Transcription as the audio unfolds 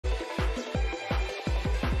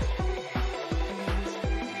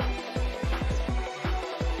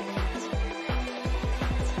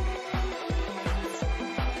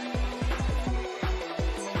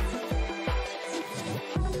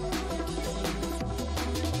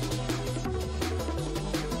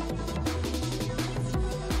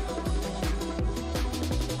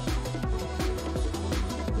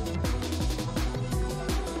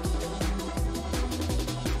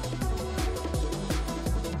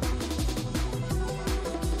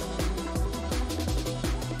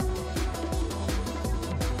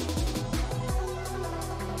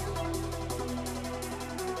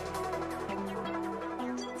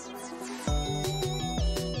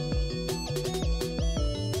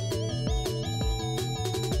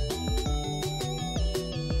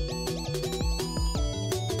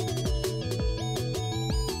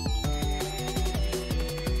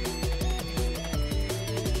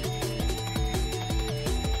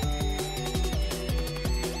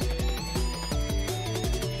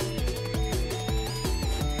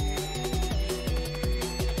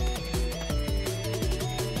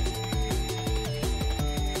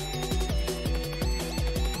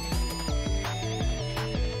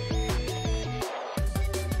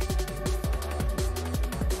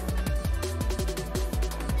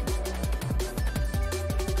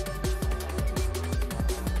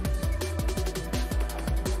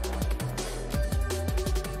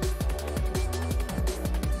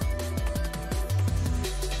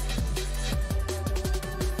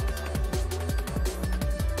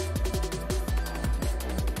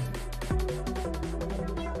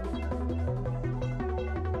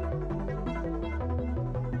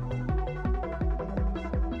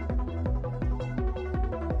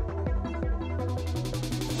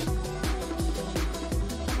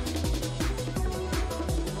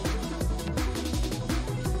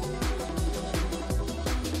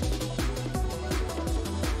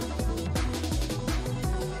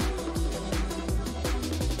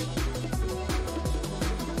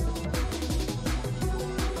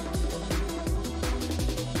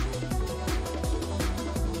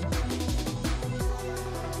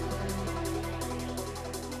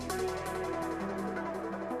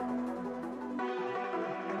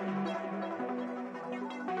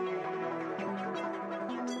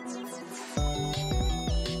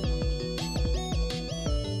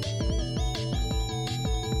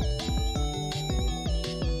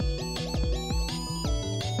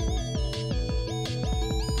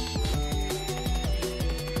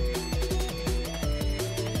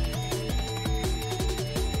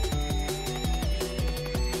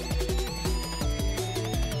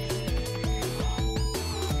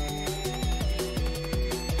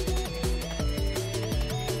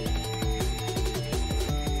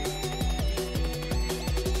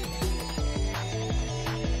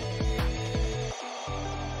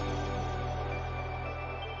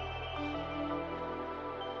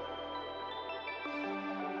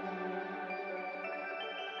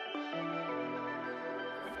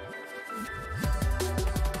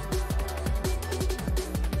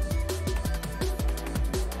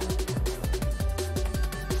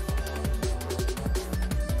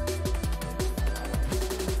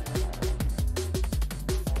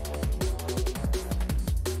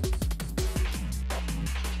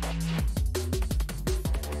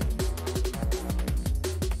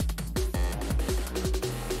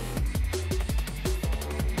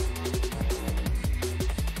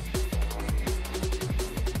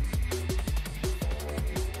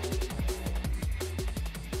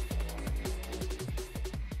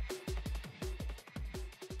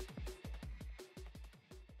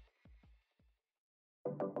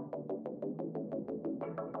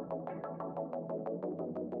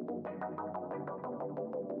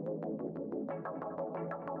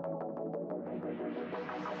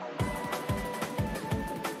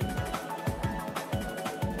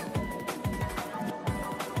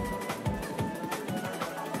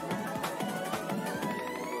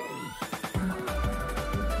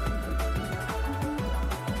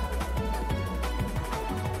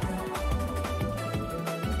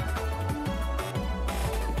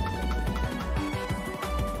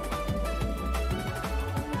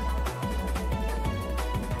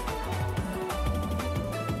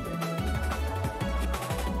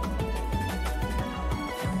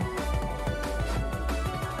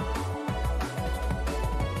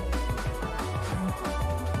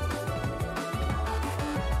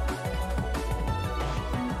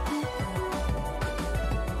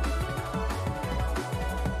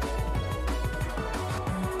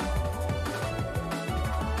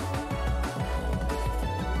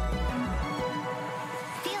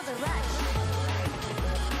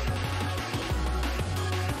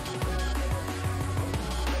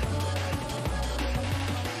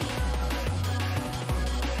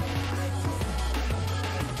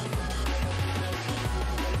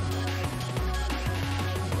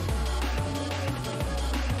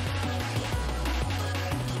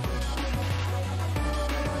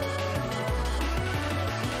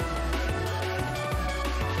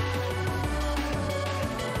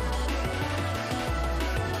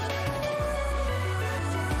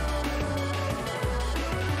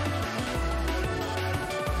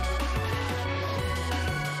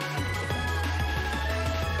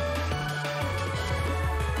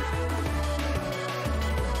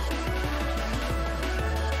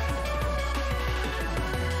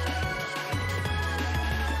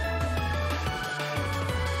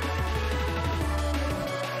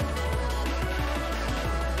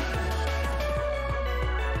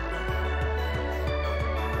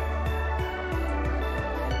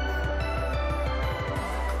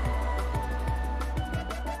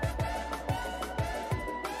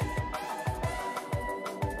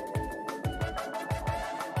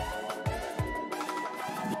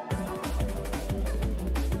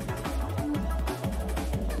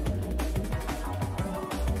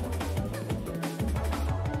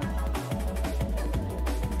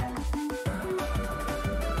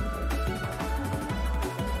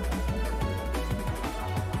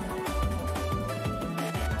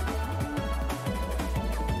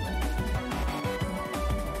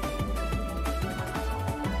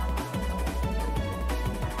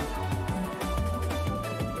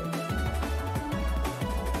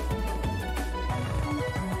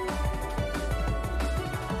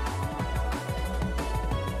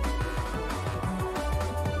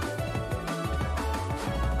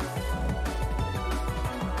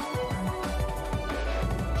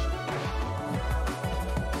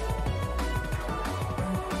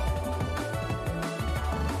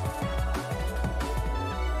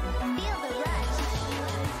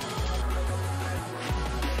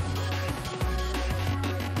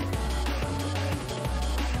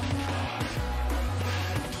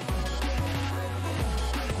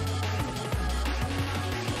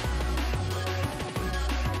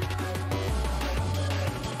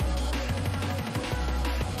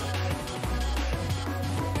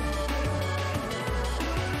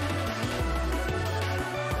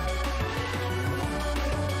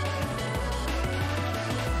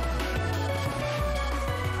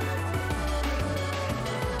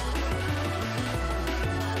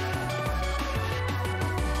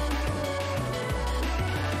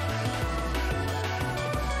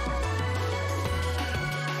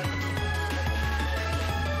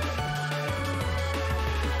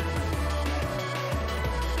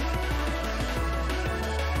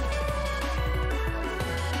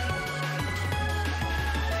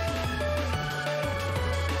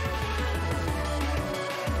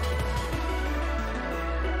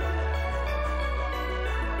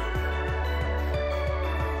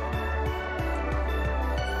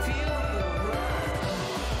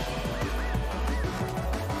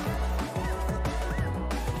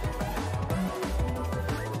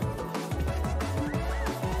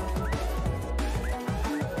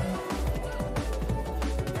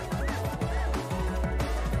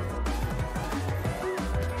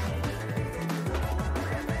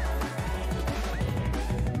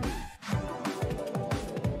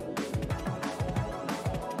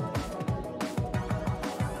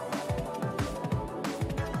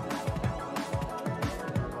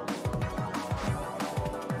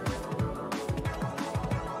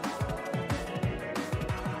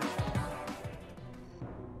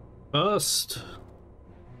First,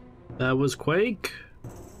 there was Quake.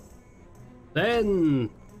 Then,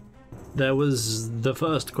 there was the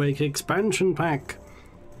first Quake expansion pack,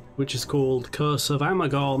 which is called Curse of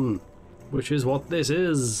Amagon, which is what this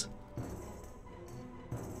is.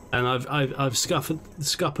 And I've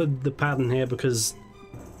scuppered the pattern here because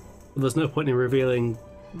there's no point in revealing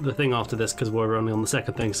the thing after this because we're only on the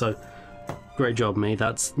second thing. So, great job, me.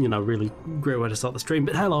 That's, you know, really great way to start the stream.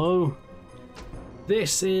 But hello.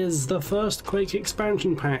 This is the first Quake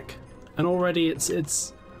expansion pack, and already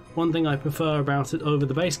it's one thing I prefer about it over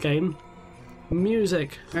the base game.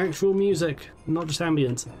 Music, actual music, not just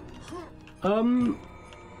ambient.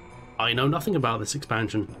 I know nothing about this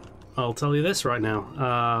expansion. I'll tell you this right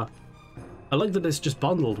now. I like that it's just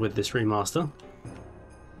bundled with this remaster.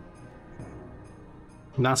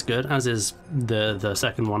 That's good, as is the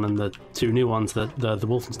second one and the two new ones that the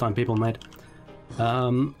Wolfenstein people made.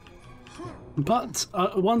 But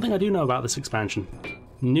one thing I do know about this expansion,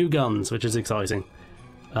 new guns, which is exciting.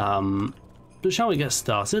 But shall we get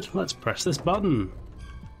started? Let's press this button.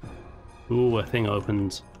 Ooh, a thing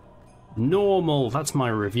opens. Normal, that's my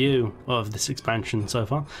review of this expansion so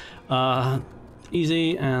far.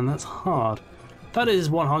 Easy, and that's hard. That is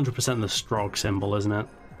 100% the Strog symbol, isn't it?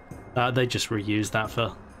 They just reused that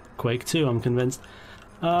for Quake 2, I'm convinced.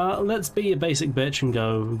 Let's be a basic bitch and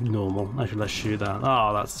go normal. Actually, let's shoot that.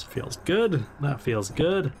 Oh, that feels good. That feels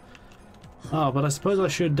good. Oh, but I suppose I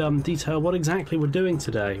should detail what exactly we're doing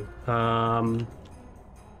today. I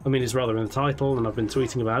mean, it's rather in the title, and I've been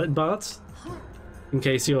tweeting about it, but in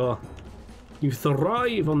case you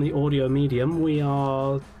thrive on the audio medium, we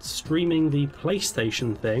are streaming the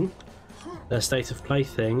PlayStation thing, the State of Play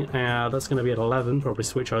thing. That's going to be at 11, probably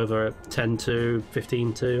switch over at 10 to,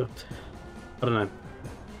 15 to, I don't know.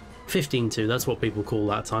 15 to, that's what people call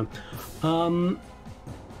that time. And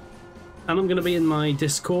I'm going to be in my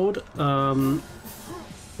Discord, or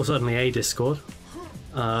certainly a Discord.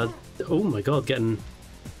 Oh my god, getting...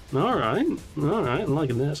 Alright, I'm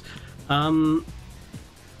liking this. And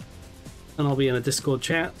I'll be in a Discord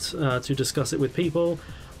chat to discuss it with people.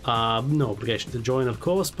 No obligation to join, of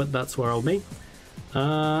course, but that's where I'll be.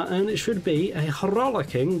 And it should be a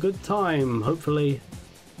rollicking good time. Hopefully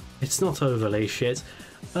it's not overly shit.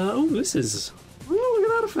 Oh, this is... Oh, look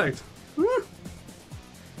at that effect.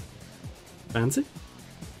 Fancy.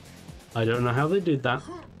 I don't know how they did that.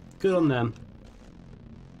 Good on them.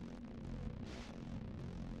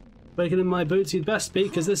 Breaking in my boots, you'd best be,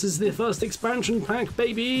 because this is the first expansion pack,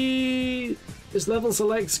 baby! This level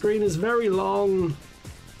select screen is very long.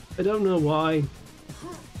 I don't know why. I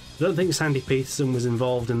don't think Sandy Peterson was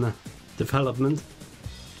involved in the development.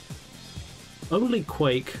 Only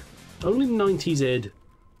Quake, only 90s id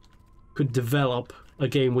could develop a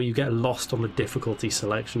game where you get lost on the difficulty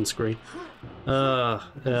selection screen. Alright,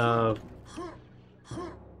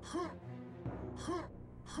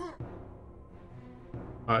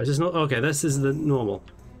 is this not... Okay, this is the normal.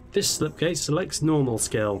 This slipgate selects normal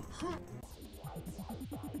skill.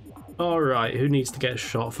 Alright, who needs to get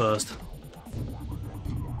shot first?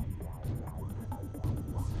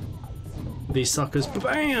 These suckers.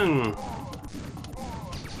 Bang!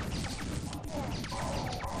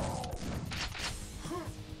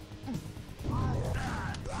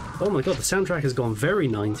 Oh my god, the soundtrack has gone very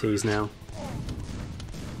 90s now.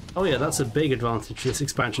 Oh yeah, that's a big advantage this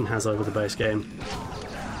expansion has over the base game.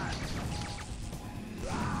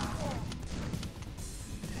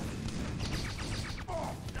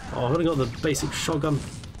 Oh, I've only got the basic shotgun.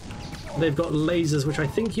 They've got lasers, which I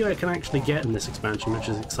think you can actually get in this expansion, which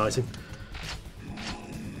is exciting.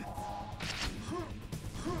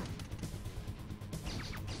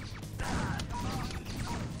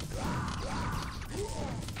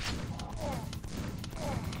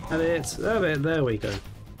 There we go.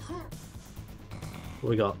 What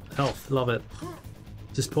we got? Health, love it.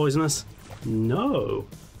 Is this poisonous? No.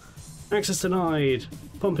 Access denied.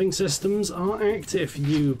 Pumping systems are active,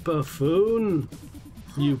 you buffoon.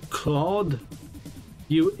 You clod.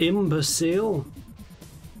 You imbecile.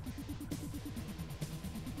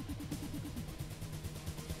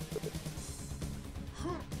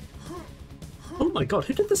 Oh my god,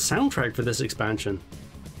 who did the soundtrack for this expansion?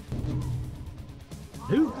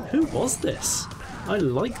 Who was this? I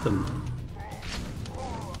like them.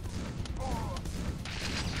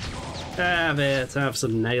 Have it, have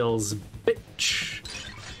some nails, bitch.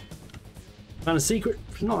 Found a secret.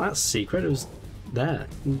 Not that secret, it was there.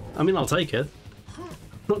 I mean, I'll take it. I'm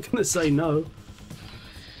not gonna say no.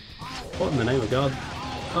 What in the name of God?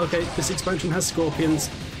 Okay, this expansion has scorpions.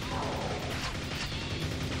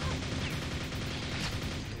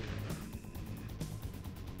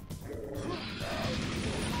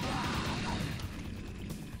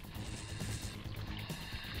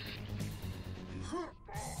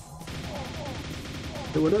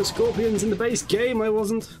 There were no scorpions in the base game, I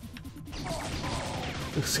wasn't.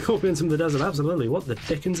 Scorpions from the desert, absolutely. What the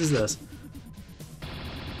dickens is this?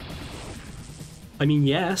 I mean,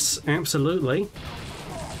 yes, absolutely.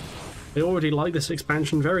 I already like this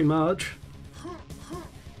expansion very much.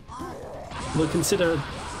 But consider,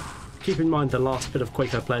 keep in mind the last bit of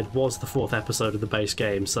Quake I played was the 4th episode of the base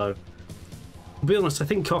game, so... To be honest, I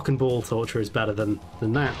think cock and ball torture is better than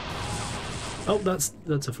that. Oh, that's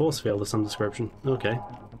a force field of some description. Okay.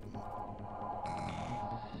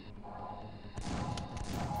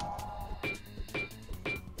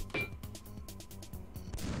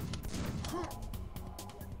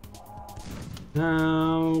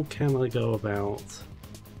 How can I go about...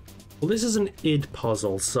 Well, this is an id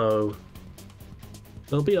puzzle, so...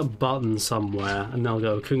 There'll be a button somewhere, and they'll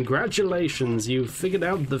go, "Congratulations, you figured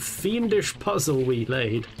out the fiendish puzzle we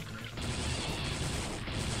laid."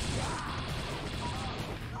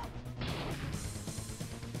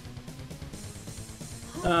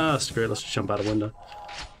 Ah, screw it, let's just jump out a window.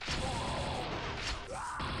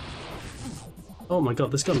 Oh my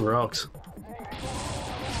god, this gun rocks.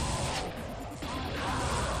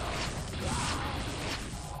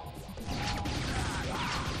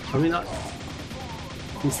 I mean,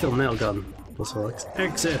 he's still nail gun. Plus Alex.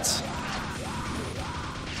 Exit!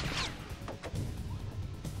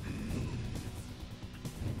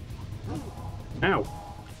 Ow!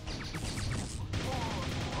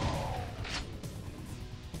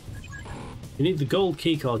 You need the gold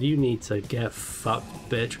keycard, you need to get fucked,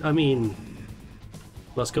 bitch. I mean,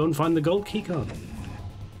 let's go and find the gold keycard.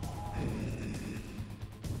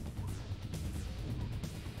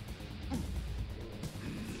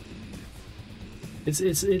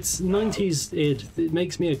 It's 90s id. It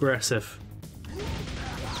makes me aggressive.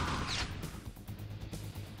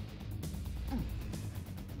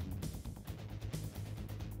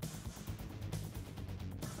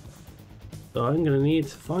 So I'm gonna need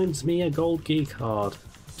to find me a gold key card.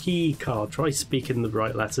 Key card. Try speaking the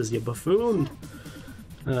right letters, you buffoon.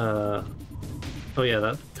 Oh yeah,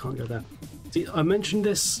 that can't go there. See, I mentioned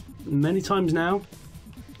this many times now.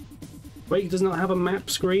 Quake does not have a map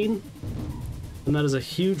screen. And that is a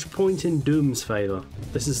huge point in Doom's favour.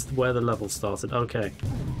 This is where the level started. Okay.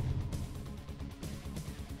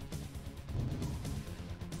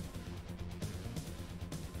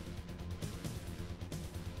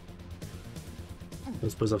 I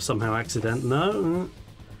suppose I've somehow accidentally... No?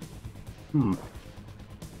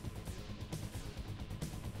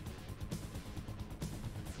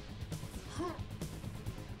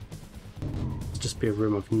 It's just be a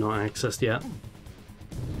room I've not accessed yet.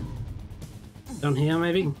 Down here,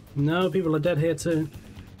 maybe? No, people are dead here too.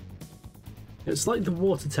 It's like the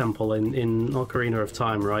water temple in Ocarina of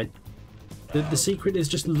Time, right? The secret is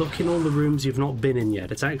just look in all the rooms you've not been in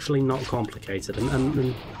yet. It's actually not complicated,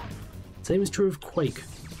 and same is true of Quake.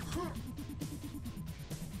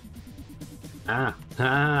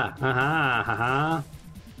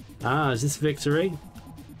 Is this victory?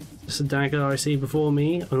 Is this a dagger I see before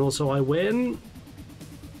me, and also I win?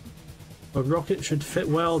 A rocket should fit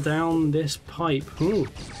well down this pipe. Ooh.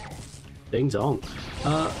 Ding dong.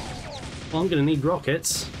 Well, I'm gonna need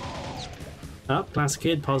rockets. Classic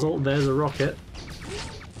kid puzzle. There's a rocket.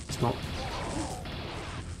 It's not.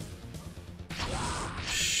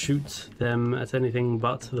 Shoot them at anything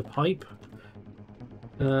but the pipe.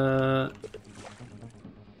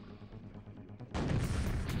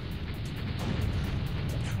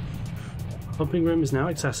 Pumping room is now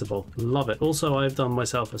accessible. Love it. Also, I've done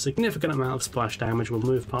myself a significant amount of splash damage. We'll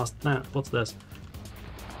move past that. What's this?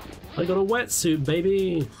 I got a wetsuit,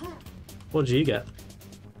 baby! What did you get?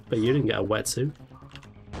 But you didn't get a wetsuit.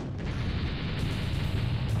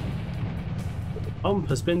 Pump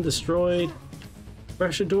has been destroyed.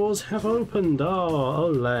 Pressure doors have opened. Oh,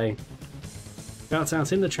 ole. Shout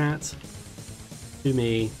out in the chat to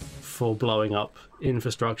me for blowing up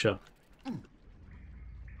infrastructure.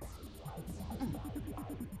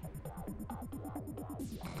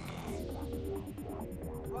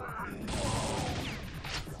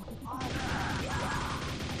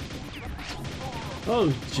 Oh,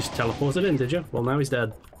 just teleported in, did you? Well, now he's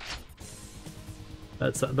dead.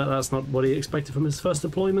 That's not what he expected from his first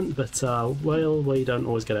deployment, but well, we don't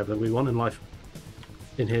always get everything we want in life.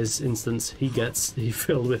 In his instance, he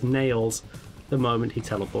filled with nails the moment he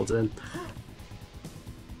teleported in.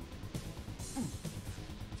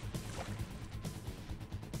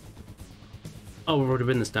 Oh, we've already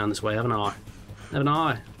been down this way, haven't I? Haven't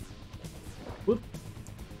I? Whoop.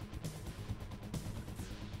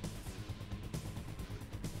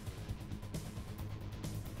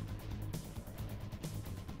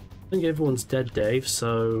 I think everyone's dead, Dave,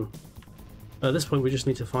 so At this point we just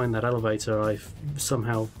need to find that elevator I've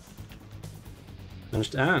somehow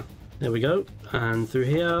managed to... Ah! There we go. And through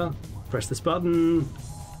here, press this button,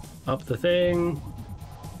 up the thing,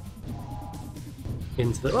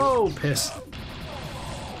 into the... Oh, piss!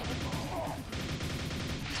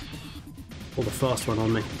 Pull the fast one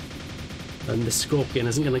on me. And this scorpion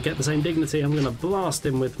isn't going to get the same dignity. I'm going to blast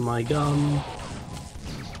him with my gun.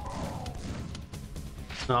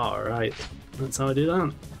 Alright, that's how I do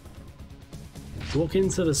that. Walk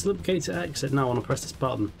into the slipgator exit. Now I want to press this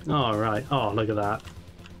button. Alright, oh, look at that.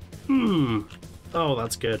 Oh,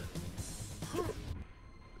 that's good.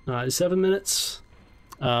 Alright, 7 minutes.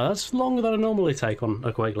 That's longer than I normally take on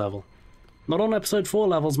a Quake level. Not on episode 4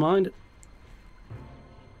 levels, mind.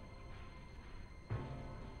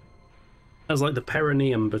 That's like the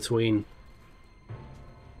perineum between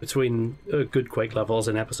good Quake levels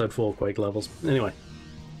and episode 4 Quake levels. Anyway.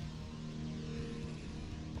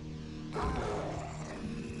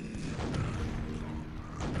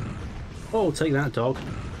 Oh, take that, dog.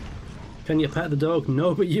 Can you pet the dog?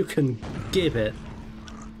 No, but you can give it.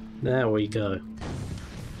 There we go.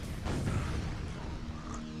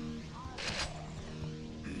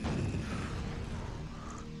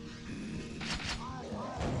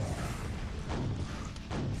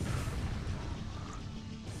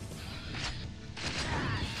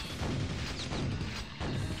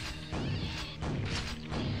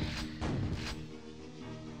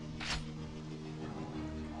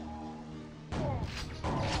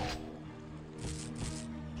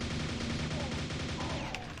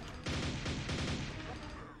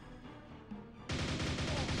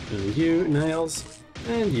 And you, nails.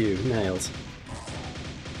 And you, nails.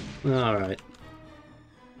 Alright.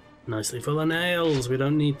 Nicely full of nails. We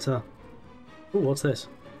don't need to... Oh, what's this?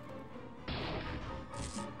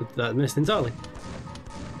 That missed entirely.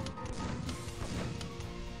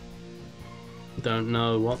 Don't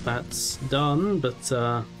know what that's done, but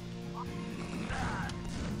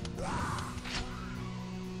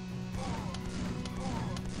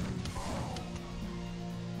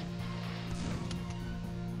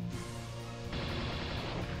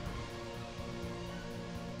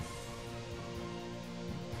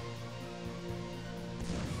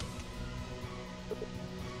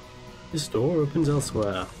this door opens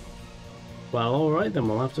elsewhere. Well, alright then,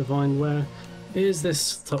 we'll have to find where is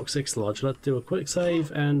this toxic sludge. Let's do a quick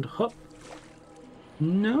save and hop.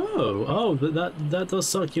 No! Oh, but that does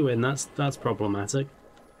suck you in. That's problematic.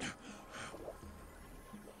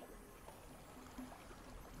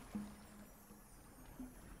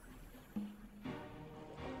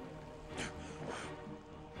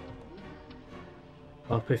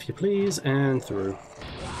 Up if you please, and through.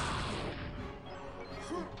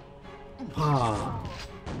 Ah.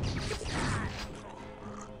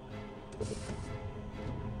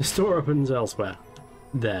 The door opens elsewhere.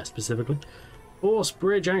 There, specifically. Force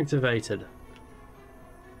bridge activated.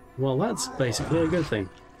 Well, that's basically a good thing.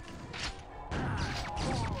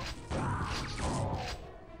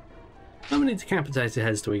 How many decapitated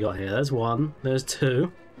heads do we got here? There's 1, there's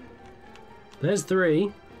 2, there's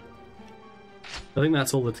 3. I think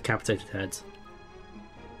that's all the decapitated heads.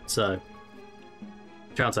 So,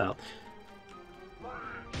 shouts out.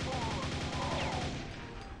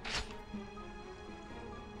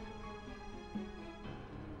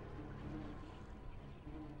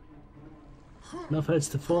 Enough heads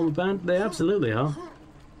to form a band? They absolutely are.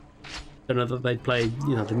 Don't know that they'd play,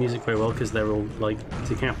 you know, the music very well because they're all, like,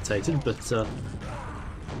 decapitated, but,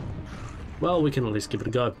 well, we can at least give it a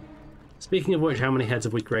go. Speaking of which, how many heads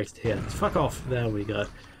have we created here? Fuck off. There we go.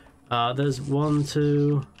 There's 1,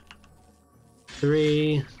 2,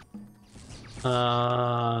 3.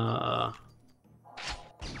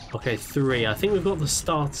 Okay, 3. I think we've got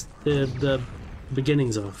the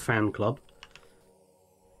beginnings of a fan club.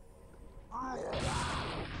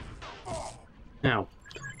 Now,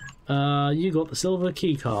 you got the silver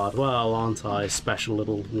key card. Well, aren't I a special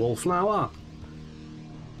little wallflower?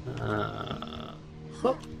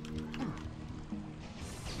 Oh.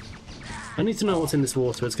 I need to know what's in this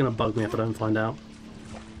water. It's going to bug me if I don't find out.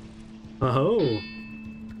 Oh,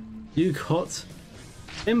 you got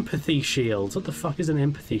empathy shields. What the fuck is an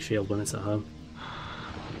empathy shield when it's at home?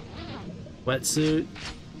 Wetsuit,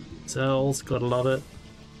 cells, gotta love it.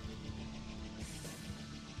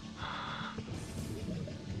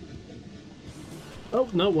 Oh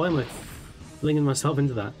no, why am I flinging myself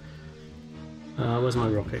into that? Where's my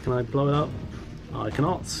rocket? Can I blow it up? Oh, I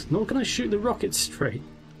cannot. Nor can I shoot the rocket straight.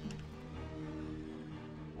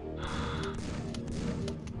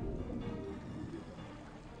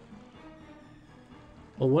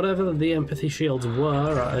 Well, whatever the empathy shields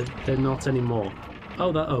were, they're not anymore.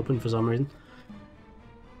 Oh, that opened for some reason.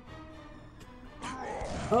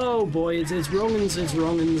 Oh boy, it's wrongins, it's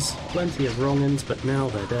wrongins. Plenty of wrongins, but now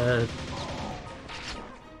they're dead.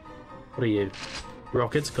 What are you?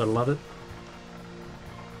 Rockets, gotta love it.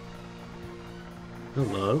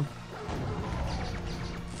 Hello.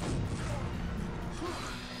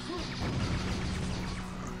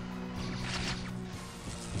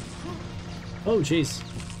 Oh jeez.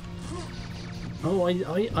 Oh,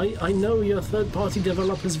 I know your third-party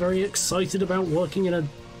developer's very excited about working in a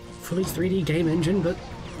fully 3D game engine, but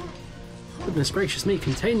goodness gracious me,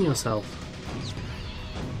 contain yourself.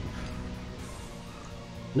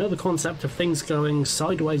 I know the concept of things going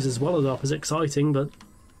sideways as well as up is exciting, but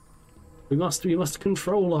we must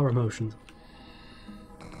control our emotions.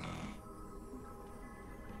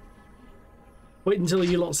 Wait until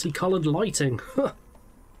you lot see coloured lighting.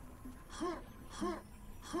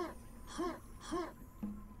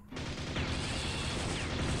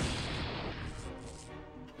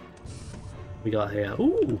 We got here.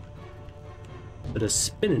 Ooh! Bit of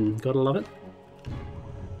spinning, gotta love it.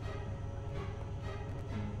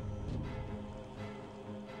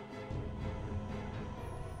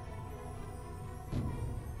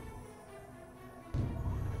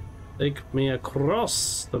 Take me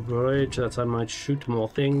across the bridge that I might shoot more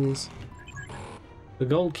things. The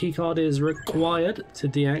gold keycard is required to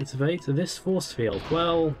deactivate this force field.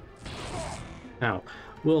 Well, now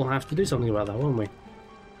we'll have to do something about that, won't we?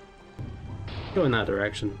 Go in that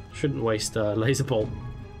direction. Shouldn't waste laser bolt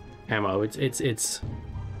ammo. It's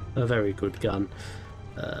a very good gun.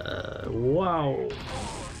 Wow.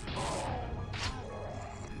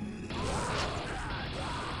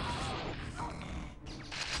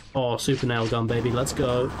 Oh, super nail gun, baby. Let's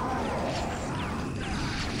go.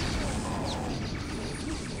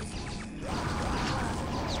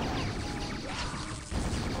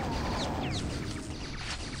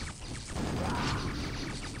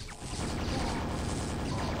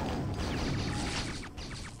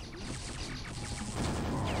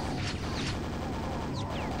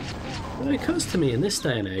 It occurs to me in this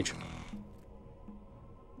day and age.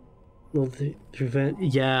 Well,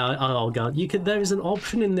 yeah, oh god, there is an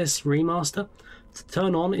option in this remaster to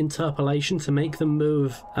turn on interpolation to make them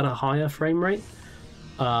move at a higher frame rate.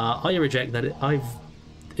 I reject that. I've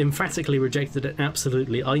emphatically rejected it.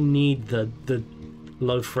 Absolutely, I need the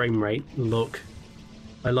low frame rate look.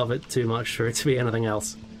 I love it too much for it to be anything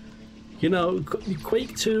else. You know,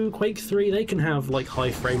 Quake 2, Quake 3, they can have like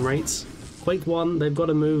high frame rates. Quake 1, they've got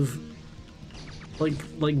to move like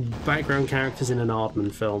background characters in an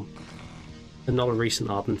Aardman film. And not a recent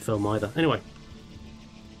Aardman film either. Anyway.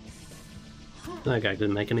 That gag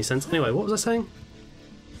didn't make any sense. Anyway, what was I saying?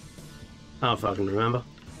 I don't fucking remember.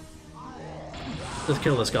 Let's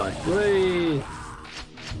kill this guy. Whee!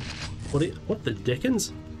 What the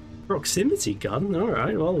dickens? Proximity gun?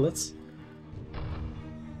 Alright, well, let's...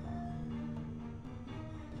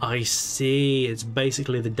 I see. It's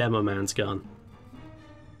basically the Demo Man's gun.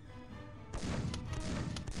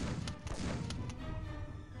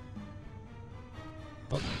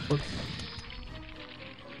 What?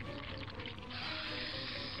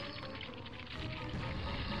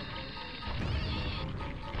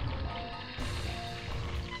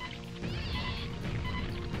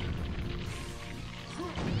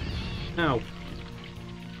 Ow.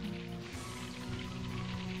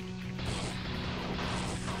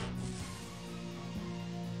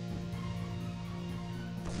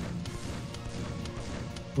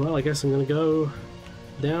 Well, I guess I'm gonna go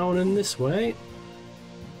down in this way.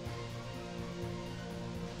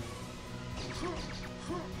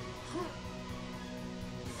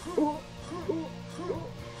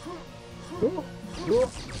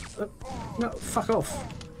 No, fuck off.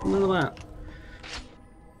 None of that.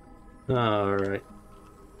 Alright.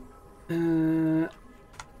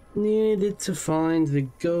 Needed to find the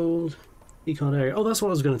gold keycard area. Oh, that's what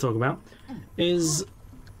I was going to talk about. Is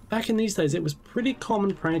back in these days, it was pretty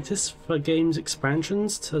common practice for games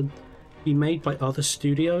expansions to be made by other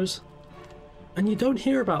studios. And you don't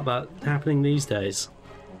hear about that happening these days.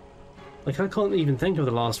 Like, I can't even think of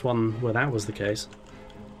the last one where that was the case.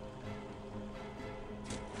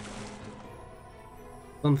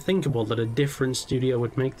 Unthinkable that a different studio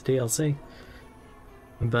would make the DLC.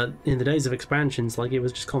 But in the days of expansions, like, it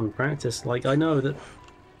was just common practice. Like, I know that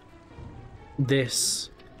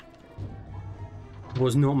this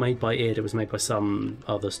was not made by id, it was made by some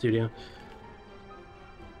other studio.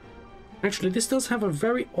 Actually, this does have a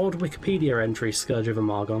very odd Wikipedia entry, Scourge of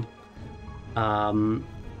Amargon.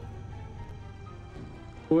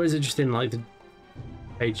 Or is it just in, like, the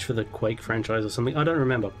page for the Quake franchise or something? I don't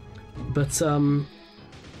remember. But, oh,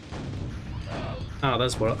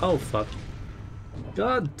 that's what... Oh, fuck.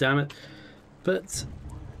 God damn it. But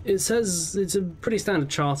it says it's a pretty standard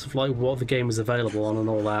chart of like what the game is available on and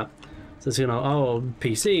all that. It says, you know, oh,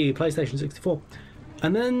 PC, PlayStation 64,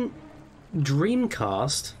 and then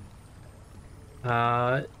Dreamcast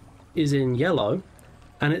is in yellow,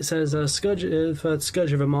 and it says Scourge for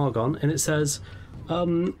Scourge of Amargon, and it says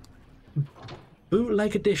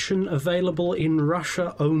bootleg edition available in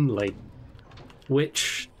Russia only.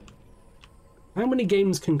 Which, how many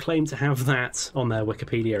games can claim to have that on their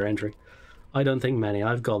Wikipedia entry? I don't think many.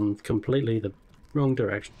 I've gone completely the wrong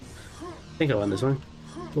direction. I think I went this way.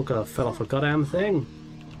 Look, I fell off a goddamn thing.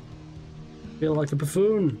 Feel like a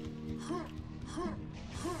buffoon.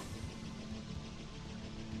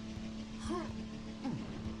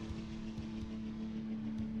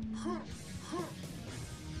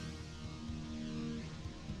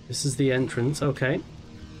 This is the entrance, okay.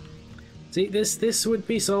 See, this would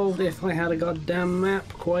be solved if I had a goddamn map,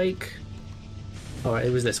 Quake. Alright,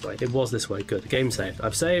 it was this way. It was this way. Good. Game saved.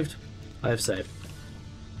 I've saved. I have saved.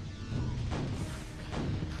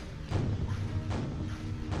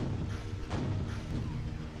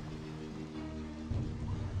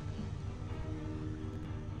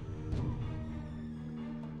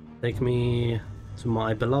 Take me to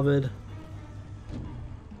my beloved.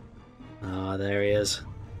 Ah, there he is.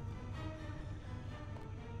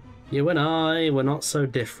 You and I were not so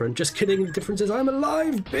different. Just kidding, the difference is I'm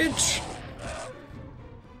alive, bitch!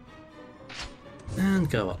 And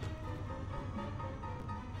go up.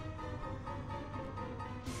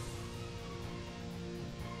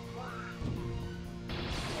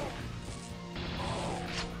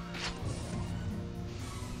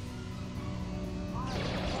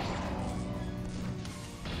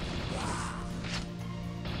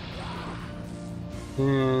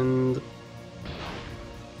 And...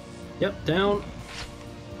 yep, down.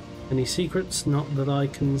 Any secrets? Not that I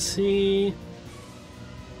can see.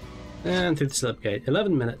 And through the slip gate.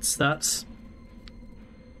 11 minutes. That's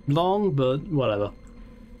long, but whatever.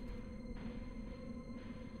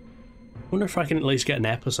 Wonder if I can at least get an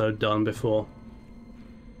episode done before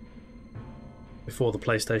the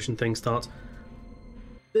PlayStation thing starts.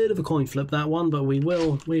 Bit of a coin flip, that one, but we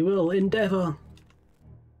will endeavour.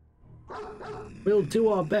 We'll do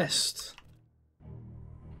our best.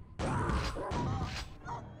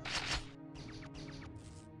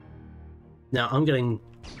 Now I'm getting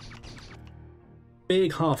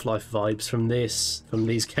big Half-Life vibes from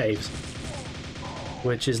these caves,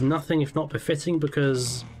 which is nothing if not befitting,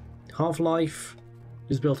 because Half-Life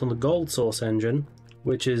is built on the Gold Source engine,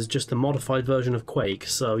 which is just a modified version of Quake.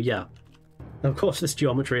 So yeah, of course this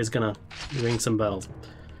geometry is gonna ring some bells.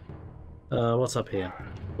 What's up here?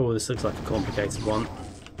 Oh, this looks like a complicated one.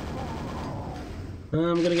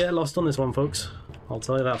 I'm gonna get lost on this one, folks. I'll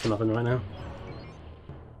tell you that for nothing right now.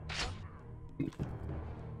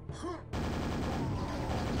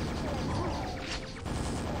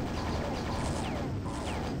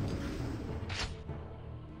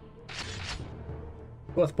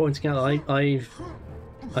 Worth pointing out, I've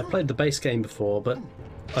played the base game before, but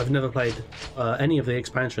I've never played any of the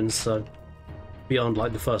expansions, so beyond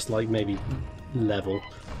like the first like maybe level.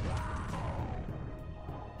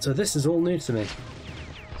 So this is all new to me.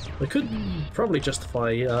 I could probably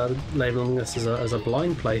justify labelling this as a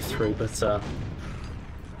blind playthrough, but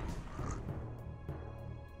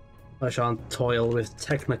I shan't toil with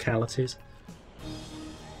technicalities.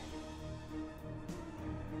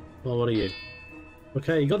 Well, what are you?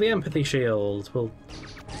 Okay, you got the empathy shield. We'll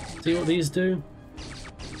see what these do.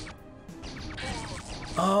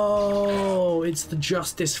 Oh, it's the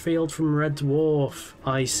justice field from Red Dwarf.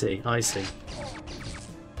 I see, I see.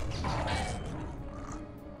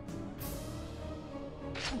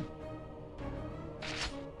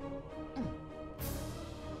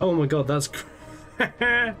 Oh my god, that's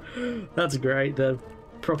that's great. The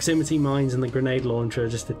proximity mines and the grenade launcher,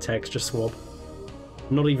 just a texture swap.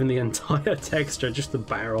 Not even the entire texture, just the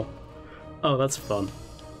barrel. Oh, that's fun.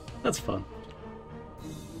 That's fun.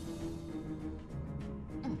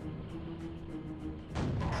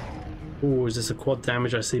 Oh, is this a quad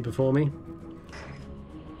damage I see before me?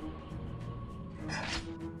 I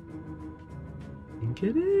think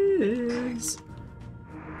it is.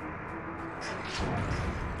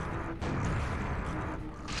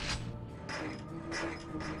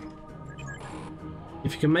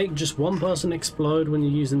 If you can make just one person explode when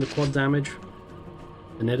you're using the quad damage,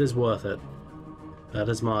 then it is worth it. That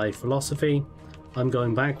is my philosophy. I'm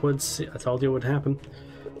going backwards. I told you what would happen.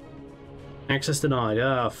 Access denied.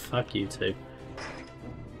 Ah, fuck you too.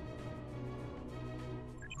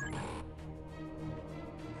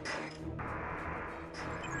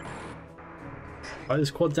 Right, this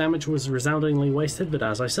quad damage was resoundingly wasted, but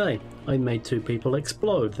as I say, I made 2 people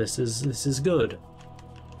explode. This is good. It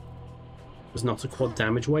was not a quad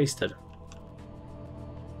damage wasted.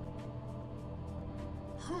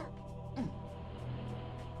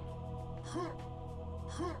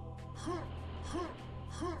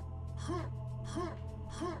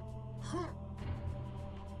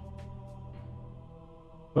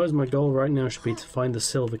 I suppose my goal right now should be to find the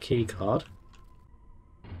silver key card.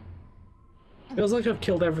 Feels like I've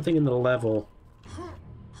killed everything in the level.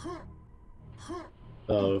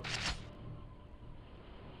 Oh.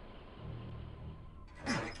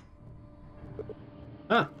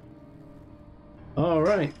 Ah!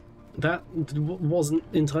 Alright. That wasn't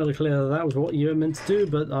entirely clear that was what you were meant to do,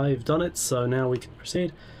 but I've done it, so now we can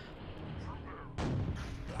proceed.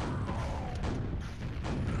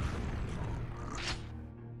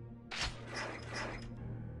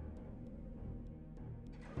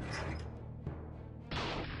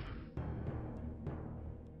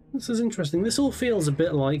 This is interesting. This all feels a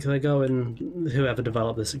bit like they're going... Whoever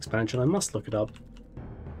developed this expansion, I must look it up.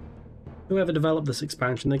 Whoever developed this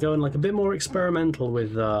expansion, they're going like a bit more experimental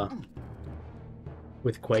with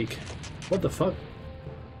Quake. What the fuck?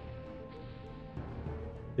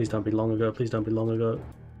 Please don't be long ago, please don't be long ago.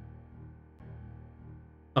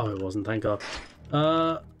 Oh, it wasn't, thank God.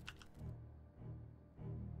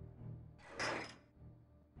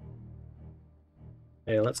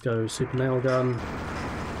 Okay, let's go Super Nail Gun.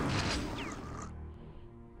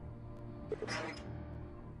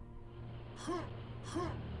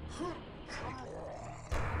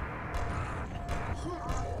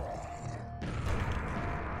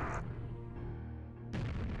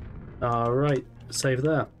 Alright, save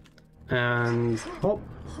there. And hop,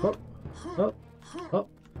 hop, hop, hop.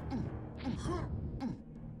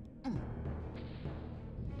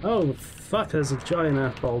 Oh, fuck, there's a giant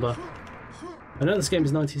earth boulder. I know this game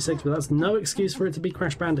is 96, but that's no excuse for it to be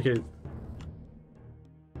Crash Bandicoot.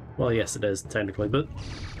 Well, yes it is, technically, but...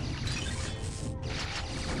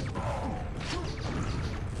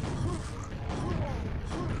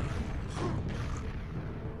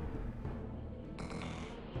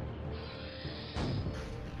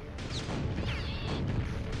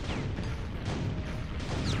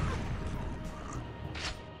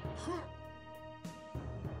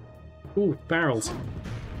 Ooh, barrels.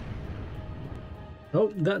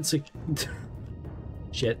 Oh, that's a...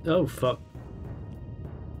 Shit. Oh, fuck.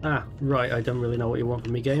 Ah, right, I don't really know what you want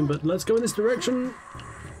from me, game, but let's go in this direction!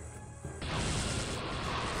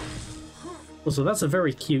 Also, that's a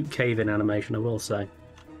very cute cave-in animation, I will say.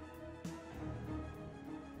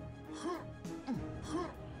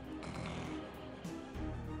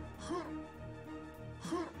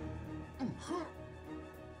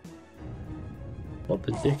 What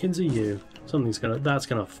the dickens are you? That's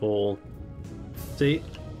gonna fall. See?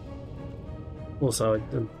 Also,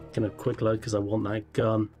 I'm gonna quick load because I want that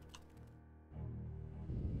gun.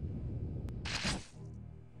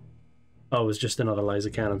 Oh, it was just another laser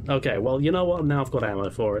cannon. Okay, well, you know what? Now I've got ammo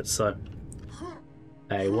for it, so...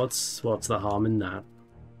 Hey, what's the harm in that?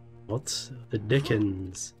 What the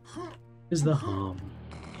dickens is the harm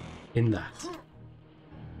in that?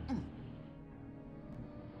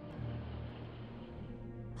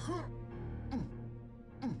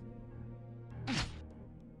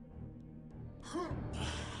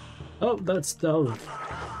 Oh, that's... Oh,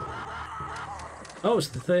 it's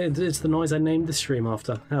the noise I named this stream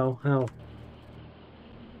after. How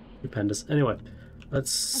stupendous. Anyway,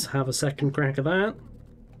 let's have a second crack at that.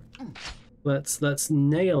 Let's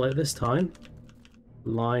nail it this time.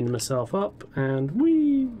 Line myself up and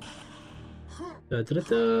whee! There we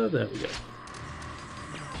go.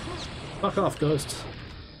 Fuck off, ghosts.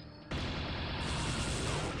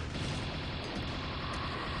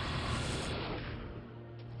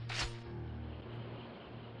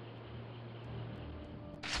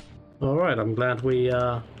 Alright, I'm glad we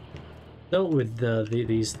dealt with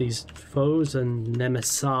these foes and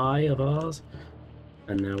nemesis of ours.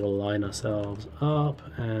 And now we'll line ourselves up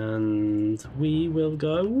and we will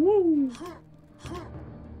go woo!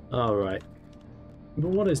 Alright. But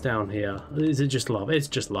what is down here? Is it just lava? It's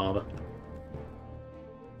just lava.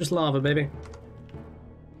 Just lava, baby.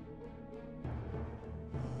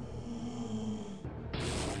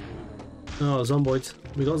 Oh, zomboids.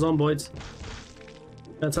 We got zomboids.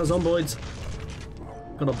 That's our zomboids.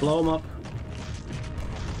 Gotta blow them up.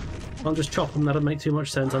 Can't just chop them, that'd make too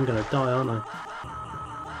much sense. I'm gonna die, aren't I?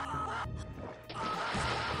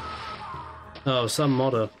 Oh, some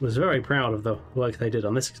modder was very proud of the work they did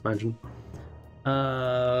on this expansion.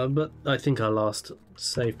 But I think our last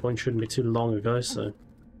save point shouldn't be too long ago, so...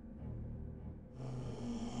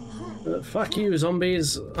 Fuck you,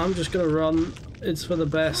 zombies. I'm just gonna run. It's for the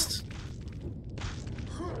best.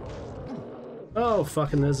 Oh,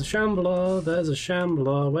 fucking, there's a shambler. There's a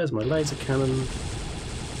shambler. Where's my laser cannon?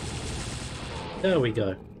 There we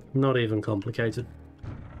go. Not even complicated.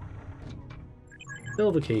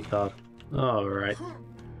 Silver key card. Alright.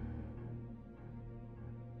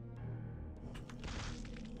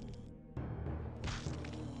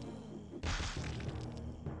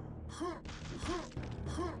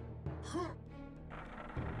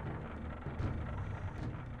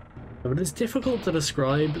 But it's difficult to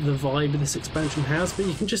describe the vibe this expansion has, but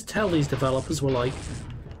you can just tell these developers were like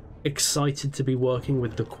excited to be working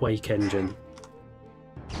with the Quake engine.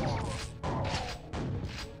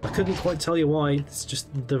 I couldn't quite tell you why, it's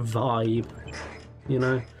just the vibe, you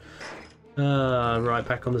know? Right,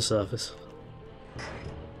 back on the surface.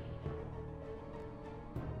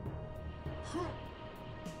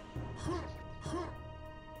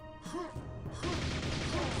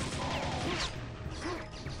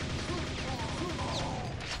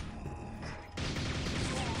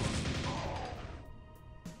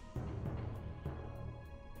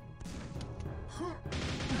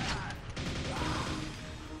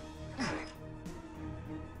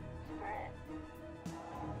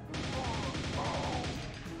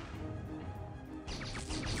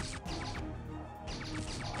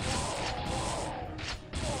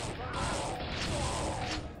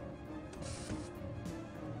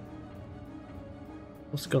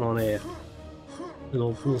 What's going on here?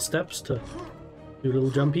 Little steps to do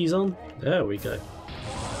little jumpies on? There we go.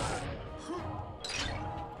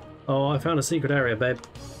 Oh, I found a secret area, babe.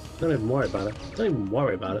 Don't even worry about it. Don't even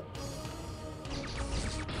worry about it.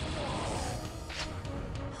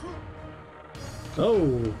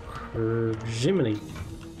 Oh, Jiminy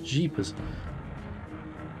Jeepers.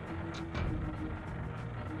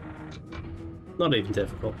 Not even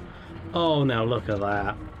difficult. Oh, now look at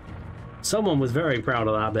that. Someone was very proud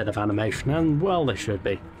of that bit of animation, and well, they should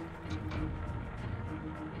be.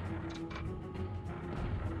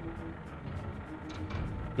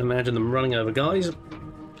 Imagine them running over guys.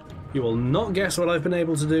 You will not guess what I've been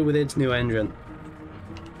able to do with its new engine.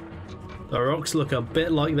 The rocks look a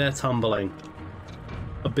bit like they're tumbling.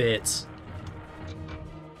 A bit.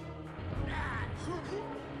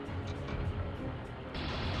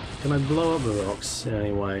 Can I blow up the rocks in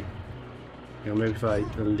any way? You know, maybe if I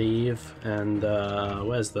leave and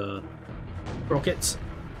where's the rockets?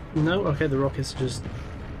 No, okay, the rockets are just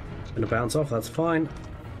gonna bounce off, that's fine.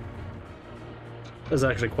 That's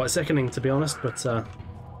actually quite sickening, to be honest, but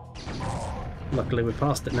luckily we're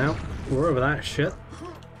past it now. We're over that shit. I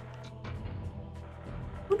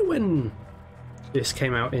wonder when this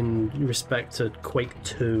came out in respect to Quake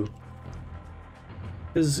 2.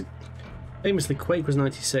 Because famously Quake was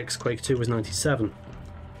 96, Quake 2 was 97.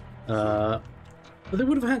 But they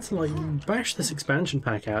would have had to like bash this expansion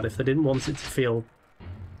pack out if they didn't want it to feel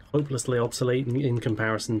hopelessly obsolete in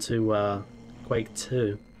comparison to Quake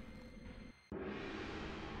 2.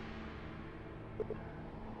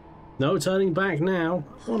 No turning back now.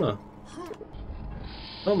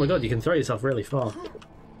 Oh my god, you can throw yourself really far.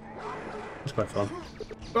 That's quite fun.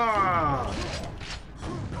 Ah!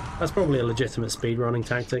 That's probably a legitimate speedrunning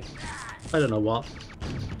tactic. I don't know what.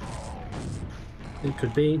 It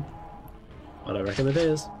could be. But I reckon it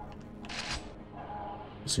is.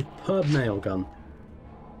 A superb nail gun.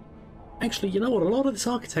 Actually, you know what? A lot of this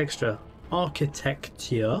architecture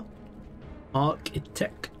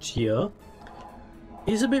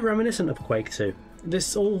is a bit reminiscent of Quake 2.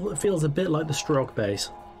 This all feels a bit like the Strogg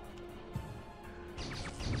base.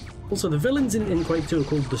 Also, the villains in Quake 2 are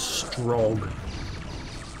called the Strogg.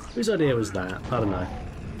 Whose idea was that? I don't know.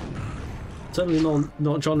 Certainly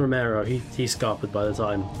not John Romero. He scarpered by the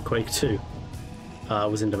time Quake 2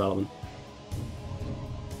 was in development.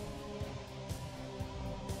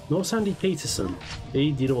 Nor Sandy Peterson.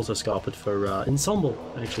 He'd also scarpered for Ensemble,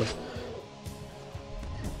 actually.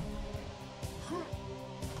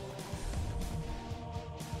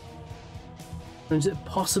 And is it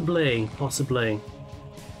possibly?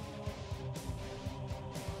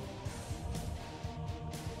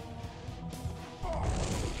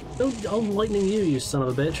 I'm lightning you son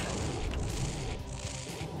of a bitch.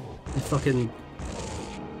 You fucking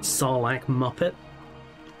Sarlacc muppet.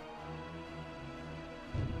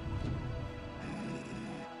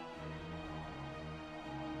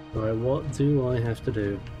 Alright, what do I have to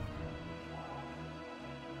do?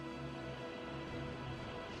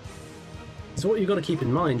 So what you've got to keep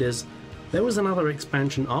in mind is there was another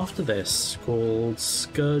expansion after this called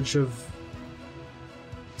Scourge of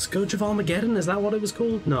Armageddon, is that what it was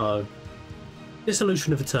called? No.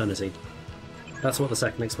 Dissolution of Eternity. That's what the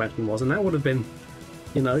second expansion was, and that would have been,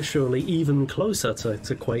 you know, surely even closer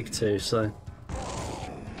to Quake 2, so...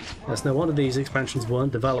 Yes, no wonder these expansions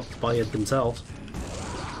weren't developed by id themselves.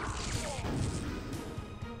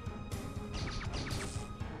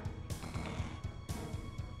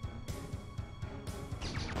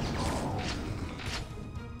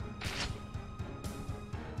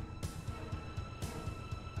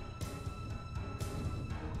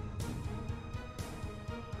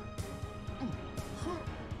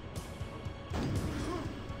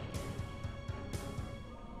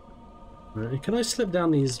 Can I slip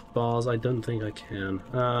down these bars? I don't think I can.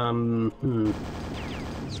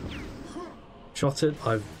 Shot it,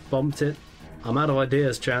 I've bumped it. I'm out of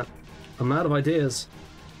ideas, chat. I'm out of ideas.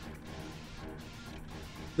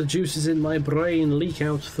 The juices in my brain leak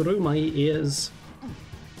out through my ears.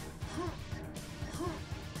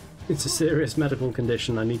 It's a serious medical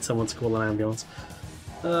condition. I need someone to call an ambulance.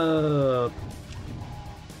 Oh,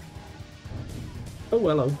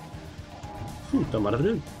 hello. Don't mind if I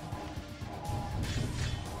do.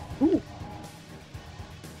 Ooh.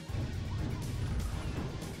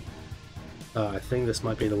 I think this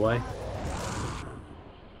might be the way.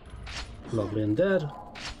 Lovely and dead.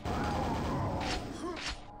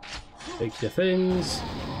 Take your things.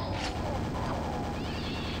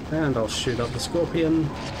 And I'll shoot up the scorpion.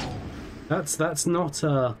 That's not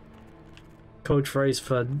a code phrase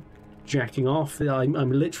for jacking off.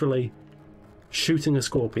 I'm literally shooting a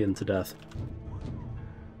scorpion to death.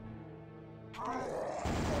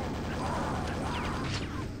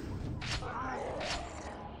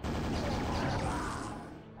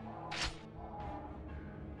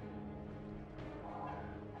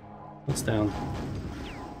 What's down?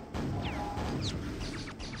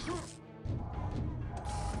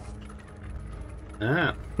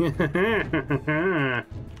 Ah!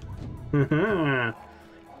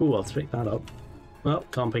 Ooh, I'll pick that up. Well,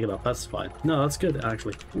 can't pick it up, that's fine. No, that's good,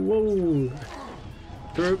 actually. Whoa!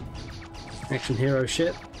 Through. Action hero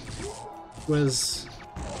shit. Where's...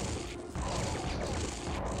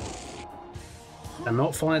 And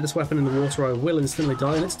not fire this weapon in the water, I will instantly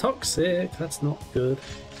die, and it's toxic! That's not good.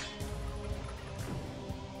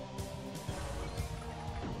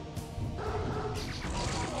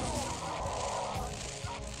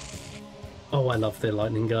 Oh, I love the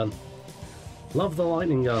lightning gun. Love the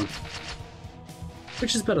lightning gun.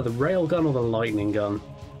 Which is better, the rail gun or the lightning gun?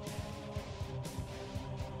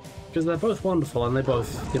 Because they're both wonderful and they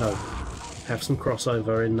both, you know, have some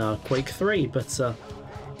crossover in Quake 3, but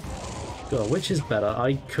God, which is better?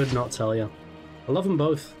 I could not tell you. I love them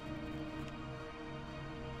both.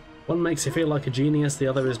 One makes you feel like a genius, the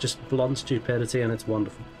other is just blunt stupidity, and it's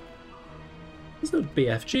wonderful. There's no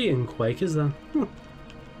BFG in Quake, is there?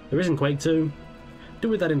 There is in Quake 2. Do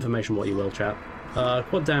with that information what you will, chat.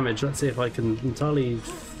 Quad damage, let's see if I can entirely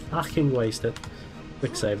fucking waste it.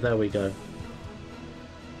 Quick save, there we go.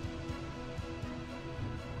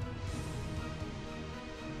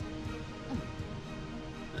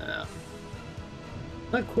 Yeah.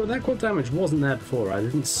 That quad damage wasn't there before, I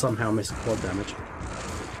didn't somehow miss quad damage.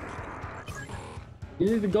 You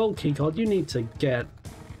need the gold keycard, you need to get...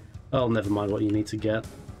 Oh, never mind what you need to get.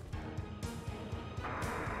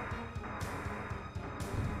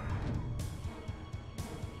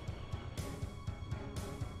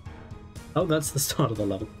 Oh, that's the start of the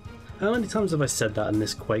level. How many times have I said that in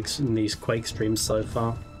these Quake streams so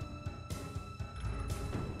far?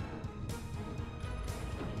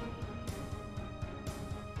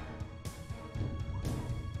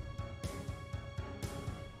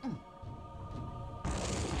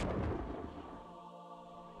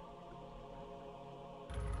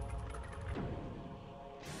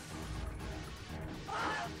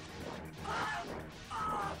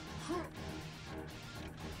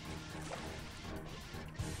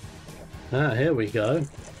 Ah, here we go.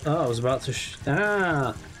 Oh, I was about to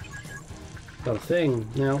got a thing.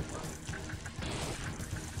 Now,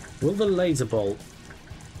 will the laser bolt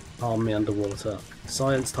harm me underwater?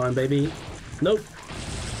 Science time, baby. Nope.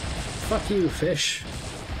 Fuck you, fish.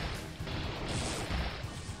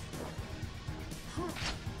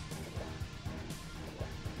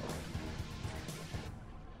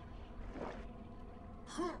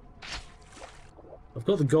 I've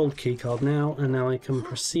got the gold keycard now, and now I can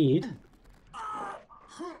proceed.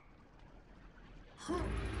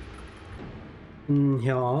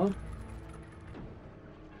 Yeah.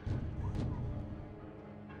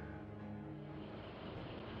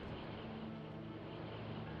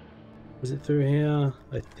 Is it through here?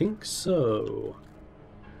 I think so.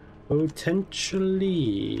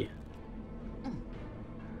 Potentially.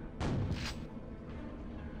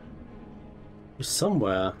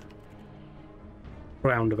 Somewhere.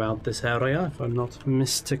 round about this area, if I'm not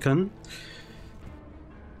mistaken.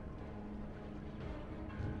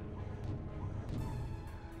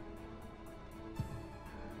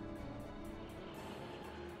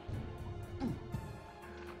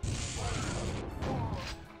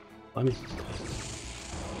 I mean,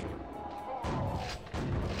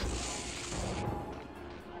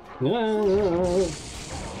 no.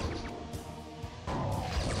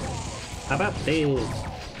 How about this,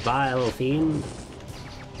 vile fiend?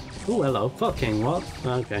 Oh, hello. Fucking what?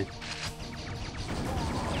 Okay.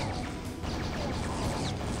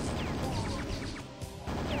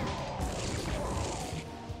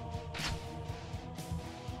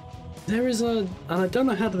 There is a, and I don't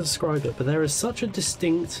know how to describe it, but there is such a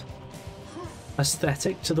distinct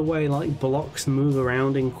aesthetic to the way like blocks move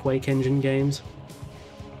around in Quake Engine games.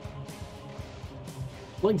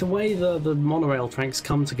 Like the way the monorail tracks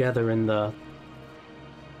come together in the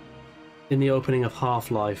opening of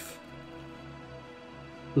Half-Life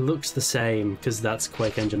looks the same, because that's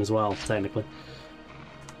Quake Engine as well, technically.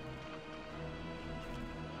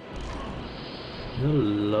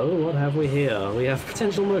 Hello, what have we here? We have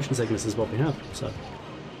potential motion sickness is what we have, so...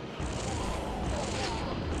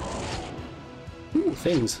 Ooh,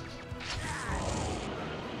 things.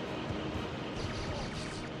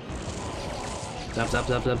 Zap, zap,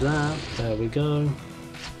 zap, zap, zap. There we go.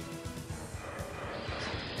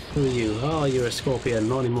 Who are you? Oh, you're a scorpion.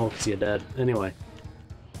 Not anymore because you're dead. Anyway.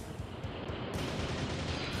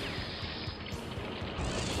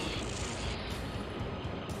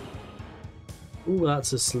 Ooh,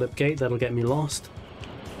 that's a slip gate. That'll get me lost.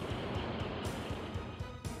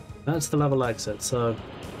 That's the level exit, so...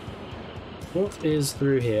 What is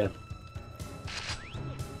through here?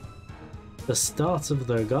 The start of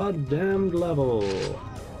the goddamned level.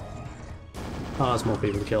 Ah, there's more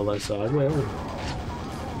people to kill though, so I will.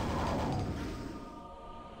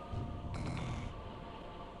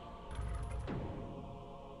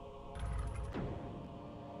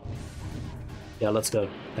 Yeah, let's go.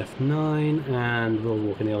 F9, and we'll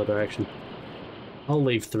walk in the other direction. I'll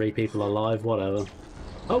leave 3 people alive, whatever.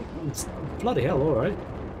 Oh, it's bloody hell, alright.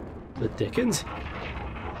 The Dickens.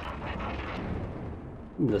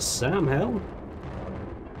 The Sam hell.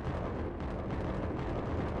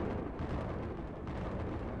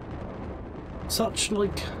 Such,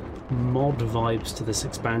 like, mod vibes to this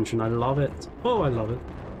expansion. I love it. Oh, I love it.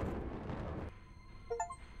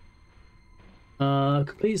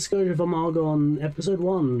 Complete Scourge of Amargon, Episode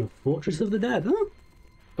 1, Fortress of the Dead. Huh?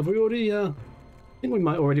 Have we already, I think we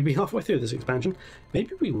might already be halfway through this expansion.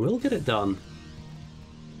 Maybe we will get it done.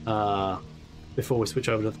 Before we switch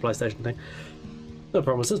over to the PlayStation thing. No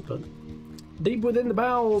promises, but... Deep within the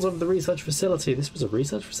bowels of the research facility. This was a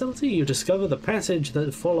research facility? You discover the passage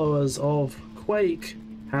that followers of Quake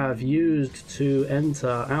have used to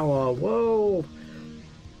enter our world.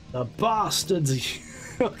 The bastards!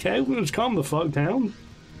 Okay, we'll just calm the fuck down.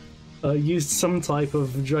 Used some type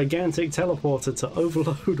of gigantic teleporter to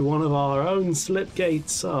overload one of our own slip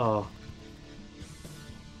gates. Ah.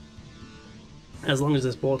 As long as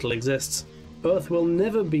this portal exists, Earth will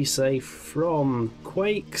never be safe from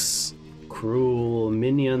Quake's cruel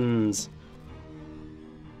minions.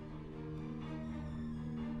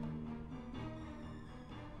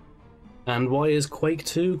 And why is Quake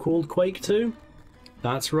 2 called Quake 2?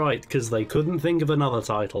 That's right, because they couldn't think of another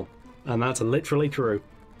title. And that's literally true.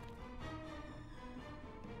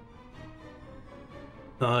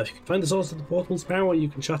 If you can find the source of the portal's power, you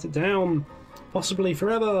can shut it down, possibly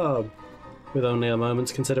forever. With only a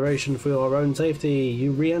moment's consideration for your own safety,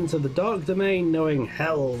 you re-enter the Dark Domain knowing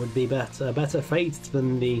hell would be a better fate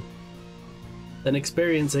than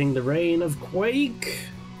experiencing the reign of Quake.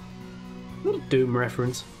 Not a Doom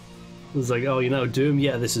reference. It's like, oh, you know, Doom?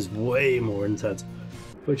 Yeah, this is way more intense.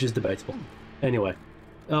 Which is debatable. Anyway.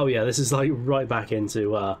 Oh yeah, this is like right back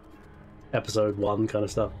into episode 1 kind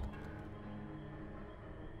of stuff.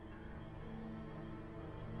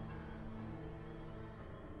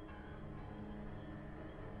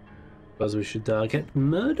 Suppose we should get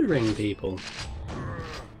murdering people.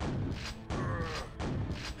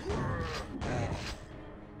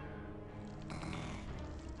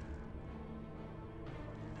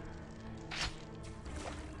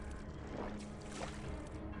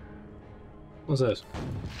 What's this?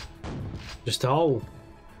 Just a hole.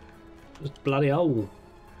 Just a bloody hole.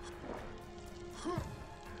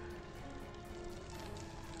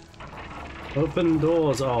 Open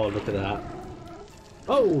doors. Oh, look at that.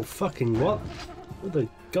 Oh, fucking what? What the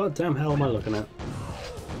goddamn hell am I looking at?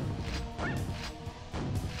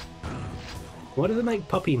 Why do they make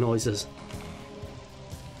puppy noises?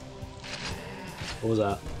 What was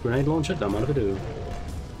that? Grenade launcher? Don't mind if I do.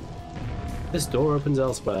 This door opens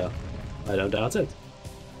elsewhere. I don't doubt it.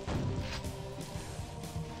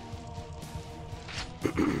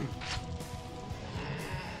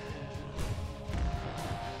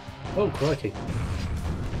 Oh, crikey.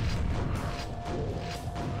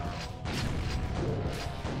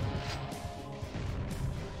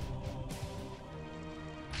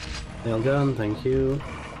 Nail gun, thank you.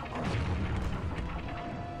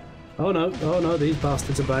 Oh no, these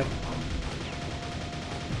bastards are back.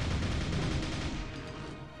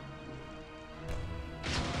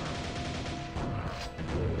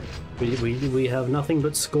 We have nothing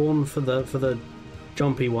but scorn for the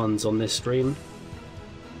jumpy ones on this stream.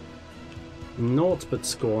 Naught but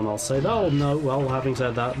scorn, I'll say. Oh no, well, having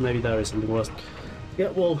said that, maybe there is something worse. Yeah,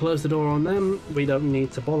 we'll close the door on them. We don't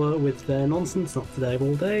need to bother with their nonsense, not today of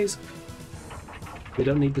all days. We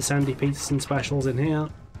don't need the Sandy Peterson specials in here.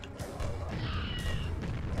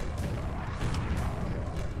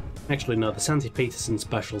 Actually, no, the Sandy Peterson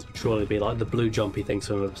specials would surely be like the blue jumpy things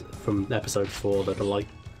from episode 4 that are like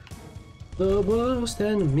the worst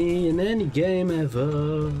enemy in any game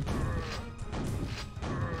ever.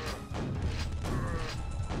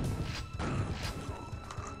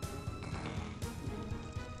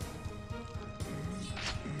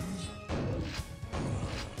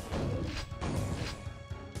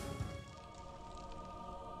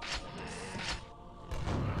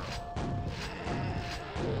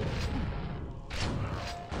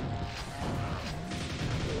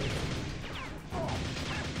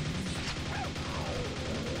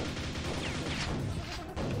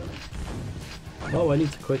 Oh, I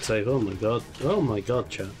need to quick save. Oh my god. Oh my god,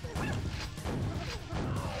 chat.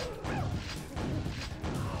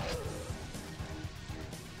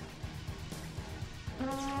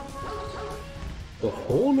 The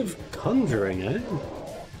Horn of Conjuring, eh?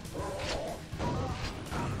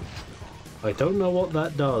 I don't know what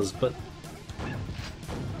that does, but...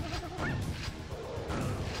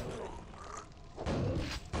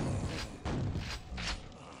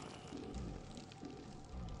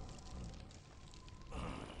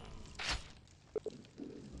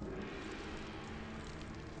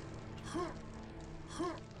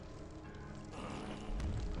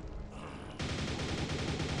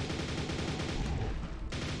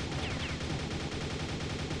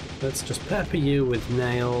 let's just pepper you with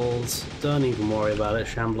nails. Don't even worry about it,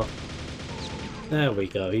 Shambler. There we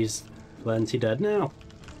go, he's plenty dead now.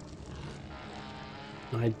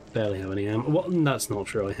 I barely have any ammo. Well, that's not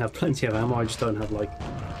true, I have plenty of ammo, I just don't have, like,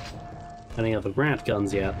 any other rat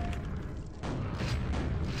guns yet.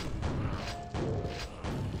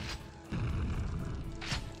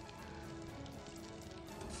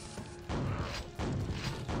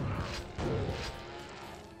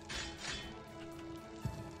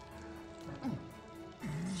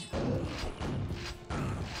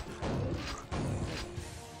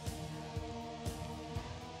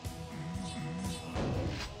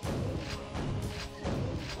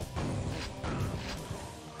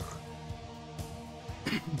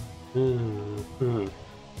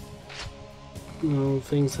 Well,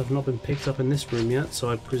 things have not been picked up in this room yet, so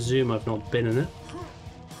I presume I've not been in it.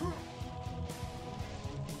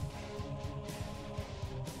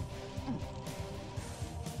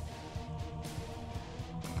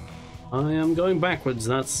 I am going backwards,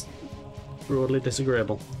 that's broadly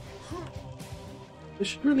disagreeable. I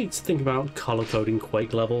should really think about color coding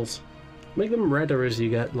Quake levels. Make them redder as you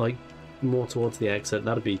get, like, more towards the exit,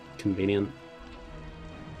 that'd be convenient.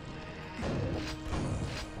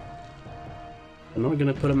 I'm not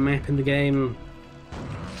going to put a map in the game.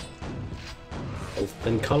 Well,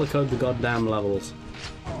 then color code the goddamn levels.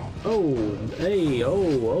 Oh, hey,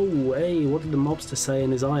 oh, hey, what did the mobster say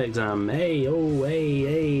in his eye exam? Hey, oh,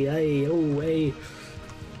 hey, oh, hey.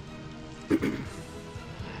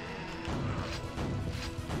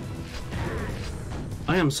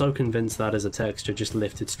 I am so convinced that is a texture just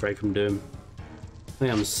lifted straight from Doom. I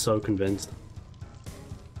am so convinced.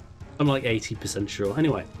 I'm like 80% sure.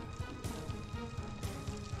 Anyway.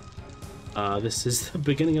 This is the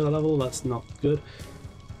beginning of the level, that's not good.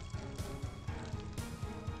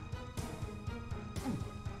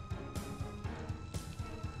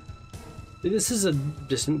 This is a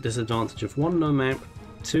disadvantage of 1, no map,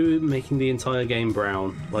 2, making the entire game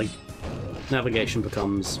brown. Like, navigation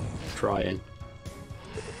becomes trying.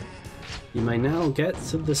 You may now get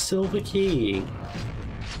to the silver key.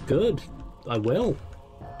 Good, I will.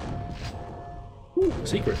 Ooh,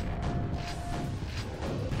 secret.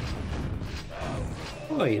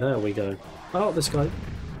 Oh, there we go. Oh, this guy,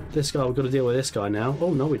 we've got to deal with this guy now.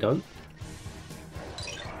 Oh, no we don't.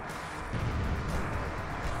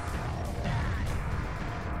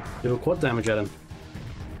 Do a quad damage at him.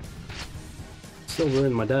 Still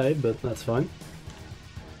ruined my day, but that's fine.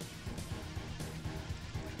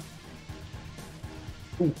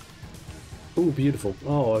 Ooh. Ooh, beautiful.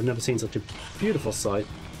 Oh, I've never seen such a beautiful sight.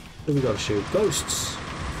 Who we gotta shoot? Ghosts!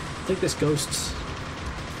 Take this, ghosts.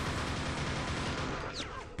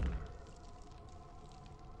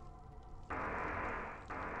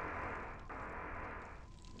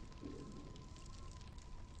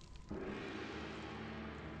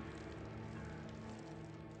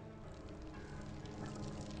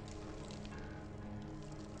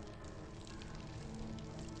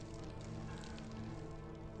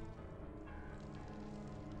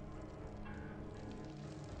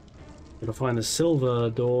 Gotta find the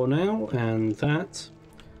silver door now, and that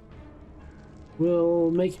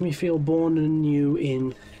will make me feel born anew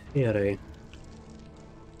in theory.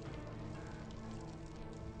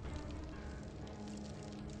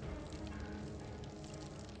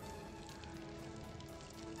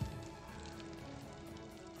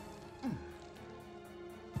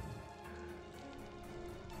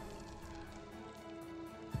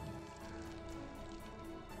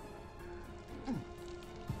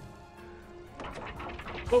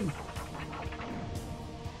 Oh.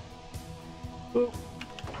 Oh.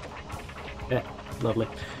 Yeah, lovely.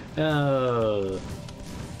 We're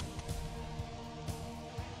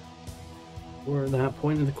at that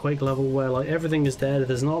point in the Quake level where like everything is dead,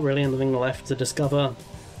 there's not really anything left to discover,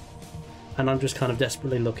 and I'm just kind of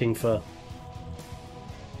desperately looking for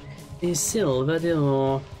a silver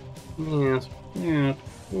door. Yes, yes,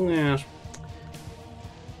 yes.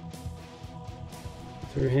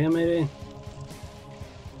 Through here maybe?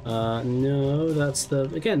 No, that's the,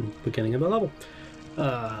 again, beginning of the level.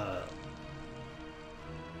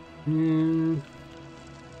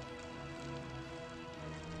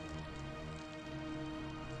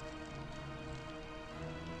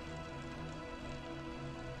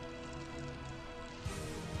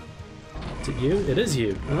 Is it you? It is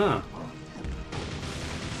you. Ah.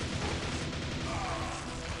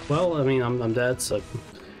 Well, I mean, I'm dead, so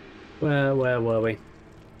where were we?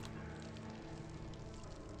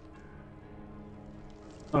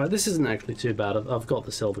 Alright, this isn't actually too bad. I've got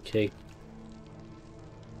the silver key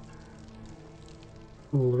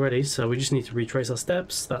already, so we just need to retrace our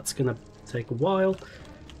steps. That's gonna take a while.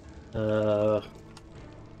 Alright,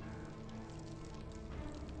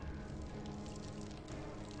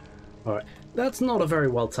 that's not a very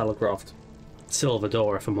well telegraphed silver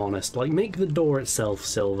door, if I'm honest. Like, make the door itself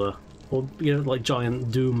silver. Or, you know, like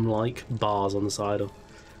giant Doom-like bars on the side, or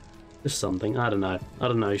just something. I don't know. I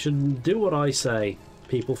don't know. You should do what I say.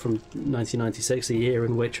 People from 1996, a year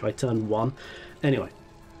in which I turned 1. Anyway.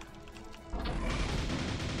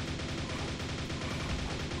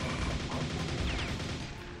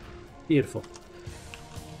 Beautiful.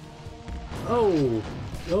 Oh!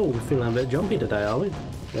 Oh, we're feeling a bit jumpy today, are we?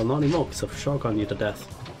 Well, not anymore, because I've shotgunned you to death.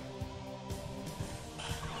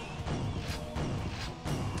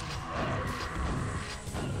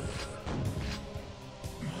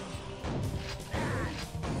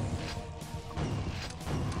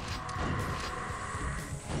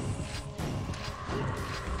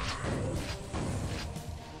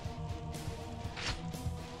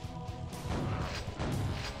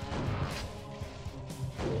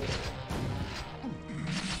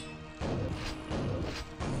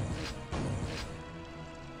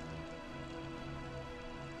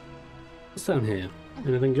 What's down here?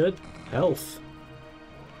 Anything good? Health.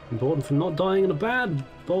 Important for not dying in a bad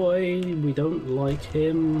boy. We don't like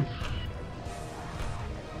him.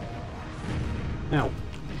 Ow.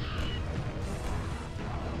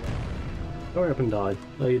 Hurry up and die.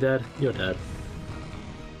 Are you dead? You're dead.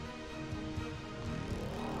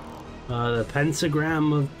 The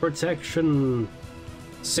pentagram of protection.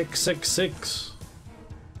 666.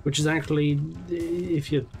 Which is actually,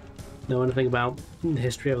 if you know anything about the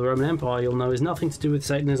history of the Roman Empire, you'll know is nothing to do with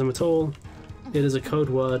Satanism at all. It is a code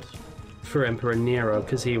word for Emperor Nero,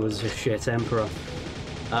 because he was a shit emperor.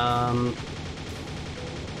 And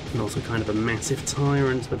also kind of a massive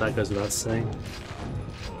tyrant, but that goes without saying.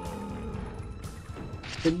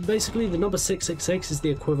 Basically, the number 666 is the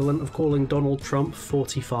equivalent of calling Donald Trump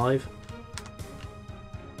 45.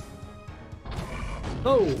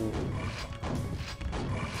 Oh!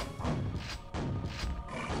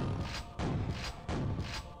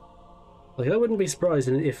 Like, I wouldn't be surprised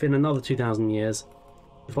if in another 2,000 years,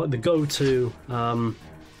 if like the go-to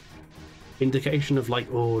indication of like,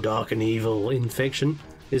 oh, dark and evil in fiction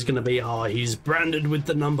is going to be, oh, he's branded with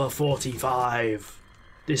the number 45.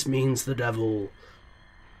 This means the devil.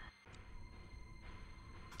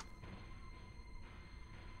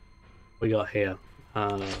 We got here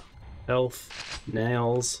health,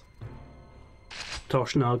 nails.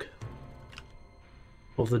 Toshnug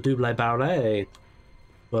of the Double Ballet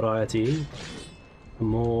variety. The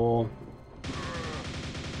more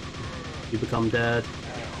you become dead.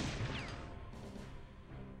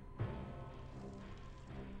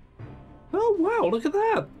 Oh wow, look at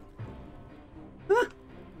that! Huh.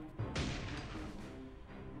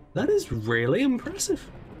 That is really impressive.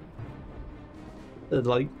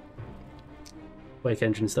 Like Quake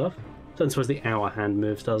Engine stuff. Don't suppose the hour hand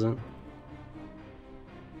moves, doesn't?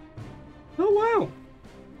 Oh wow!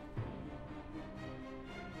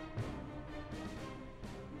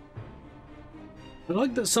 I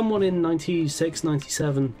like that someone in 96,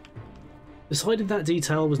 97 decided that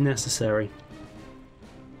detail was necessary.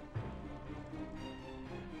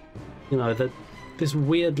 You know, that this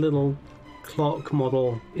weird little clock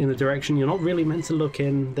model in a direction you're not really meant to look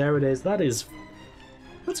in. There it is.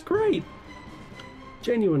 That's great.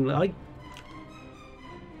 Genuinely, I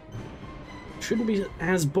shouldn't be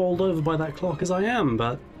as bowled over by that clock as I am,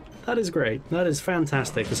 but that is great. That is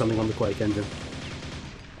fantastic for something on the Quake engine.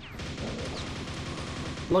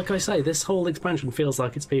 Like I say, this whole expansion feels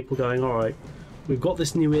like it's people going, alright, we've got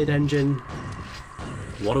this new id engine,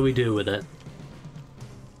 what do we do with it?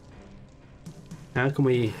 How can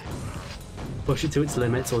we push it to its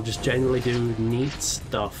limits or just generally do neat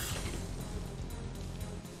stuff?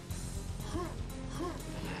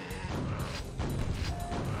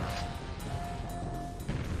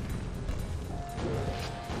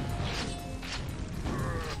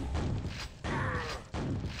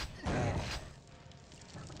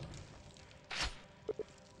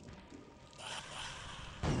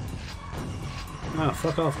 Ah,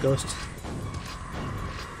 fuck off, Ghost.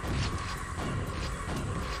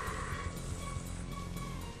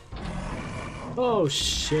 Oh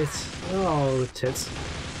shit. Oh, tits.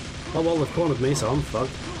 Oh well, they've cornered me, so I'm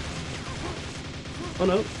fucked. Oh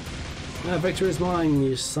no. Victory is mine,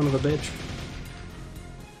 you son of a bitch.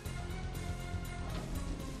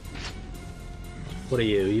 What are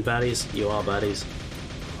you? You baddies? You are baddies.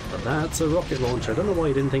 But that's a rocket launcher. I don't know why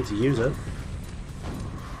you didn't think to use it.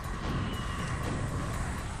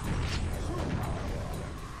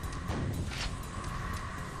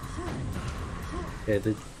 Okay,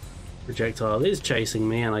 the projectile is chasing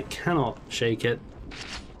me and I cannot shake it.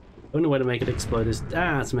 The only way to make it explode is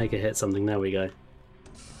to make it hit something. There we go.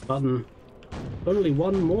 Button. Only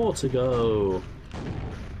one more to go.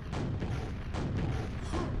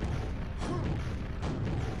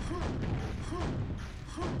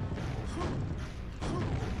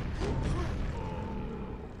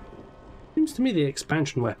 Seems to me the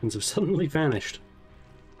expansion weapons have suddenly vanished.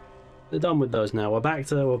 They're done with those now. We're back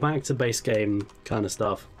to base game kind of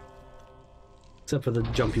stuff. Except for the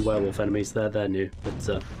jumpy werewolf enemies, they're new.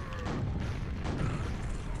 But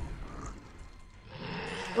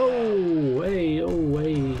oh hey, oh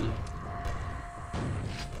hey.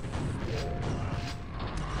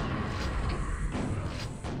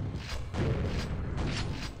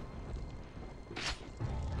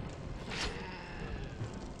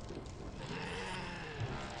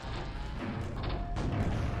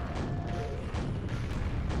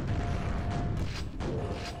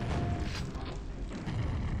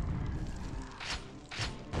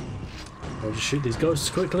 I'll just shoot these ghosts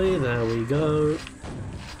quickly. There we go.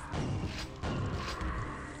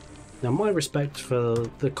 Now, my respect for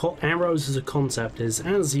the arrows as a concept is,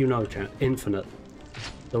 as you know, chat, infinite.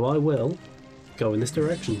 So I will go in this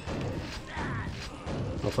direction.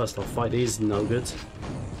 Well, first I'll fight these no-goods.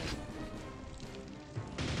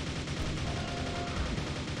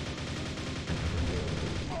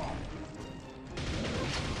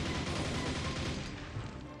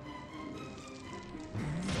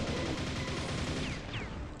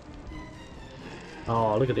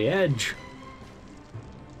 Oh, look at the edge.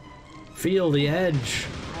 Feel the edge.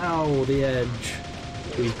 Ow, the edge.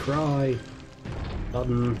 We cry.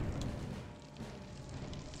 Button.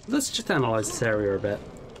 Let's just analyse this area a bit.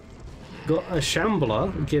 Got a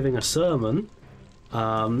shambler giving a sermon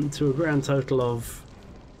to a grand total of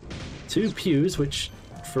 2 pews, which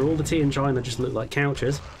for all the tea in China just look like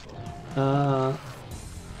couches. And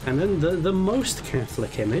then the most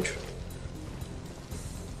Catholic image.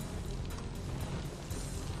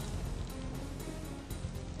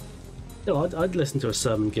 Still, I'd listen to a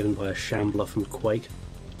sermon given by a shambler from Quake.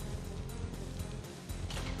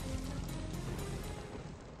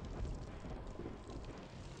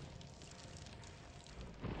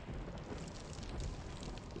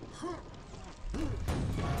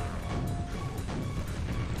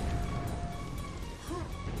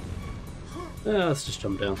 Let's just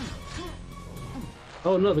jump down.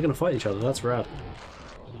 Oh no, they're gonna fight each other, that's rad.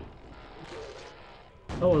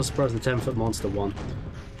 Oh, what a surprise, the 10-foot monster won.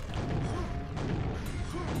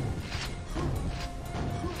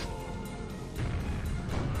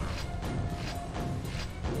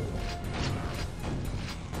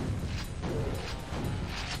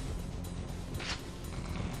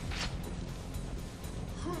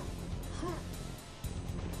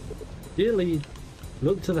 Dearly,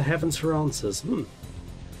 look to the heavens for answers.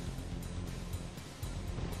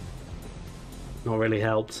 Not really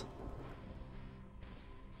helped.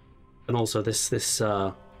 And also this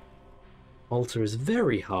altar is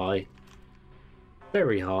very high.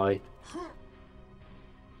 Very high.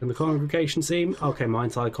 And the congregation seem... Okay, my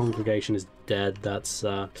entire congregation is dead. That's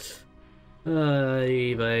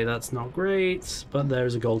eBay, that's not great. But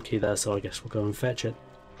there's a gold key there, so I guess we'll go and fetch it.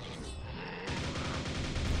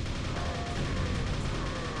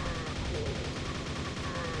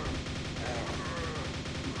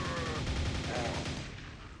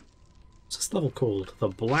 Level called the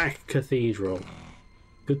Black Cathedral.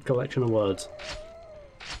 Good collection of words.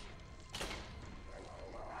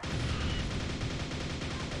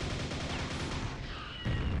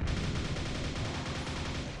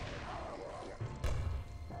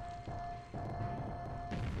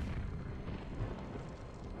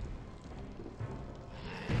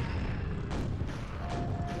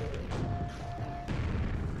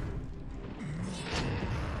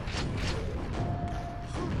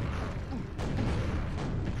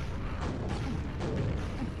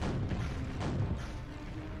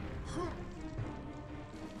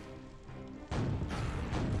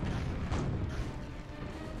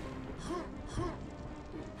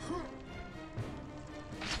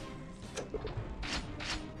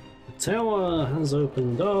 Tower has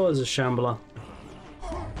opened. Oh, there's a Shambler.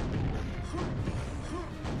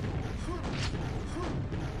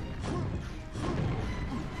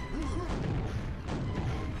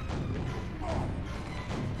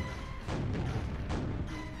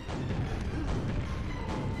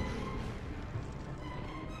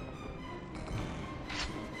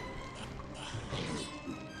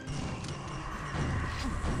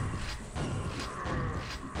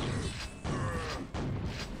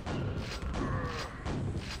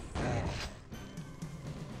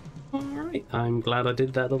 Alright, I'm glad I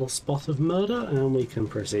did that little spot of murder, and we can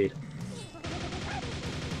proceed.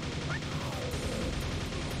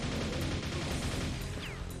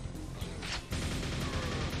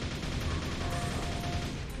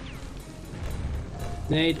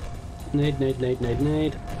 Nade. Nade, nade, nade, nade,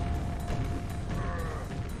 nade.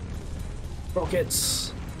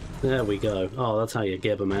 Rockets! There we go. Oh, that's how you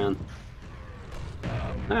gib a man.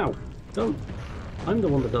 Ow! Don't... I'm the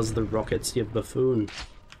one that does the rockets, you buffoon.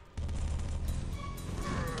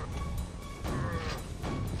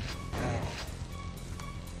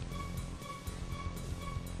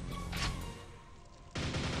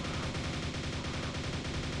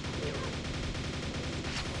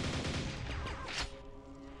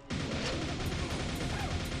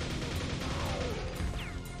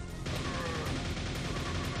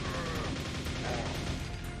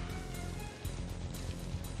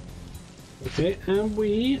 Okay, and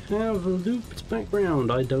we have looped back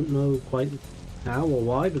round. I don't know quite how or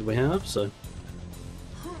why, but we have, so...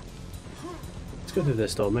 Let's go through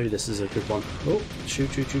this door. Maybe this is a good one. Oh,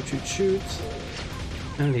 shoot, shoot, shoot, shoot, shoot.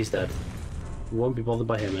 And he's dead. Won't be bothered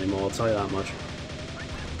by him anymore, I'll tell you that much.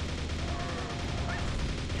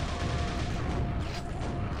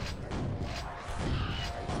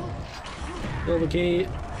 Kill the key.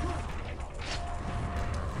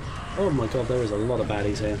 Oh my god, there is a lot of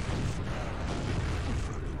baddies here.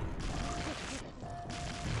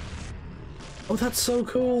 Oh, that's so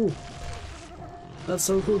cool! That's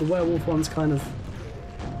so cool. The werewolf ones kind of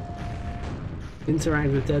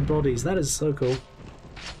interact with dead bodies. That is so cool.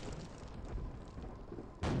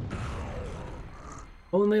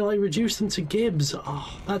 Oh, and they like reduce them to gibs.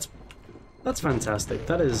 Oh, that's fantastic.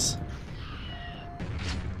 That is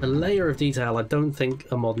a layer of detail I don't think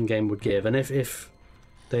a modern game would give. And if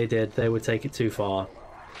they did, they would take it too far,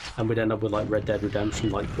 and we'd end up with like Red Dead Redemption,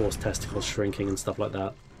 like horse testicles shrinking and stuff like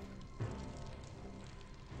that.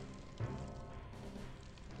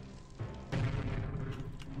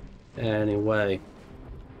 Anyway.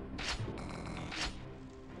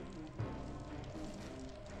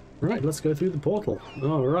 Right, let's go through the portal.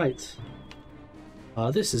 Alright.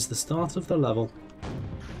 This is the start of the level.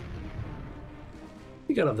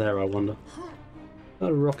 You get up there, I wonder.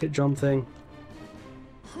 A rocket jump thing.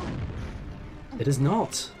 It is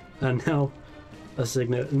not. And now a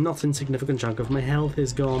not insignificant chunk of my health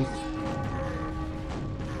is gone.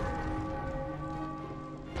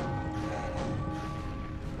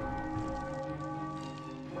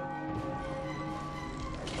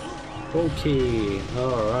 Okay,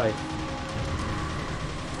 alright.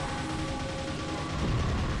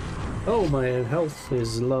 Oh, my health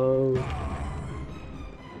is low.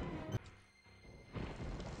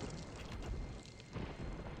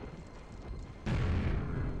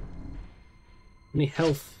 Any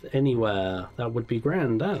health anywhere? That would be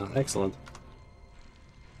grand. Ah, excellent.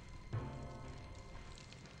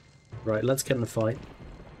 Right, let's get in the fight.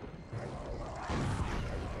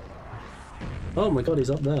 Oh my god, he's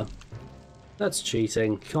up there. That's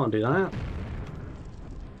cheating. Can't do that.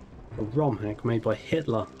 A ROM hack made by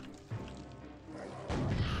Hitler.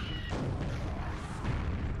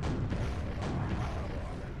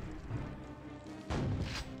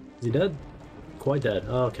 Is he dead? Quite dead.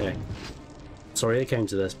 Okay. Sorry it came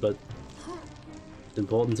to this, but it's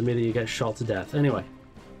important to me that you get shot to death. Anyway.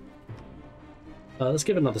 Let's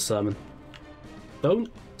give another sermon.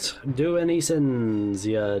 Don't do any sins,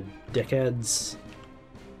 you dickheads.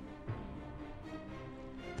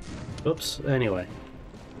 Oops, anyway.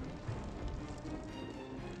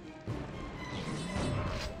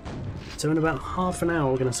 So in about half an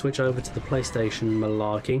hour we're going to switch over to the PlayStation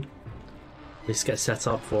malarkey. Let's get set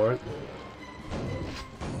up for it.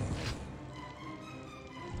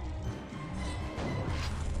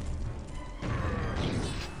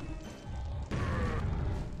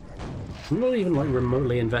 I'm not even like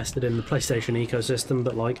remotely invested in the PlayStation ecosystem,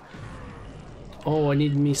 but like, oh, I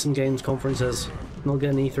need me some games conferences. Not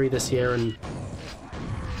getting E3 this year, and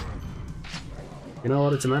you know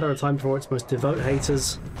what? It's a matter of time before its most devout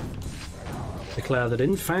haters declare that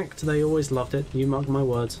in fact they always loved it. You mark my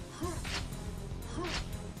words.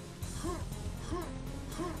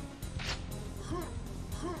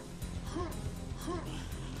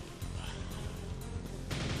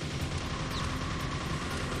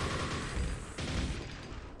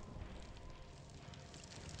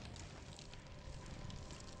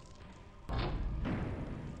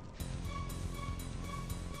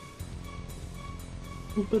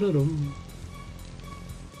 Is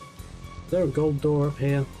there a gold door up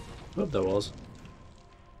here? Oh, there was.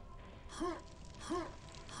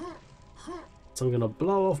 So I'm gonna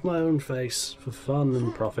blow off my own face for fun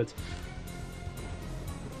and profit.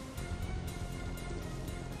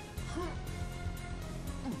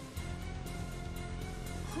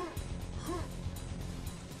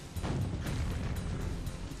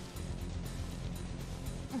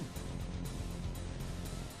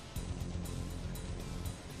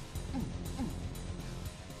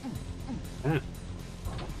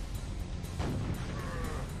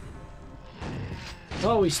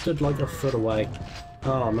 Oh, he stood like a foot away.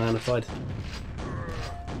 Oh man, if I'd...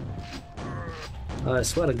 I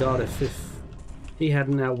swear to God, if he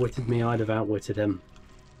hadn't outwitted me, I'd have outwitted him.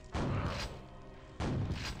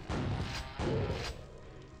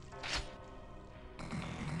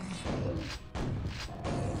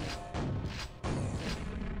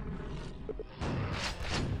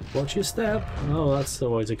 Watch your step. Oh, that's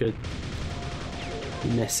always a good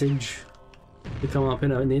message to come up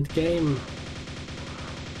in a mid-game.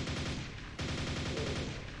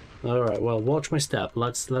 Alright, well, watch my step.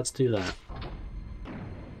 Let's do that.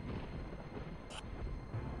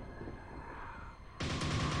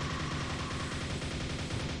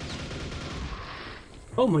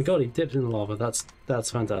 Oh my god, he dipped in the lava.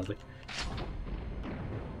 That's fantastic.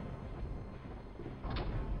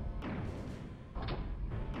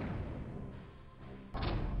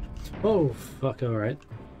 Oh, fuck, alright.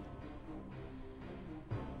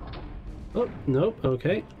 Oh, nope,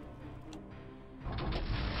 okay.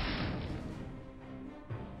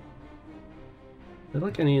 Is there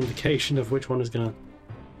like any indication of which one is gonna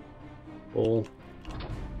fall?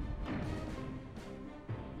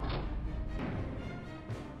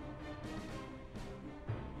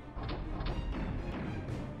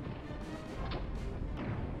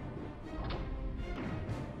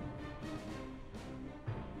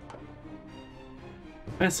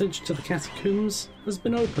 Passage to the catacombs has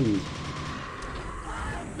been opened.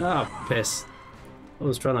 Ah, piss. I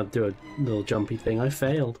was trying to do a little jumpy thing. I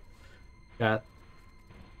failed. Cat.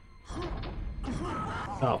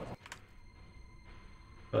 Oh.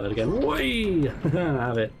 Try that again. Whee!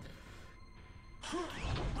 Have it.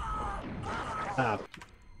 Ah.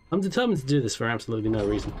 I'm determined to do this for absolutely no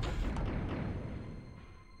reason.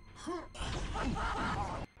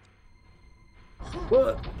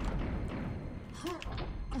 What?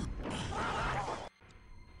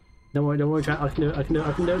 Don't worry, chat. I can do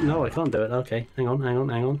it. No, I can't do it. Okay, hang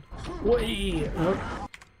on. Whee! Oh. I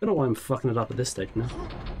don't know why I'm fucking it up at this stage now.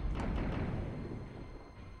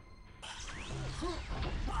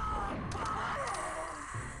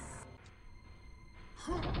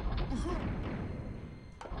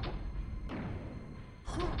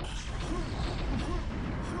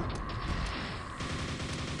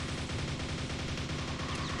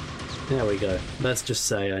 There we go. Let's just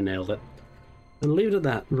say I nailed it. And leave it at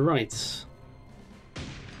that. Right.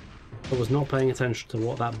 I was not paying attention to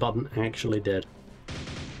what that button actually did.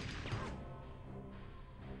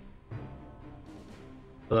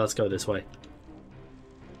 But let's go this way.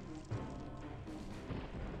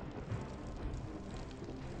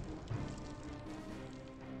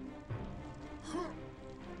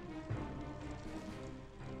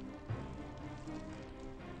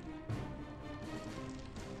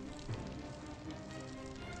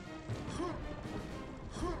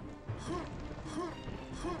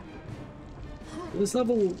 This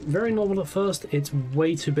level, very normal at first, it's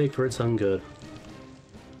way too big for its own good.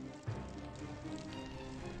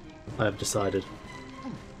 I have decided.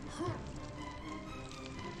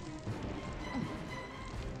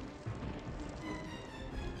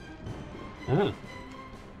 Ah.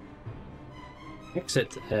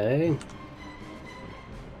 Exit A.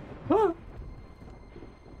 Ah.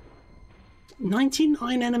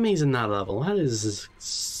 99 enemies in that level, that is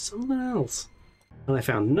something else. And I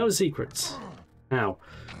found no secrets. Ow.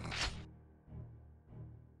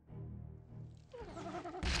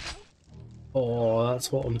 Oh,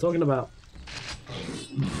 that's what I'm talking about.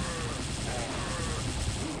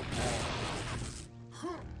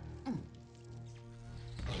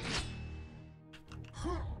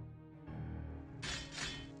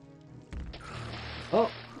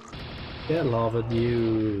 Oh! Get lavaed,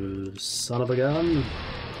 you son of a gun!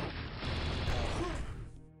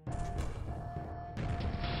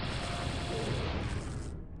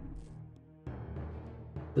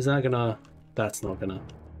 Is that gonna... That's not gonna...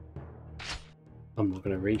 I'm not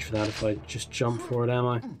gonna reach for that if I just jump for it, am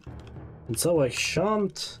I? And so I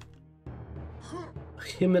shan't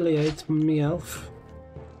humiliate me elf.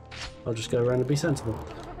 I'll just go around and be sensible.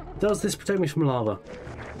 Does this protect me from lava?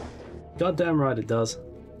 Goddamn right it does.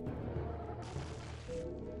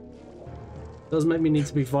 Does make me need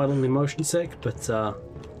to be violently motion sick, but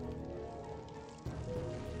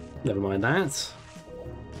never mind that.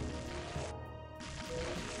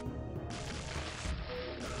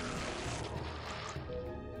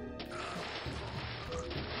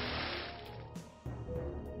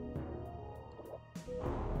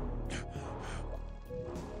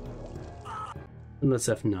 And that's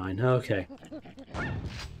F9, okay.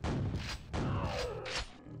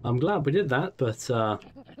 I'm glad we did that, but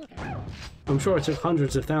I'm sure I took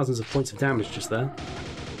hundreds of thousands of points of damage just there.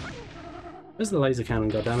 Where's the laser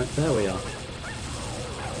cannon, goddammit? There we are.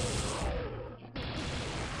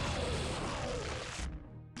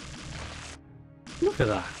 Look at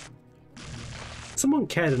that. Someone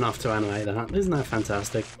cared enough to animate that. Isn't that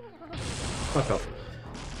fantastic? Fuck off.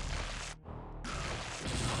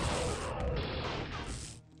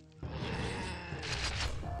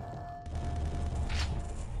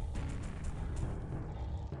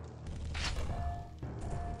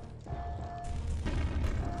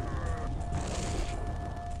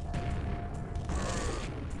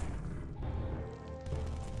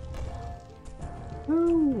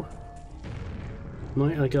 Oh.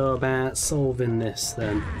 Might I go about solving this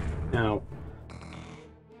then? Ow.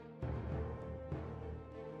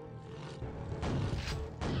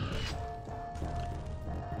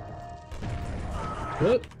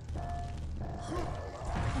 Whoop.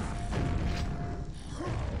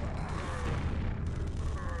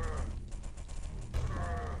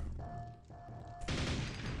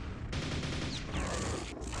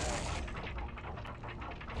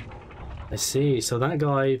 I see, so that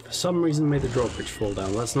guy for some reason made the drawbridge fall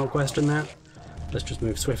down. Let's not question that. Let's just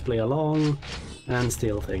move swiftly along and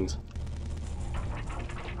steal things.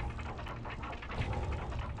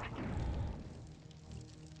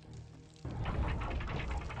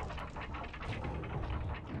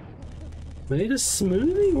 Made a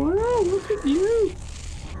smoothie? Wow, look at you!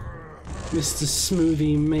 Mr.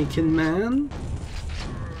 Smoothie Making Man.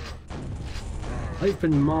 I've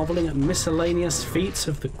been marvelling at miscellaneous feats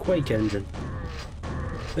of the Quake engine.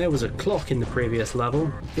 There was a clock in the previous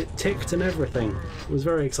level. It ticked and everything. It was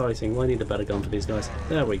very exciting. Well, I need a better gun for these guys.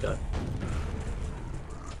 There we go.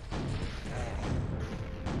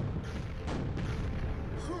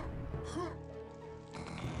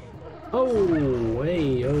 Oh,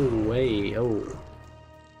 way, oh, way, oh.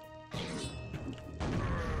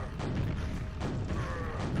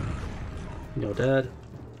 You're dead.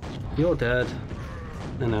 You're dead.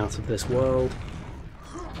 And out of this world.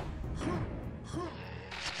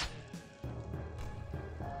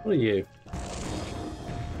 What are you?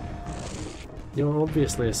 You're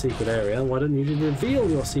obviously a secret area. Why don't you reveal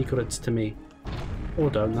your secrets to me?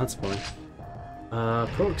 Or don't, that's fine.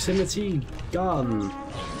 Proximity gun.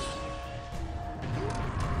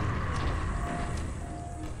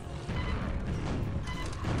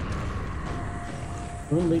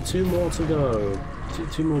 Only 2 more to go.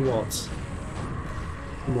 Two more what?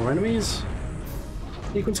 More enemies?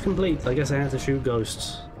 Sequence complete. I guess I have to shoot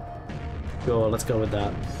ghosts. Sure, let's go with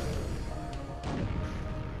that.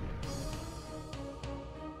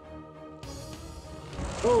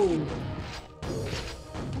 Oh!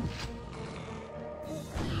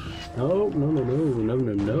 No, no, no, no, no,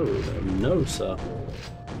 no, no, no, sir.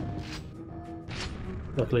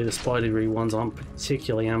 Luckily the spidery ones aren't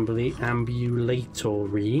particularly ambulatory,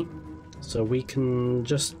 so we can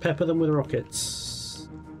just pepper them with rockets,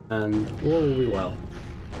 and all will be well.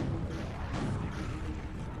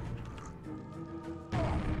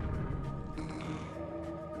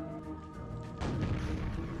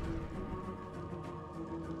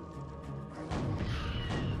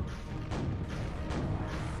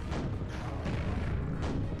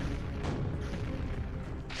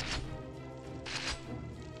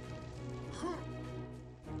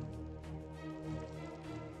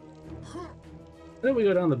 Then we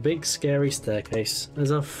go down the big scary staircase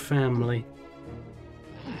as a family.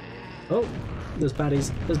 Oh, there's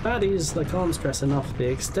baddies. There's baddies. I can't stress enough the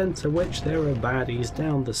extent to which there are baddies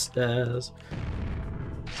down the stairs.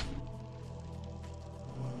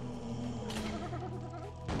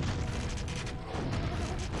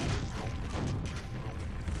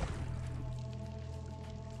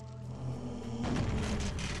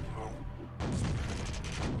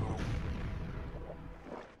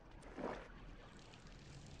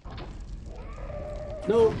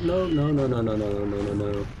 No, no, no, no, no, no, no, no, no,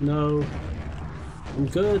 no, no. I'm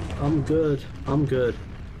good, I'm good, I'm good.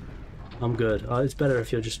 I'm good. It's better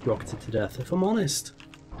if you're just rocketed to death, if I'm honest.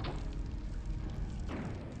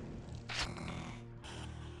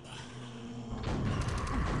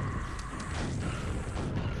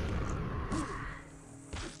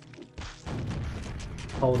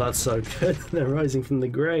 Oh, that's so good. They're rising from the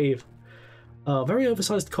grave. Very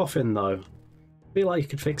oversized coffin, though. I feel like you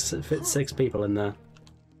could fit 6 people in there.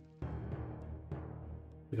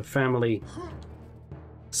 Like a family-sized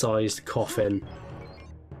coffin.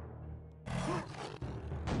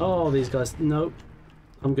 Oh, these guys. Nope.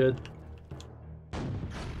 I'm good.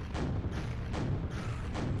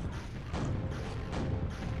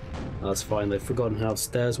 That's fine. They've forgotten how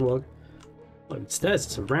stairs work. Like, stairs,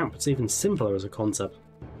 it's a ramp. It's even simpler as a concept.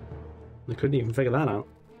 They couldn't even figure that out.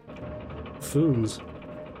 Foons.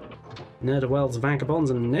 Ne'er-do-wells, vagabonds,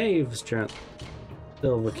 and knaves, chat.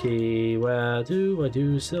 Silver key, where do I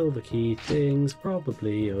do silver key things?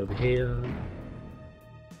 Probably over here.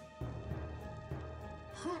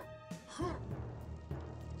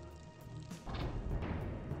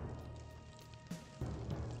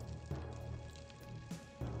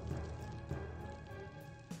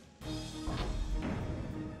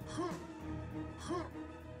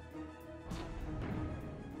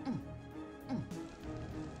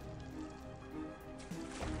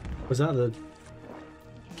 Was that the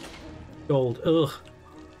gold? Ugh.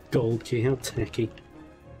 Gold key, how tacky.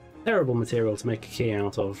 Terrible material to make a key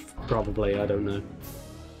out of, probably, I don't know.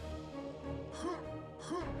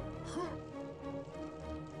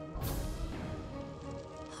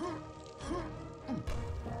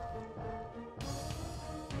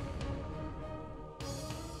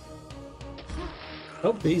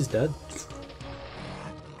 Oh, he's dead.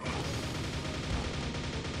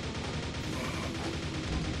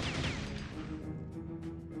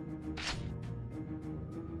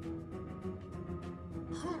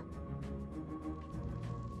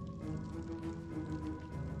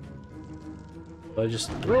 I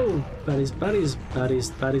just... Oh! Batty's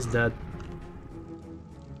dead.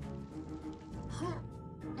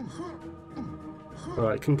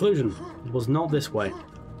 Alright, conclusion. It was not this way.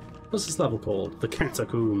 What's this level called? The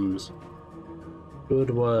Catacombs.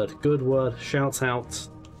 Good word, good word. Shouts out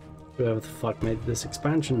whoever the fuck made this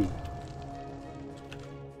expansion.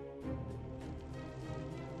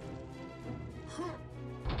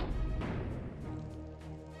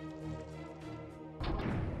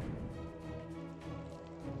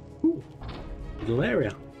 Ooh, little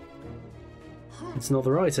area. It's not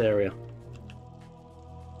the right area.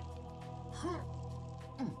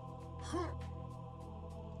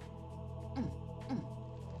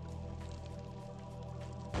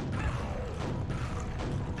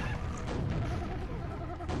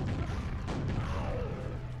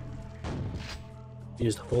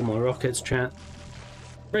 Used up all my rockets, chat.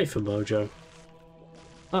 Great for Mojo.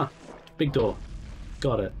 Ah, big door.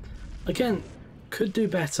 Got it. Again, could do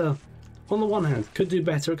better. On the one hand, could do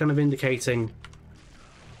better at kind of indicating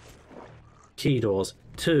key doors.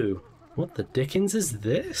 2. What the dickens is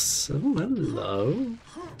this? Oh, hello.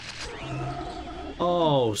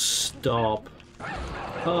 Oh, stop.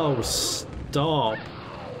 Oh, stop.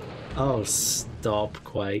 Oh, stop,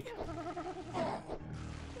 Quake.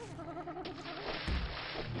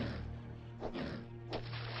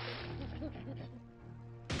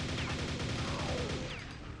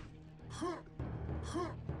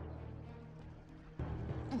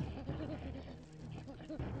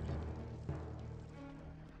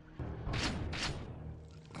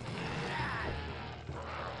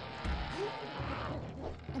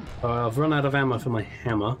 I've run out of ammo for my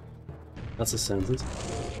hammer. That's a sentence.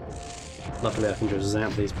 Luckily I can just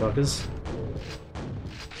zap these fuckers.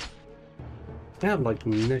 They have like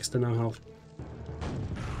next to no health.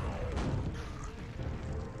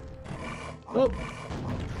 Oh!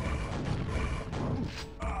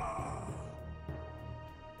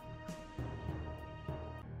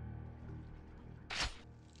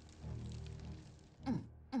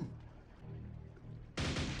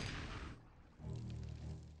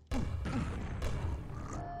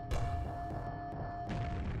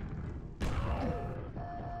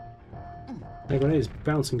 Hey, grenades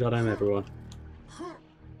bouncing goddamn everyone.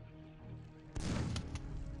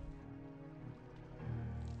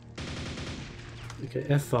 Okay,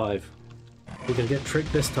 F5. We're gonna get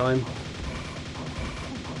tricked this time.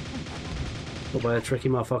 Not by a tricky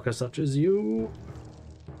motherfucker such as you.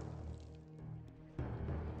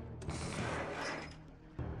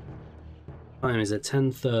 Time is at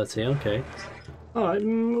 10:30, okay. Alright,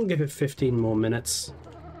 we'll give it 15 more minutes.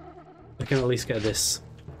 I can at least get this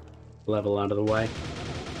level out of the way.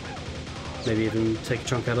 Maybe even take a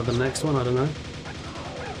chunk out of the next one, I don't know.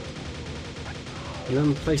 And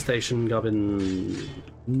then PlayStation Gubbins.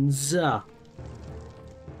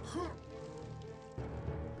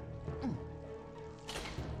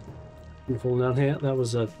 Falling down here, that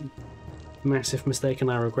was a massive mistake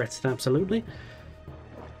and I regret it absolutely.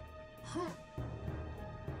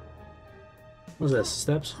 What's this?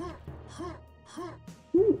 Steps?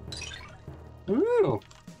 Ooh. Oh!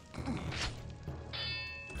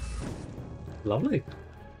 Lovely.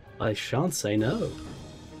 I shan't say no.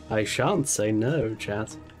 I shan't say no,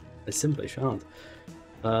 chat. I simply shan't.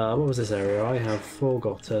 What was this area? I have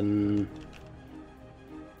forgotten.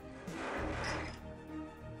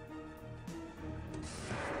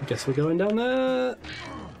 I guess we're going down there.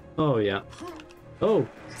 Oh, yeah. Oh,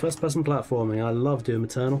 first-person platforming. I love Doom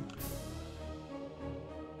Eternal.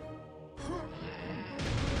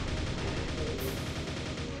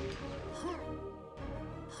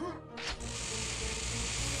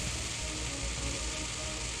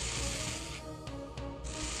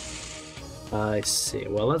 I see.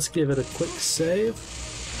 Well, let's give it a quick save.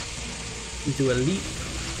 Do a leap.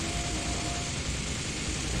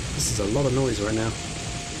 This is a lot of noise right now.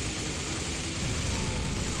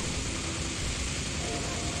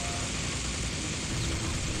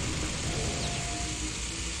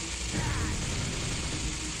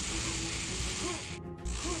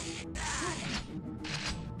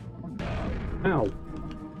 Ow.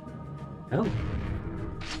 Hell.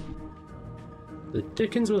 The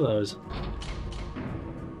dickens were those?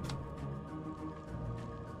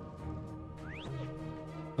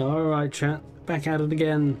 Alright, chat. Back at it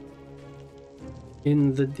again.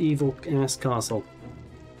 In the evil ass castle.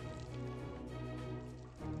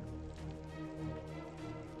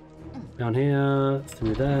 Down here,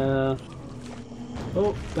 through there.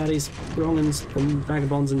 Oh, baddies, wrong'uns, and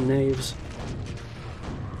vagabonds and knaves.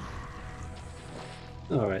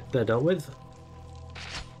 Alright, they're dealt with.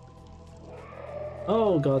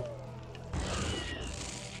 Oh god.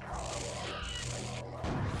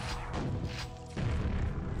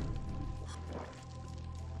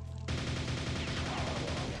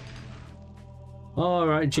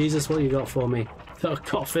 Alright, Jesus, what you got for me? The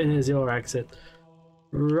coffin is your exit.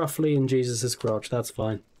 Roughly in Jesus' crotch, that's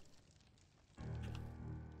fine.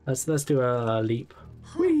 Let's do a leap.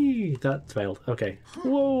 Whee! That failed. Okay.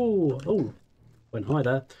 Whoa! Oh! Went high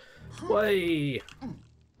there. Way!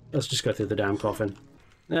 Let's just go through the damn coffin.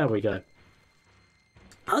 There we go.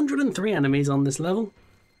 103 enemies on this level.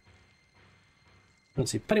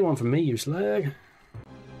 Let's see. Petty one from me, you slag.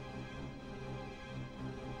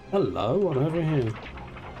 Hello, what over here?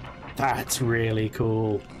 That's really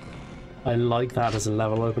cool. I like that as a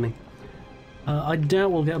level opening. I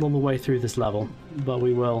doubt we'll get all the way through this level, but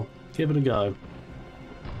we will. Give it a go.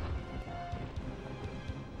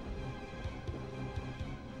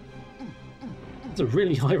 It's a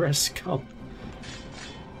really high-res skull.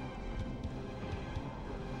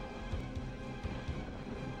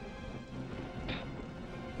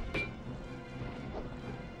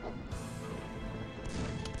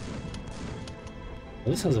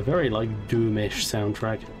 This has a very, like, Doom-ish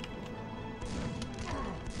soundtrack.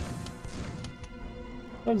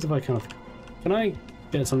 What happens if I kind of... Can I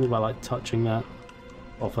get something by like touching that.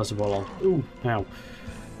 Well, first of all, I'll... Ooh, ow.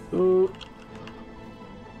 Ooh.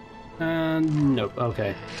 And nope,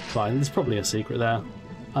 okay. Fine, there's probably a secret there.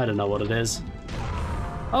 I don't know what it is.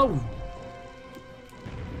 Oh!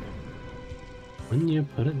 When you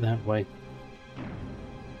put it that way.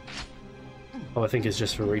 Oh, I think it's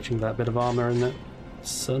just for reaching that bit of armor, isn't it?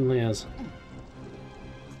 Certainly is.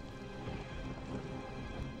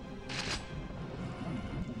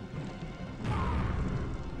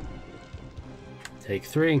 Take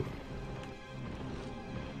 3.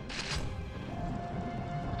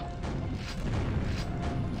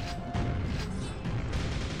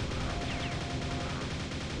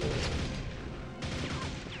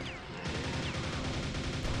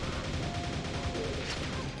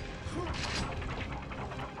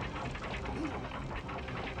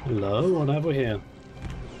 Hello, what have we here?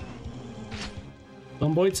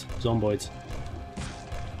 Zomboids? Zomboids.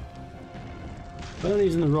 Only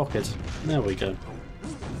using the rocket. There we go.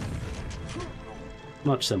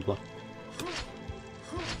 Much simpler.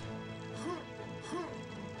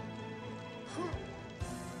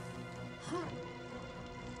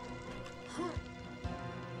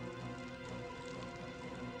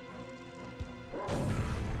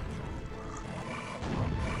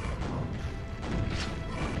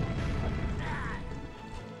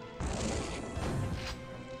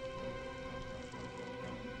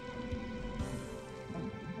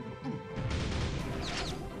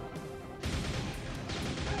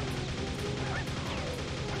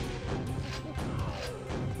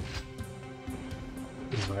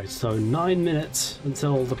 Right, so 9 minutes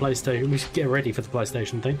until the PlayStation. We should get ready for the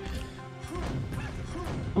PlayStation thing.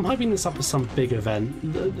 I'm hyping this up as some big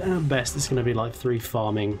event. At best, it's going to be like 3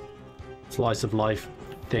 farming, slice of life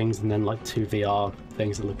things, and then like 2 VR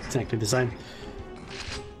things that look exactly the same.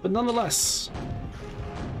 But nonetheless,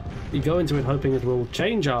 we go into it hoping it will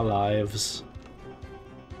change our lives.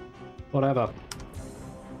 Whatever.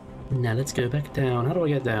 Now let's go back down. How do I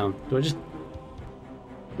get down? Do I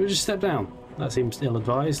just step down? That seems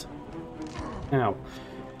ill-advised. Ow.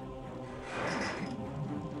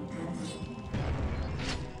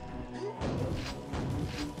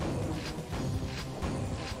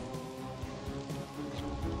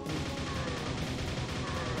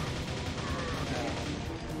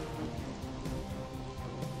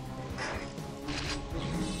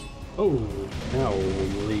 Oh,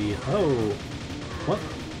 holy ho. What?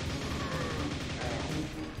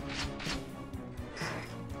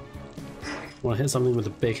 I want to hit something with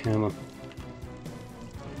a big hammer.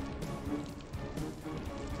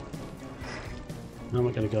 How am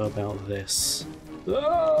I going to go about this?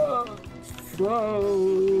 Ah!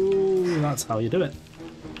 Throw! That's how you do it.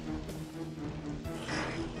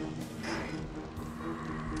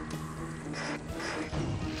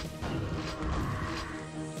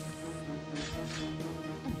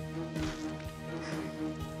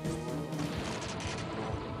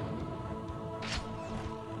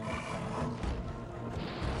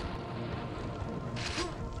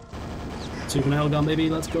 Super nail gun, baby.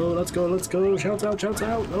 Let's go, let's go, let's go. Shout out, shout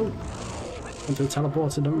out. Oh. Went to a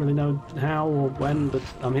teleporter. Don't really know how or when, but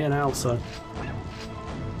I'm here now, so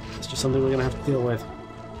it's just something we're going to have to deal with.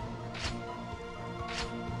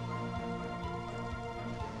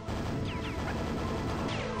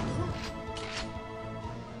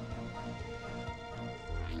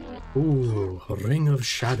 Ooh, Ring of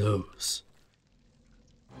Shadows.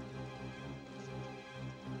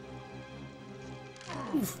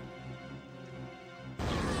 Oof.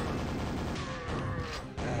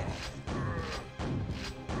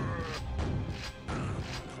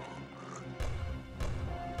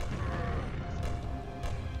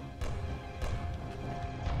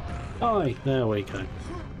 Aye, there we go.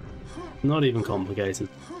 Not even complicated.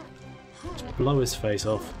 Just blow his face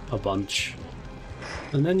off a bunch.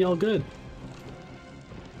 And then you're good.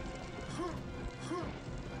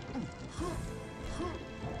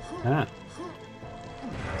 Ah.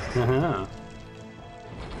 Aha.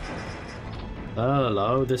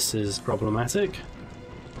 Hello, this is problematic.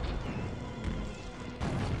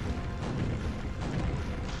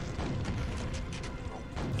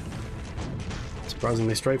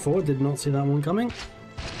 Surprisingly straightforward, did not see that one coming.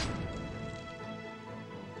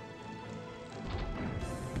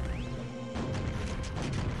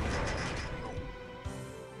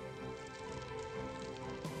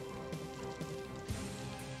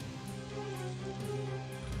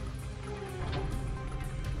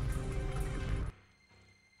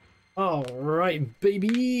 Alright,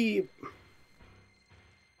 baby!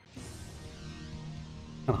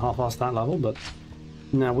 Kind of half-assed that level, but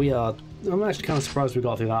now we are... I'm actually kind of surprised we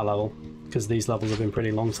got through that level, because these levels have been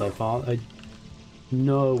pretty long so far.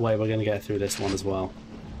 No way we're going to get through this one as well.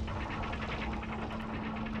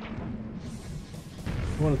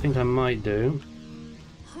 What I think I might do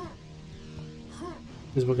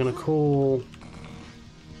is we're going to call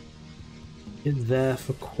it there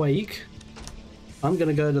for Quake. I'm going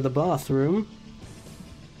to go to the bathroom.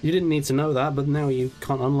 You didn't need to know that, but now you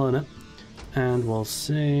can't unlearn it. And we'll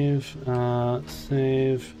save,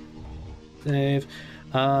 save, save,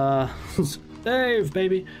 save,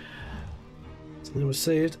 baby. So that was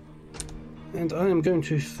saved. And I am going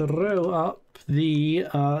to throw up the,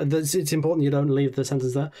 it's important you don't leave the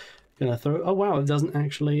sentence there. I'm gonna throw, oh wow, it doesn't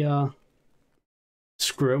actually,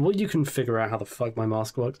 screw it. Well, you can figure out how the fuck my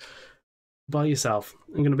mask works by yourself.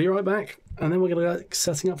 I'm gonna be right back, and then we're gonna go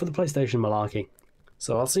setting up for the PlayStation malarkey.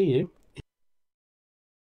 So I'll see you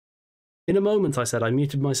in a moment. I said I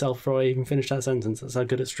muted myself before I even finished that sentence. That's how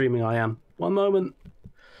good at streaming I am. 1 moment.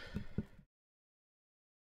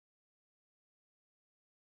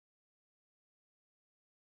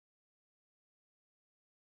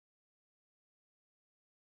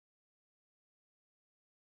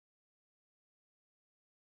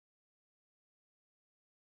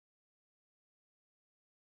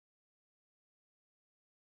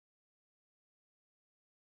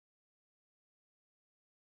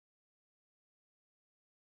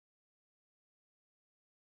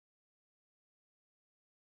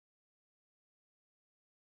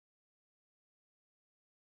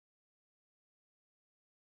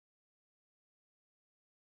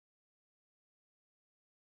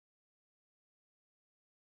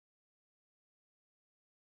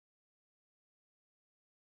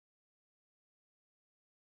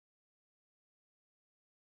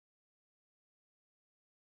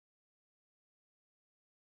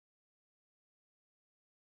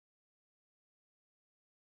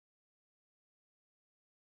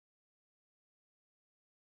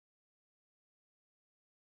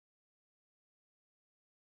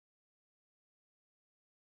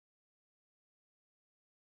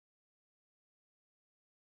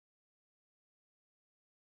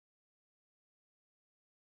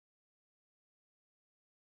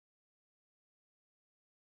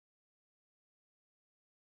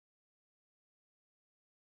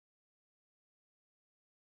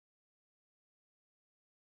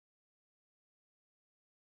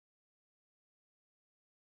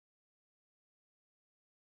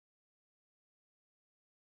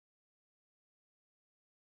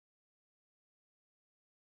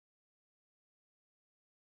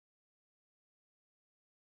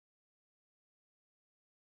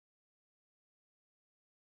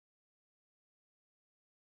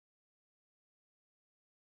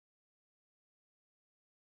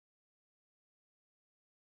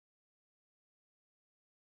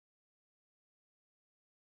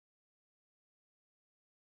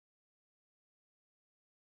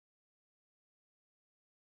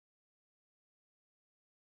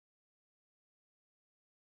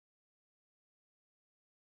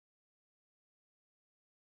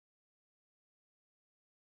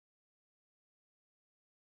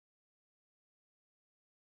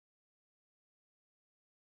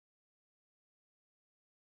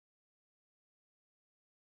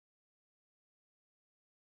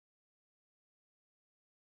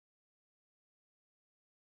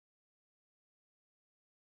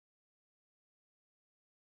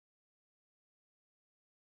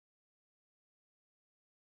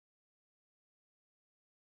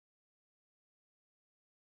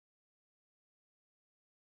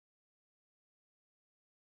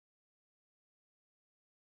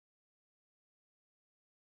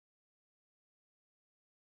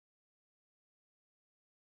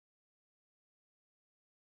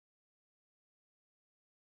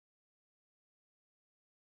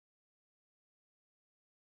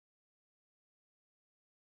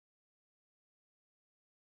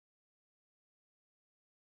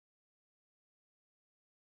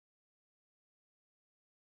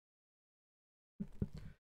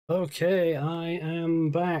 Okay, I am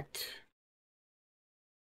back.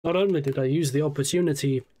 Not only did I use the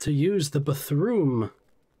opportunity to use the bathroom,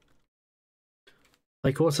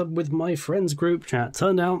 I caught up with my friend's group chat.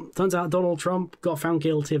 Turns out Donald Trump got found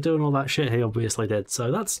guilty of doing all that shit he obviously did.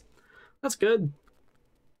 So that's good.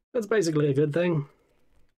 That's basically a good thing.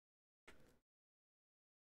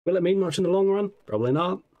 Will it mean much in the long run? Probably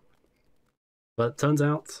not. But turns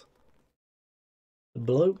out the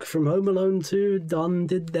bloke from Home Alone 2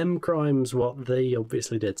 did them crimes what they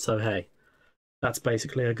obviously did. So hey, that's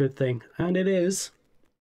basically a good thing. And it is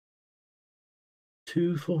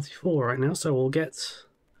 2:44 right now, so we'll get...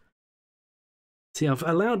 See, I've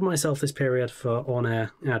allowed myself this period for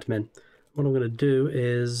on-air admin. What I'm going to do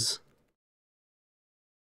is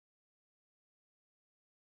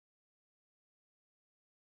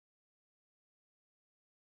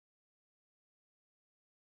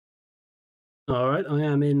Alright, I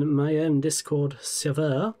am in my own Discord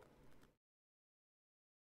server.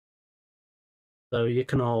 So you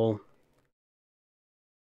can all...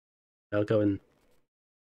 I'll go in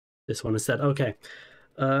this one instead. Okay.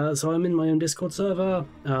 So I'm in my own Discord server,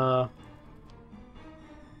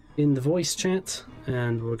 in the voice chat,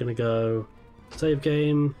 and we're gonna go save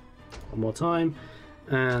game one more time,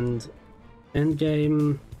 and end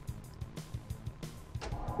game.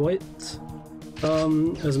 Wait.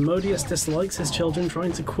 Asmodeus dislikes his children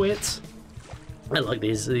trying to quit. I like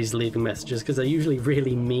these leaving messages because they're usually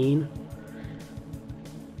really mean.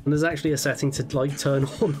 And there's actually a setting to like turn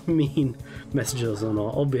on mean messages or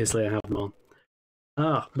not. Obviously I have them on.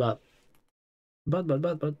 But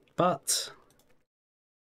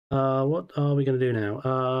what are we gonna do now?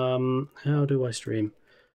 How do I stream?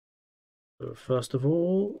 So first of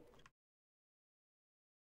all,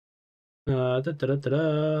 gonna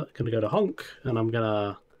go to Honk, and I'm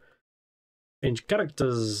gonna change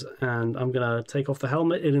characters, and I'm gonna take off the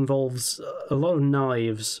helmet. It involves a lot of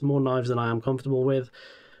knives, more knives than I am comfortable with.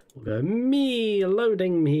 We'll go me,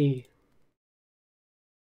 loading me.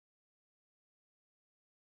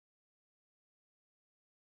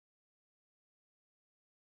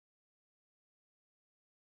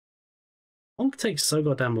 Honk takes so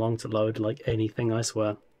goddamn long to load like anything, I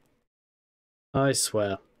swear. I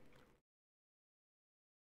swear.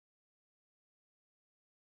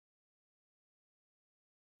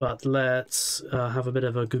 But let's have a bit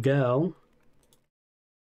of a Google.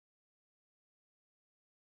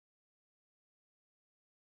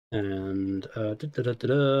 And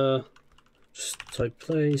just type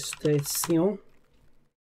PlayStation.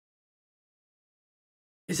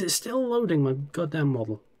 Is it still loading my goddamn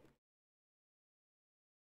model?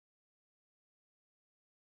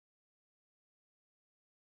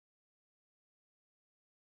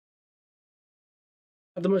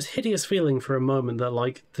 I had the most hideous feeling for a moment that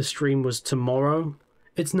like the stream was tomorrow.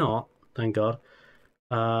 It's not, thank God.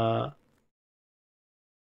 Okay,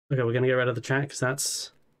 we're gonna get rid of the chat because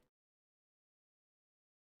that's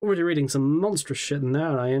already reading some monstrous shit in there,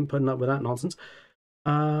 and I ain't putting up with that nonsense.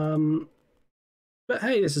 But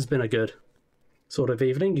hey, this has been a good sort of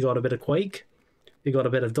evening. You got a bit of Quake. You got a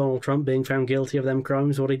bit of Donald Trump being found guilty of them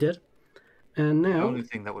crimes, what he did. And now... The only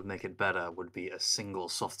thing that would make it better would be a single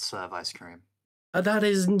soft serve ice cream. That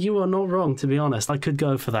is... You are not wrong, to be honest. I could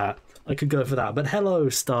go for that. But hello,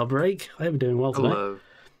 Starbreak. I hope you're doing well today. Hello.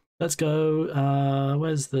 Let's go.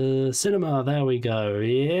 Where's the cinema? There we go.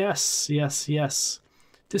 Yes.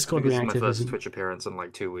 Discord Reactive. This is my first Twitch appearance in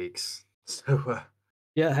like 2 weeks. So,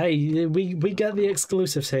 yeah, hey, we get the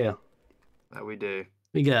exclusives here. That we do.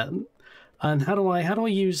 We get. And how do I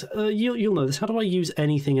use? You'll know this. How do I use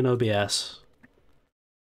anything in OBS?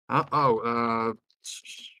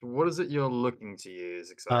 What is it you're looking to use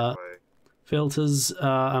exactly? Filters,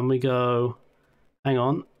 and we go. Hang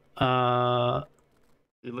on.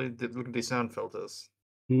 You're looking to sound filters.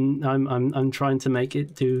 I'm trying to make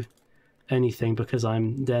it do anything because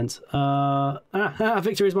I'm dense.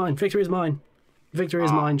 Victory is mine. Victory is mine. Victory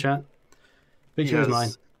is mine, chat. Victory is mine.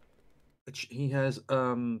 He has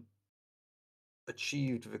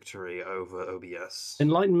achieved victory over OBS.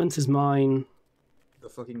 Enlightenment is mine. The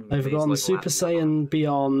fucking I've gone like Super Saiyan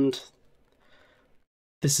beyond.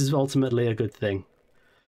 This is ultimately a good thing.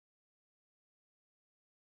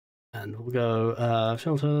 And we'll go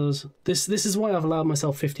filters. This is why I've allowed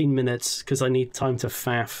myself 15 minutes, because I need time to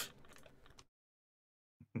faff.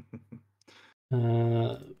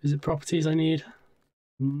 Is it properties I need?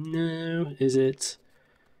 No. Is it?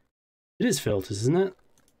 It is filters, isn't it?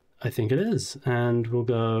 I think it is. And we'll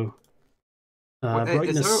go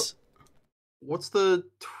brightness. What's the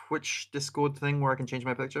Twitch Discord thing where I can change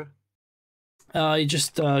my picture? You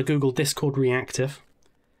just Google Discord Reactive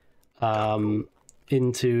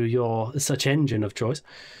into your search engine of choice,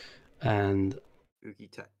 and Oogie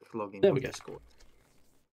Tech logging there we go. Discord.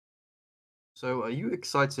 So, are you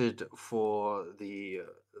excited for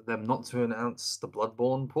them not to announce the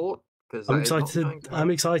Bloodborne port? I'm excited.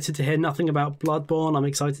 I'm excited to hear nothing about Bloodborne. I'm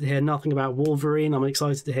excited to hear nothing about Wolverine. I'm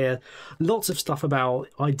excited to hear lots of stuff about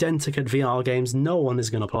identical VR games no one is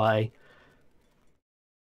going to play.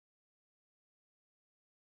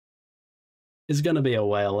 It's going to be a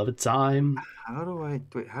whale of a time. How do I?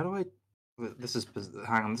 This is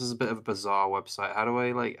hang on. This is a bit of a bizarre website. How do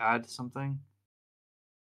I like add something?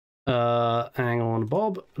 Hang on,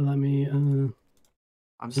 Bob. Let me.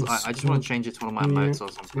 I just want to change it to one of my modes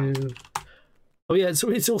or something. Oh yeah,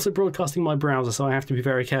 so it's also broadcasting my browser, so I have to be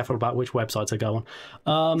very careful about which websites I go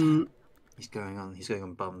on. He's going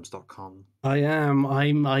on bums.com. I am.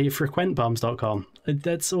 I frequent bums.com.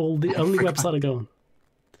 That's all the only website I go on.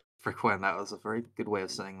 frequent. That was a very good way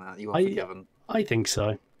of saying that. You are forgiven. I think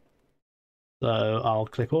so. So I'll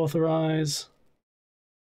click authorize.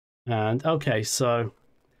 And okay, so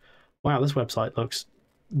wow, this website looks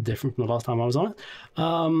different from the last time I was on it.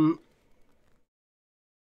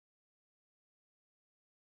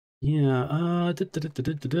 Yeah,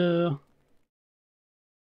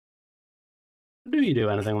 do you do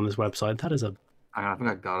anything on this website? That is a... I think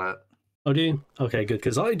I got it. Oh, do you? Okay, good,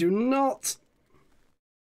 because I do not.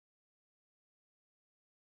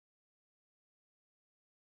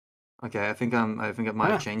 Okay, I think I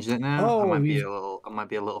might have changed it now. Oh, I might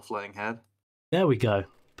be a little floating head. There we go.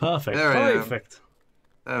 Perfect. There I am. Perfect.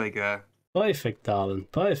 There we go. Perfect, darling.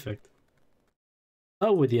 Perfect.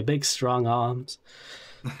 Oh, with your big strong arms.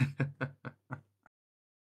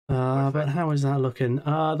 But how is that looking?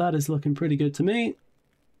 That is looking pretty good to me.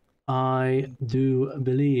 I do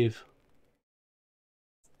believe.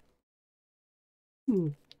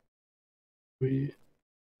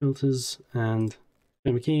 Filters and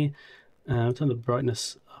chroma key. Turn the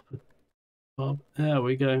brightness up above. There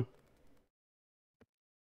we go.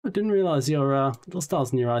 I didn't realize your little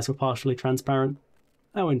stars in your eyes were partially transparent.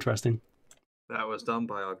 How interesting. That was done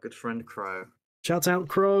by our good friend Crow. Shout out,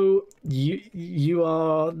 Crow. You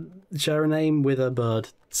are share a name with a bird,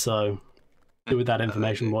 so do with that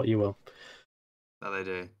information what you will. That they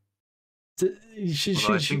do. I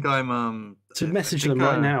think I'm to message them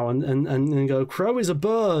right now and go, Crow is a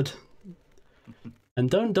bird, and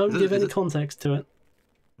don't give any context to it.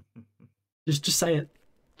 Just say it.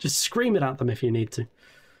 Just scream it at them if you need to.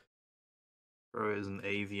 Crow is an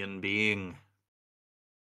avian being.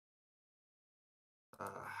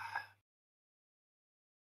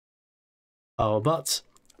 Oh, but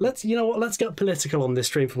you know what? Let's get political on this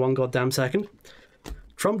stream for one goddamn second.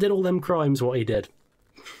 Trump did all them crimes, what he did.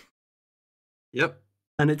 Yep.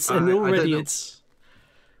 And it's how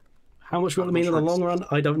much will it mean in the long run?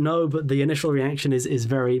 I don't know, but the initial reaction is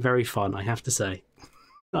very, very fun, I have to say.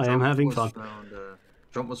 I am having fun.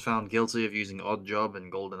 Trump was found guilty of using Oddjob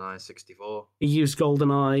in GoldenEye 64. He used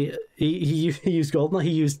GoldenEye. He used GoldenEye.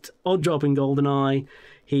 He used Oddjob in GoldenEye.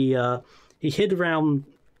 He hid around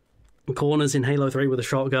corners in Halo 3 with a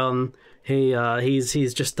shotgun.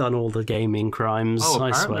 He's just done all the gaming crimes.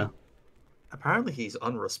 I swear. Apparently, he's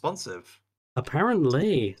unresponsive.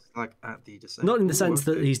 Apparently, like at the not in the sense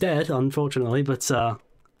that he's dead, unfortunately, but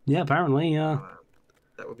yeah, apparently,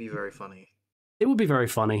 that would be very funny. It would be very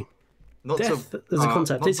funny. Death as a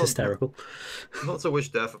concept is hysterical. Not to wish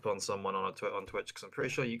death upon someone on Twitch, because I'm pretty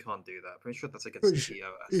sure you can't do that. Pretty sure that's against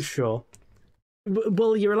CTOS. Sure.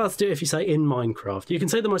 Well, you're allowed to do it if you say in Minecraft. You can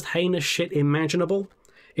say the most heinous shit imaginable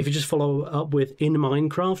if you just follow up with in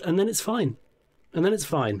Minecraft, and then it's fine.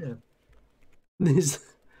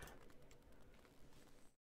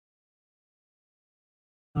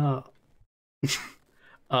 Yeah.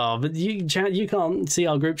 But you can't see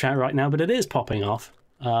our group chat right now, but it is popping off.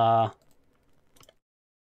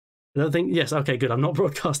 I don't think... Yes, okay, good. I'm not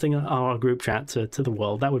broadcasting our group chat to the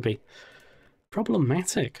world. That would be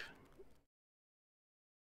problematic.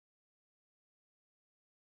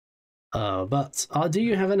 But do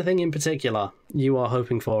you have anything in particular you are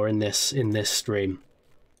hoping for in this stream?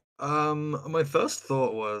 My first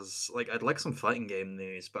thought was I'd like some fighting game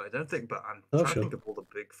news, but I'm trying to think of all the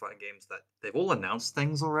big fighting games that they've all announced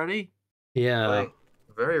things already. Yeah,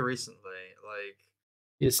 very recently.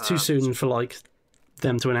 It's too soon for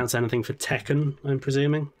them to announce anything for Tekken, I'm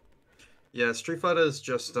presuming. Yeah, Street Fighter's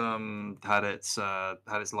just had its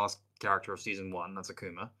last character of season 1. That's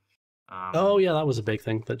Akuma. Oh yeah, that was a big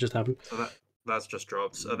thing that just happened. So that's just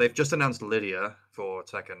dropped. They've just announced Lydia for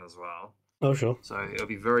Tekken as well. Oh sure. So it'll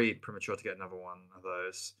be very premature to get another one of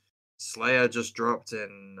those. Slayer just dropped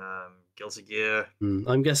in Guilty Gear.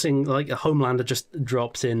 I'm guessing Homelander just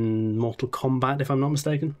dropped in Mortal Kombat, if I'm not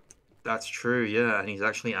mistaken. That's true, yeah, and he's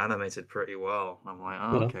actually animated pretty well. I'm like,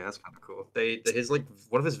 okay, that's kind of cool. His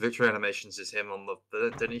one of his victory animations is him on the. I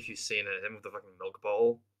don't know if you've seen it, him with the fucking milk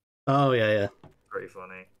bowl. Oh yeah. Pretty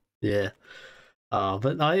funny. Yeah.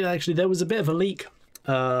 But there was a bit of a leak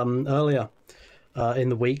earlier in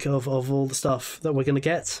the week of all the stuff that we're going to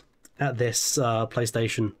get at this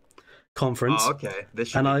PlayStation conference. Oh, okay.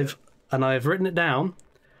 And I've written it down,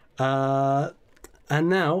 and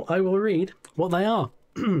now I will read what they are.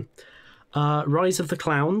 Rise of the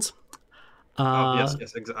Clowns. Yes,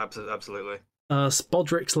 absolutely.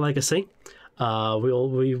 Spodrick's Legacy.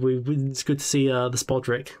 It's good to see the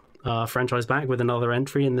Spodrick franchise back with another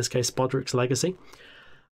entry, in this case Spodrick's Legacy.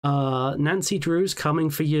 Nancy Drew's Coming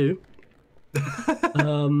for You.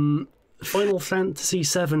 Final Fantasy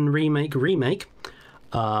VII Remake.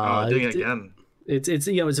 Doing it again. It's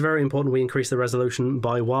you know, it's very important we increase the resolution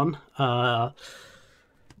by 1.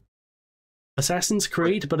 Assassin's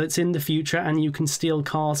Creed, but it's in the future, and you can steal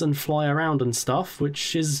cars and fly around and stuff,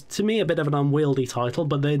 which is to me a bit of an unwieldy title,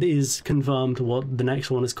 but it is confirmed what the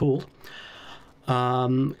next one is called.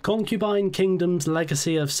 Concubine Kingdom's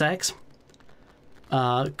Legacy of Sex.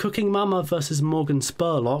 Cooking Mama versus Morgan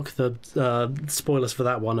Spurlock. The spoilers for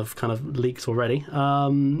that one have kind of leaked already.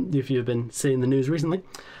 If you've been seeing the news recently.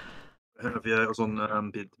 Yeah, it was on the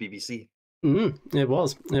BBC. It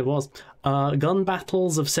was. Gun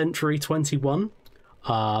Battles of Century 21.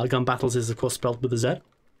 Gun Battles is, of course, spelled with a Z.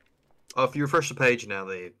 Oh, if you refresh the page now,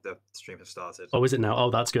 the stream has started. Oh, is it now?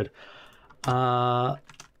 Oh, that's good.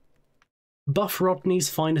 Buff Rodney's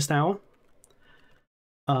Finest Hour.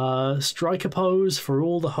 Striker Pose for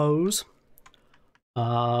All the Hoes.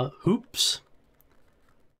 Hoops.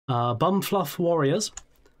 Bumfluff Warriors.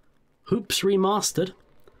 Hoops Remastered.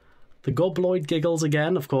 The Gobloid Giggles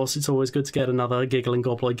again. Of course, it's always good to get another giggling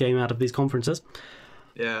Gobloid game out of these conferences.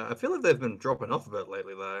 Yeah, I feel like they've been dropping off a bit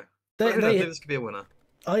lately, though. I think this could be a winner.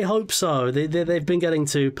 I hope so. They've been getting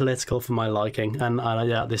too political for my liking, and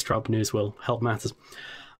yeah, this drop news will help matters.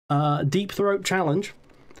 Deep Throat Challenge,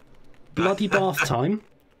 Bloody Bath Time,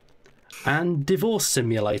 and Divorce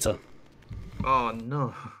Simulator. Oh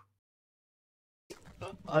no!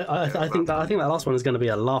 I think that last one is going to be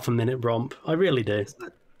a laugh-a-minute romp. I really do.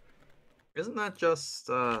 Isn't that just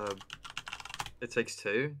It Takes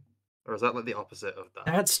Two, or is that like the opposite of that?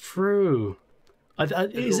 That's true.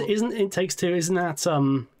 Isn't It Takes Two? Isn't that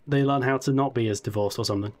they learn how to not be as divorced or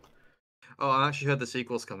something? Oh, I actually heard the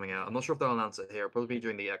sequel's coming out. I'm not sure if they'll announce it here. It'll probably be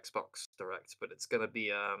during the Xbox Direct, but it's gonna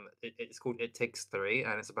be it's called It Takes Three,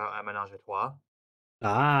 and it's about a ménage à trois.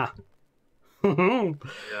 Ah.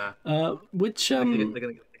 Yeah. Which they're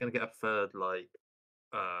gonna get a third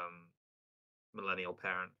millennial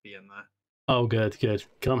parent be in there. Oh, good.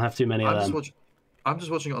 Can't have too many of them. I'm just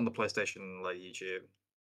watching it on the PlayStation YouTube.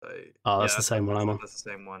 So, that's the same one I'm on. That's the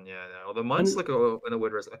same one, yeah. Although mine's like in a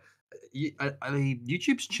weird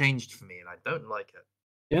YouTube's changed for me, and I don't like it.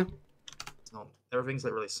 Yeah. It's not. Everything's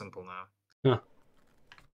like really simple now. Yeah.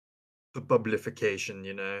 The bubblification,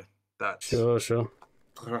 you know, that Sure.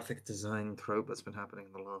 graphic design trope that's been happening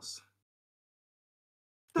in the last.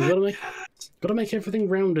 You gotta make everything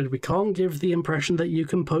rounded. We can't give the impression that you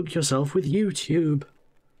can poke yourself with YouTube.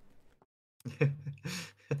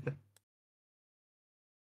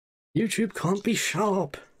 YouTube can't be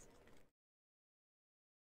sharp.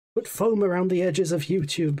 Put foam around the edges of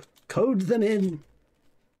YouTube. Code them in.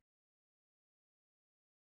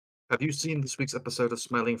 Have you seen this week's episode of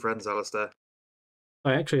Smiling Friends, Alistair?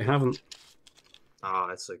 I actually haven't.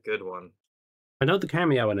 It's a good one. I know the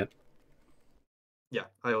cameo in it. Yeah,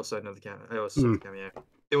 I also know the cameo. I also saw the cameo.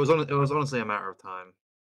 It was honestly a matter of time.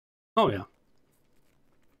 Oh yeah.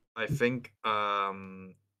 I think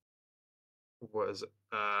there's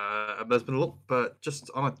been a lot, but just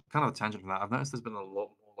on a kind of a tangent from that, I've noticed there's been a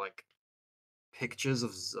lot more like pictures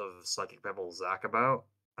of Psychic Pebble Zack about,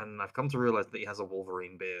 and I've come to realize that he has a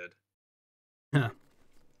Wolverine beard. Yeah.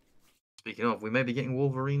 Speaking of, we may be getting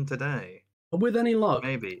Wolverine today. With any luck.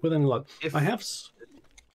 Maybe. With any luck. I have seen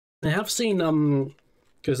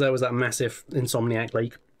because there was that massive Insomniac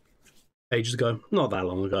leak ages ago, not that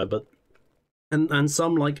long ago, but and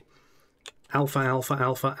some like alpha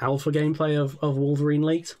gameplay of Wolverine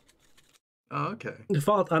leaked. Oh, okay.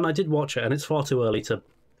 And I did watch it, and it's far too early to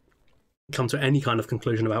come to any kind of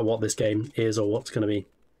conclusion about what this game is or what's going to be,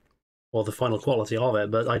 or the final quality of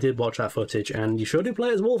it. But I did watch that footage, and you sure do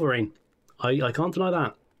play as Wolverine. I can't deny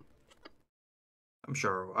that. I'm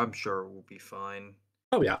sure it will be fine.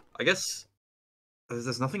 Oh yeah. I guess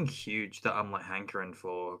there's nothing huge that I'm like hankering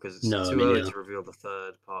for because it's too early to reveal the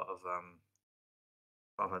third part of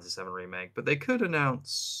Final Fantasy VII Remake. But they could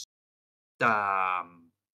announce. I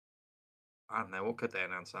don't know, what could they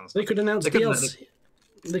announce? They could announce DLC.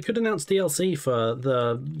 They could announce DLC for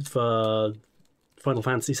Final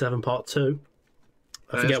Fantasy VII Part 2.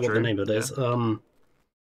 I forget what the name of it is. Also.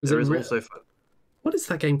 What is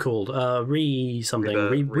that game called?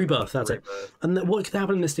 Rebirth. That's it. And what could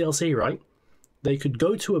happen in this DLC, right? They could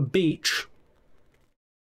go to a beach.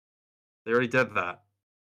 They already did that.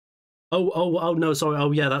 Oh no, sorry.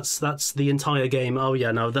 Oh yeah, that's the entire game. Oh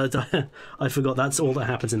yeah, no, I forgot. That's all that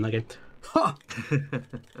happens in that game. Ha!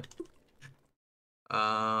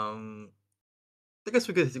 I guess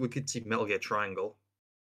we could see Metal Gear Triangle.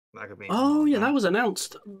 That could be. Oh yeah, that was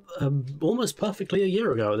announced almost perfectly a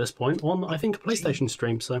year ago at this point on I think a PlayStation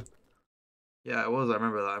stream. So. Yeah, it was. I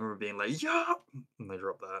remember that. I remember being like, "Yeah," and they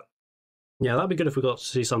dropped that. Yeah, that'd be good if we got to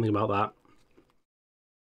see something about that.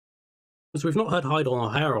 Because we've not heard hide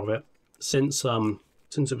or hair of it since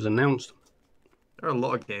it was announced. There are a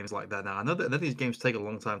lot of games like that now. I know that these games take a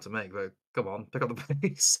long time to make, but come on, pick up the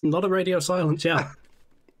pace. A lot of radio silence, yeah.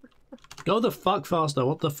 Go the fuck faster.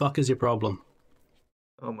 What the fuck is your problem?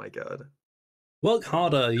 Oh my god. Work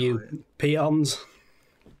harder, you peons.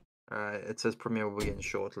 Alright, it says premiere will begin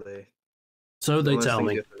shortly. So they tell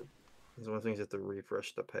me. There's one thing you have to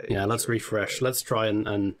refresh the page. Yeah, let's refresh. Let's try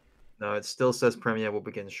and... No, it still says premiere will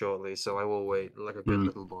begin shortly, so I will wait like a good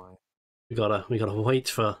little boy. We gotta wait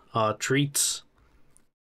for our treats.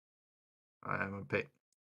 I'm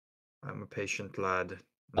a patient lad,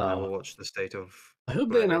 and I will watch the state of... I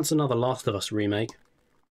hope they announce another Last of Us remake.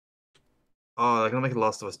 Oh, they're gonna make a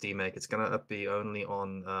Last of Us remake. It's gonna be only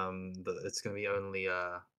on it's gonna be only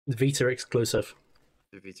Vita exclusive.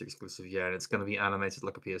 The Vita exclusive, yeah, and it's gonna be animated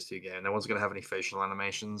like a PS2 game. No one's gonna have any facial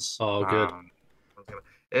animations. Oh, good.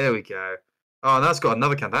 There we go. Oh, and that's got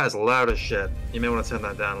another count. That is loud as shit. You may want to turn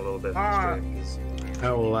that down a little bit.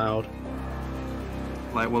 How loud?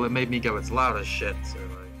 Like, well, it made me go, it's loud as shit. So,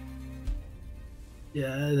 like,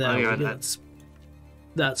 yeah,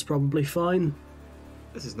 that's probably fine.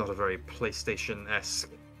 This is not a very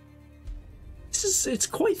PlayStation-esque. It's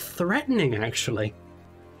quite threatening, actually.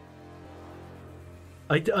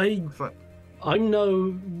 I'm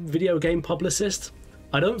no video game publicist.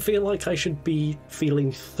 I don't feel like I should be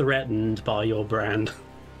feeling threatened by your brand.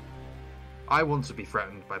 I want to be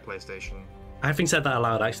threatened by PlayStation. Having said that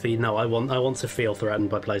aloud, actually, no, I want to feel threatened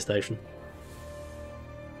by PlayStation.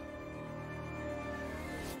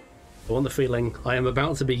 I want the feeling I am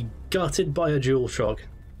about to be gutted by a DualShock.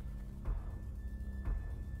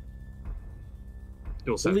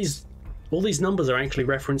 All these numbers are actually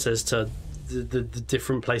references to the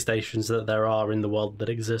different PlayStations that there are in the world that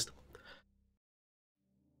exist.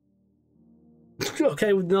 Okay,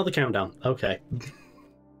 another countdown. Okay.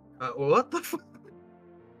 What the fuck?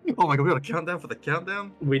 Oh my god, we got a countdown for the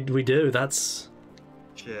countdown? We do, that's...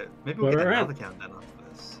 Shit. Maybe we'll get another countdown after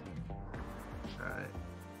this. Alright.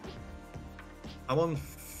 I'm on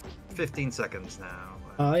 15 seconds now.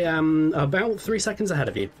 I am about 3 seconds ahead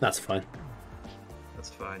of you. That's fine. That's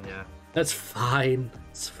fine, yeah. That's fine.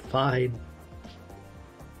 It's fine.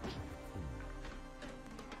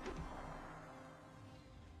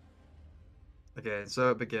 Okay, so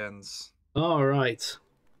it begins. Alright.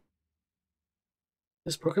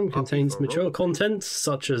 This program contains mature content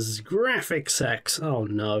such as graphic sex. Oh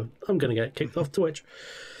no, I'm gonna get kicked off Twitch.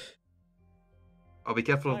 I'll be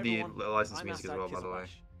careful of the licensed music as well, by the way.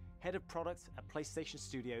 Head of product at PlayStation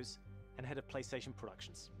Studios and head of PlayStation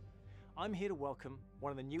Productions. I'm here to welcome one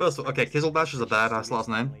of the new. First of all, okay, Kizzlebash is a badass last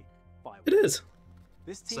name. It is.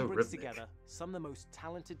 This team brings together some of the most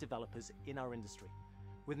talented developers in our industry,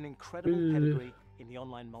 with an incredible pedigree in the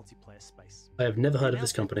online multiplayer space. I have never heard of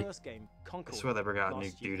this company. I swear they bring out a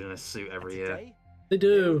new dude in a suit every year. They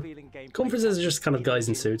do. Conferences are just kind of guys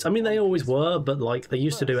in suits. I mean, they always were, but like they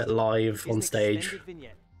used to do it live on stage. And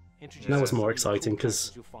that was more exciting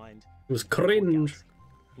because it was cringe.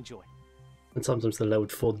 Enjoy. And sometimes they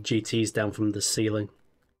load 4 GTs down from the ceiling.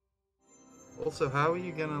 Also, how are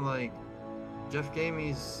you gonna like Jeff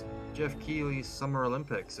Keighley's Summer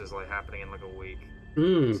Olympics is like happening in like a week. So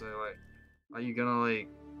like, are you gonna like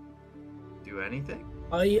do anything?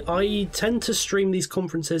 I tend to stream these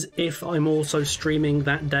conferences if I'm also streaming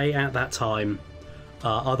that day at that time.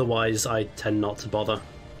 Otherwise, I tend not to bother.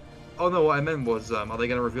 Oh no, what I meant was, are they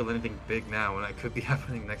gonna reveal anything big now when it could be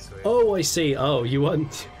happening next week? Oh, I see. Oh, you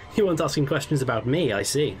weren't asking questions about me. I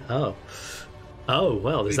see. Oh,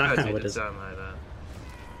 well, is that how it is? Sound like that.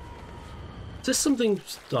 Is this something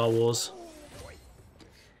Star Wars?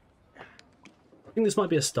 I think this might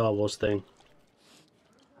be a Star Wars thing.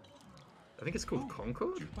 I think it's called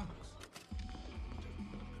Concord?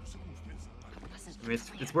 I mean,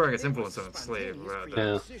 it's wearing its influence on its sleeve.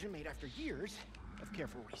 Yeah.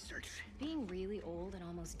 Careful research. Being really old and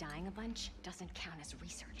almost dying a bunch doesn't count as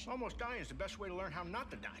research. Almost dying is the best way to learn how not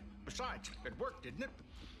to die. Besides, it worked, didn't it?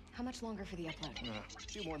 How much longer for the upload?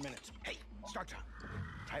 2 more minutes. Hey, start time.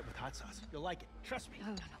 Try it with hot sauce. You'll like it. Trust me.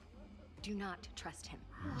 No. Do not trust him.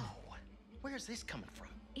 Oh, where's this coming from?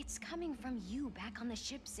 It's coming from you back on the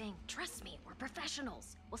ship saying, trust me, we're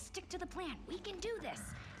professionals. We'll stick to the plan. We can do this.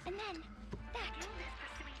 And then, that.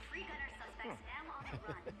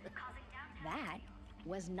 That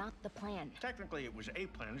was not the plan. Technically, it was a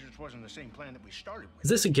plan. It just wasn't the same plan that we started with. Is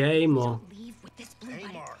this a game or? Leave with this blue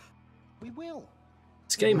light. We will.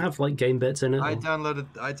 Does this game have like game bits in it? I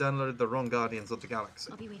downloaded the wrong Guardians of the Galaxy.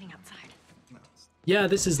 I'll be waiting outside. Yeah,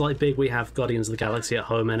 this is like big. We have Guardians of the Galaxy at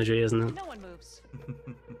home energy, isn't it? No one moves.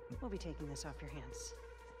 We'll be taking this off your hands.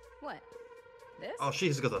 What? This? Oh,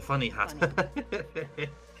 she's got a funny hat.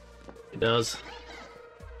 It does.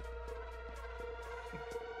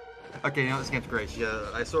 Okay, you know, this game's great. Yeah,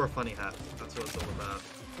 I saw a funny hat. That's what it's all about.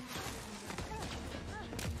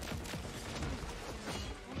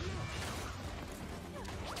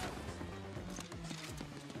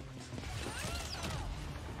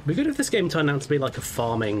 It'd be good if this game turned out to be like a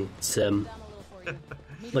farming sim.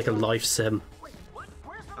 Like a life sim.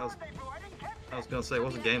 I was gonna say,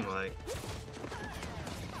 what's the game like?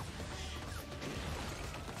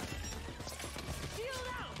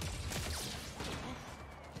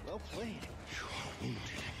 Well played.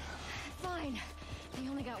 Fine. They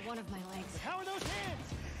only got one of my legs. How are those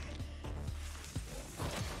hands?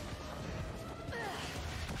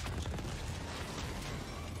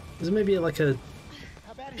 Is it maybe like a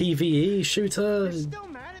How bad is PvE shooter? You're still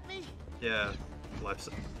mad at me? Yeah,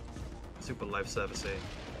 super life servicey.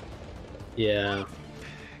 Yeah.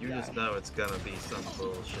 You just know it's gonna be some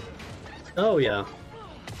bullshit. Oh yeah.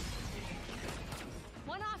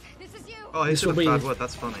 One off. This is you. Oh, he This said a will bad be- word.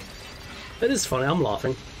 That's funny. It is funny, I'm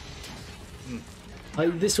laughing.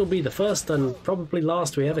 This will be the first and probably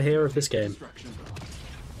last we ever hear of this game.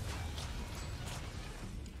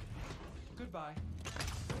 Goodbye.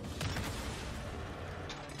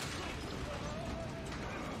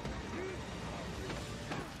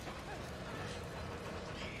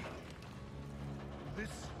 This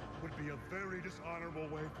would be a very dishonorable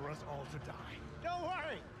way for us all to die. Don't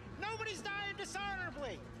worry. Nobody's dying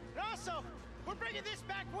dishonorably. And also, we're bringing this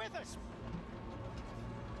back with us.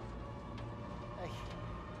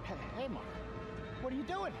 Hey, Mark. What are you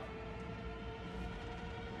doing?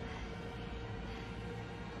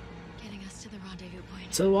 Getting us to the rendezvous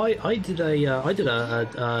point. So I did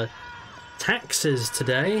a taxes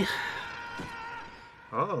today.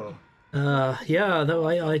 Oh. Yeah, though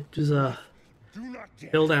I was Do not dare.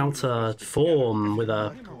 filled out a form with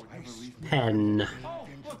a pen. Oh,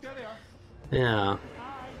 look, there they are. Yeah.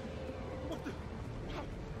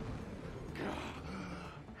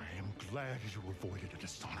 I am glad you avoided a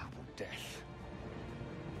dishonorable death.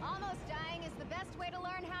 Almost dying is the best way to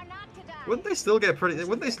learn how not to die. Wouldn't they still get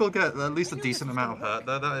at least a decent amount of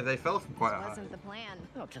hurt? They fell from quite a high. Wasn't the plan.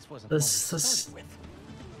 No, it just wasn't That's- what we that's- started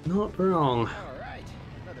with. Not wrong. All right.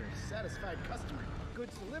 Another satisfied customer.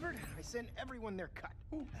 Goods delivered. I send everyone their cut.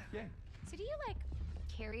 Ooh, yeah. So do you like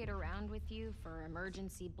carry it around with you for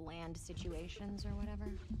emergency bland situations or whatever?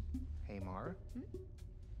 Hey, Mara.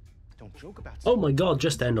 Don't joke about Oh my god,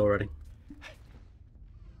 just end already.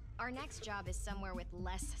 Our next job is somewhere with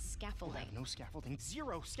less scaffolding. No scaffolding.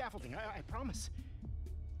 Zero scaffolding. I promise.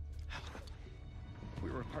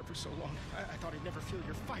 We were apart for so long. I thought I'd never feel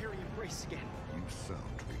your fiery embrace again. You sound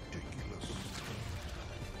ridiculous.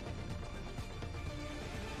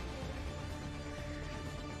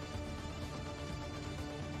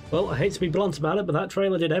 Well, I hate to be blunt about it, but that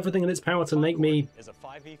trailer did everything in its power to make me is a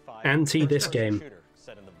 5v5 anti this first-person game. shooter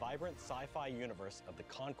set in the vibrant sci-fi universe of the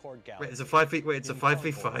Concord Galaxy. Wait, it's a 5v. Wait, it's a In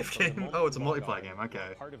 5v5 Concord, game. Oh, it's a multiplayer game.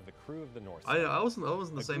 Okay. Part of the crew of the North I wasn't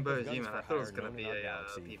in the A same group of boat as you, guns man. I for thought it was hire gonna known be in our a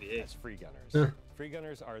galaxy PvE. as free gunners. Yeah. Free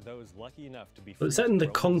gunners are those lucky enough to be But it's set in the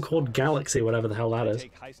free Concord Galaxy, whatever the hell that They is.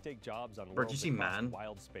 take high-stake jobs on Bro, did you worlds see across Man?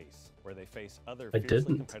 wild space, where they face other I fiercely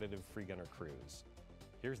didn't. competitive free gunner crews.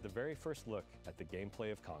 Here's the very first look at the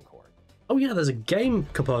gameplay of Concord. Oh yeah, there's a game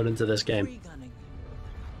component to this game. Free gunning.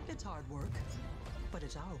 It's hard work, but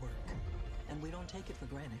it's our work, and we don't take it for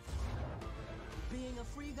granted. Being a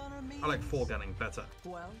free gunner means, I like 4 gunning better.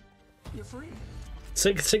 well, you're free.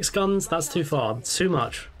 Six guns, that's too far. Too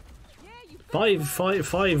much. Five,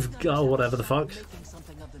 oh, whatever the fuck. Making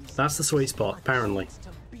something of themselves. That's the sweet spot, apparently. To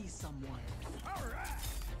be someone.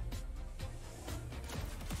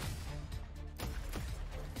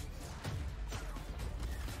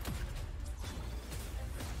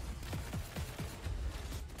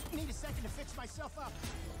 Need a second to fix myself up.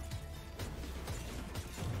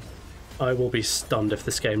 I will be stunned if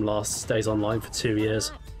this game stays online for 2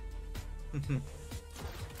 years. And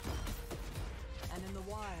in the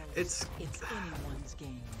wild, It's anyone's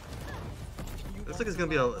game. looks like it's gonna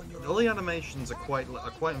be all the animations are quite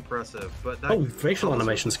impressive, but that Oh, facial comes with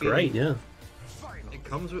animation's the feeling- great, yeah. It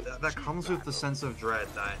comes with the sense of dread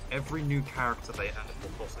that every new character they add will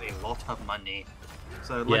cost a lot of money.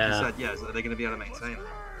 So like Yeah. you said, yeah, so they're gonna be able to maintain that.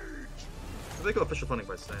 So they got official funding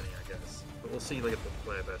by Sony, I guess. But we'll see like what the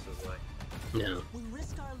player base is like. Yeah. We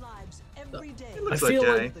risk our lives every day. It looks I feel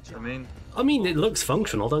okay. like- I mean, it looks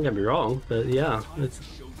functional, don't get me wrong, but yeah.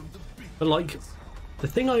 But like, the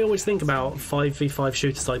thing I always think about 5v5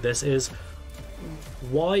 shooters like this is,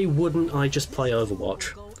 why wouldn't I just play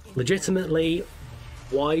Overwatch? Legitimately,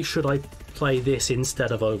 why should I play this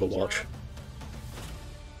instead of Overwatch?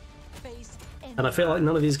 Face And I feel like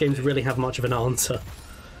none of these games really have much of an answer.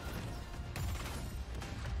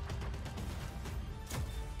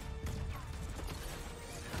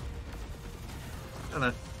 I don't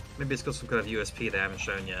know. Maybe it's got some kind of USP they haven't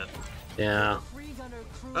shown yet. Yeah.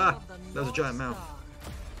 Ah, that was a giant mouth.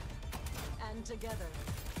 And together,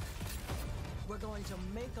 we're going to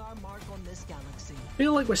make our mark on this galaxy. I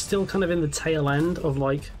feel like we're still kind of in the tail end of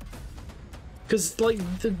like, because like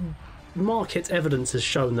the market evidence has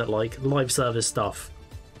shown that like live service stuff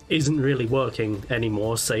isn't really working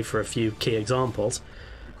anymore, save for a few key examples.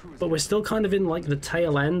 But we're still kind of in like the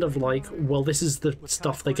tail end of like, well, this is the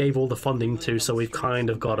stuff they gave all the funding to, so we've kind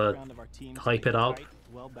of got to hype it up.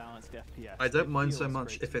 I don't mind so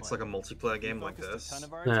much if it's like a multiplayer game like this.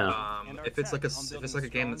 Yeah. If it's like a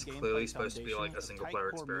game that's clearly supposed to be like a single player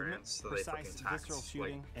experience that they fucking tacked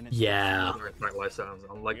like Yeah.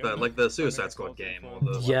 like the Suicide Squad game or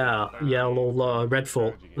the Yeah, or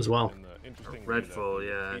Redfall as well. Redfall,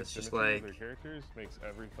 yeah, it's just like characters makes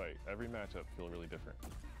every fight, every matchup feel really different.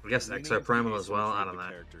 I guess Exoprimal as well. I don't know.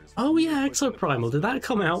 Oh yeah, Exoprimal. Did that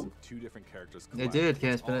come out? It did.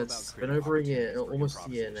 Yeah, it's been over a year, almost a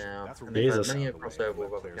year now. And they've had many a crossover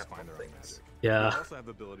with other Capcom things. Yeah.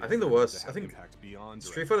 I think the worst. I think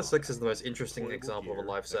Street Fighter 6 is the most interesting example of a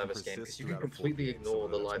live service game because you can completely ignore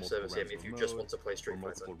the live service game if you just want to play Street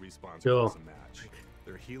Fighter. Sure.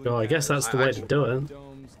 Well, I guess that's the way to do it.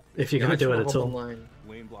 If you're going to do it at all. I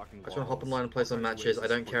just want to hop online and play some matches. I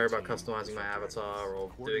don't care about customizing my avatar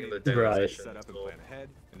or doing the daily missions.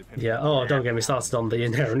 Yeah, oh, don't get me started on the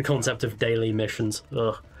inherent concept of daily missions.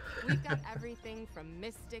 Ugh. We've got everything from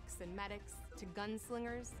mystics and medics to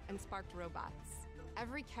gunslingers and sparked robots.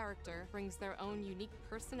 Every character brings their own unique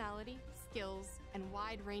personality, skills, and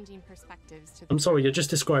wide-ranging perspectives to the I'm sorry, you're just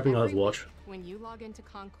describing Every Overwatch. week, when you log into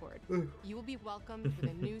Concord, you will be welcomed with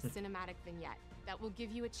a new cinematic vignette that will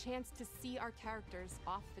give you a chance to see our characters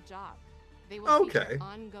off the job. They will feature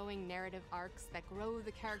ongoing narrative arcs that grow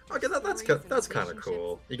the characters. Okay, that's kind of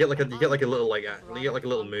cool. You get like a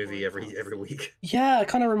little movie every week. Yeah, it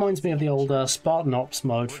kind of reminds me of the old Spartan Ops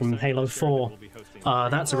mode from Halo 4.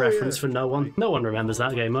 That's a reference for no one. No one remembers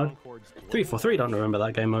that game mode. 343 don't remember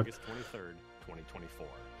that game mode.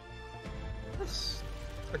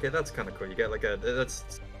 Okay, that's kind of cool. You get like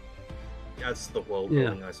that's the world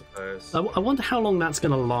building, I suppose. I wonder how long that's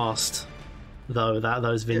going to last, though.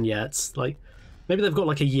 Those vignettes, like maybe they've got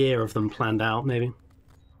like a year of them planned out. Maybe.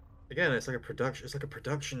 Again, it's like a production. It's like a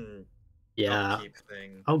production. Yeah. Upkeep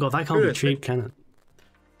thing. Oh god, that can't be cheap, can it?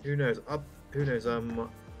 Who knows? Who knows?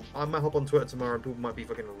 I might hop on Twitter tomorrow and people might be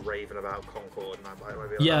fucking raving about Concord, and I might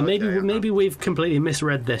be like, yeah, maybe we've completely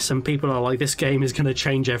misread this, and people are like, this game is going to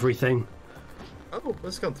change everything. Oh,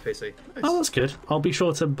 let's go on to PC. Nice. Oh, that's good. I'll be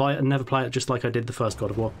sure to buy it and never play it, just like I did the first God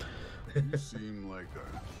of War. You seem like a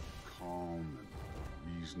calm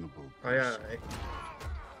and reasonable person.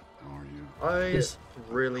 Are you? I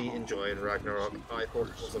really enjoyed Ragnarok. I thought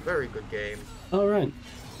it was a very good game. Oh, right.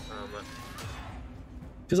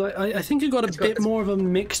 Because I think it got a bit more of a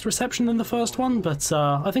mixed reception than the first one, but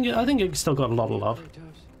I think it still got a lot of love.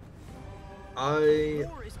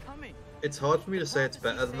 It's hard for me to say it's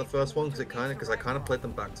better than the first one because I kind of played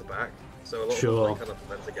them back to back, so a lot of them kind of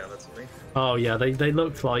blend together to me. Oh yeah, they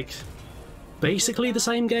look like basically the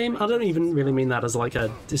same game. I don't even really mean that as like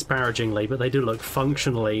a disparagingly, but they do look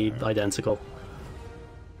functionally identical.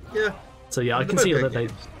 Yeah. So yeah, I can see that they.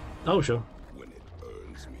 Oh sure.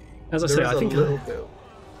 As I say, I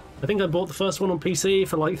think I bought the first one on PC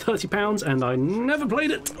for like £30, and I never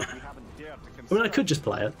played it. I mean, I could just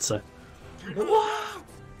play it. So.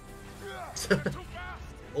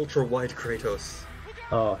 Ultra wide Kratos.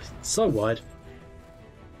 Oh, so wide.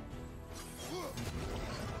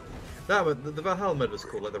 The Valhalla mode was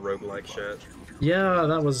cool, like the roguelike shit. Yeah,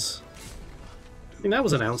 that was. I think that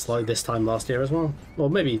was announced like this time last year as well, or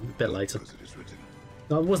maybe a bit later.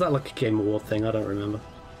 Was that like a Game Award thing? I don't remember.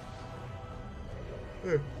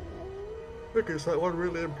 Yeah. I think it's like one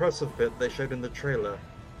really impressive bit they showed in the trailer.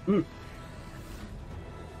 Hmm.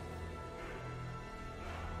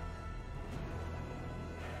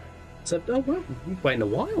 So, oh well, waiting a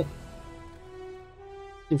while.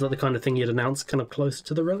 Seems like the kind of thing you'd announce kind of closer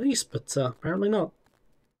to the release, but apparently not.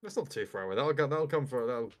 That's not too far away.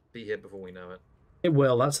 That'll be here before we know it. It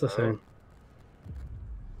will. That's the thing.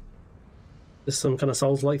 This some kind of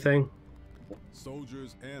Souls-like thing.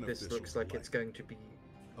 Soldiers and this looks like it's going to be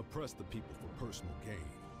oppress the people for personal gain.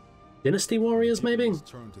 Dynasty Warriors, maybe.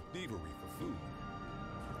 Turn to thievery for food.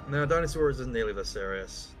 No, Dynasty Warriors isn't nearly this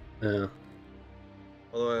serious. Yeah.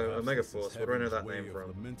 Although Omega Force, where do I know that name from?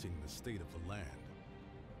 Lamenting the state of the land.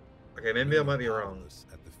 Okay, maybe I might be wrong.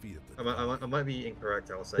 I might be incorrect.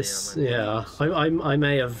 I'll say. This, yeah, I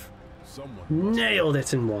may have nailed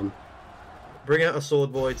it in one. Bring out a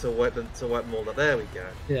sword boy to wipe them all up. There we go.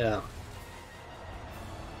 Yeah.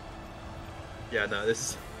 Yeah, no,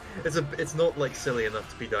 this is it's not like silly enough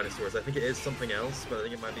to be dinosaurs. I think it is something else, but I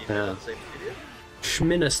think it might be the same studio.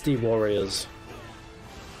 Schminesty Warriors.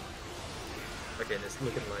 Okay, it's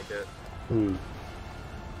looking like it. Hmm.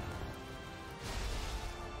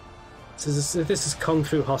 This is Kung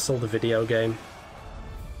Fu Hustle, the video game.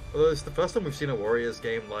 Although it's the first time we've seen a Warriors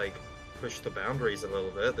game like push the boundaries a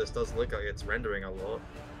little bit. This does look like it's rendering a lot.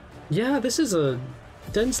 Yeah, this is a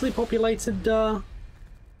densely populated.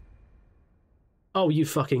 Oh, you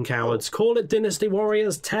fucking cowards! Call it Dynasty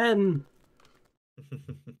Warriors 10.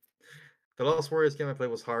 The last Warriors game I played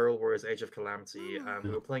was Hyrule Warriors Age of Calamity, and we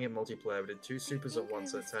were playing it multiplayer. We did 2 supers at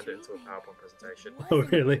once, and it turned it into a PowerPoint presentation. Oh,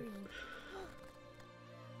 really?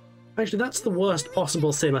 Actually, that's the worst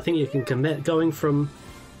possible sin I think you can commit, going from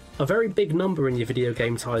a very big number in your video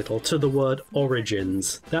game title to the word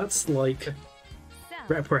Origins. That's, like,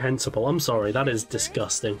 reprehensible. I'm sorry, that is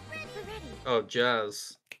disgusting. Oh,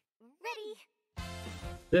 jazz.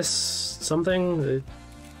 This... something...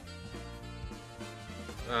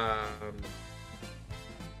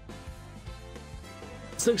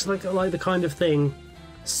 This looks like the kind of thing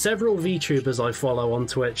several VTubers I follow on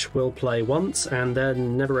Twitch will play once and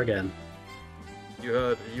then never again. You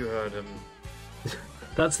heard him.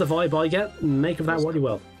 That's the vibe I get. Make of that what you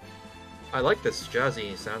will. I like this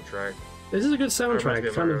jazzy soundtrack. This is a good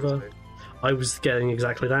soundtrack. Kind of. I was getting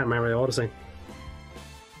exactly that, Mario Odyssey.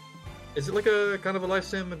 Is it like a kind of a life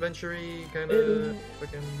sim adventure-y kind of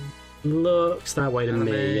fucking... Looks that way to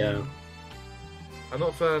me, yeah. I'm not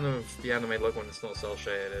a fan of the anime look when it's not cel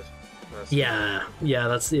shaded. Yeah,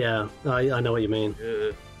 that's I know what you mean.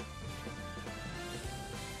 Yeah.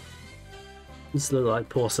 Just look like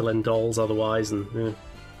porcelain dolls otherwise, and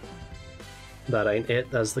that ain't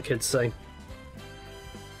it, as the kids say.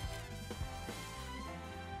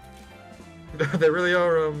 They really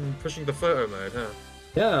are pushing the photo mode, huh?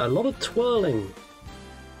 Yeah, a lot of twirling.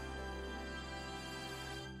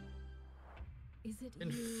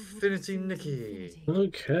 Infinity Nikki.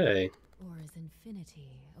 Okay. Or is infinity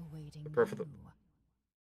awaiting you?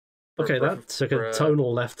 Okay, that took a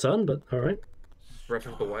tonal left turn, but alright. Breath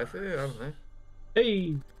of the Waifu? I don't know.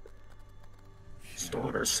 Hey!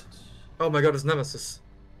 Starters. Oh my god, it's Nemesis.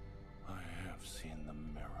 I have seen the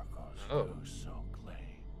miracles Oh. so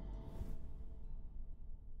clay.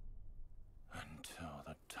 Until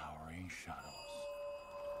the towering shadows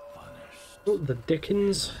vanished. What the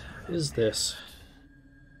dickens is this?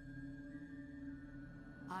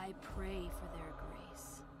 I pray for their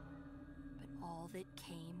grace, but all that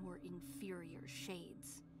came were inferior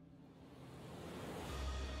shades.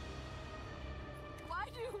 Why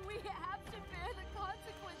do we have to bear the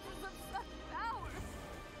consequences of such power?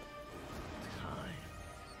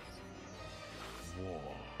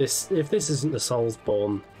 If this isn't the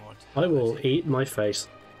Soulsborne, I will eat my face.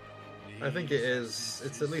 I think it is.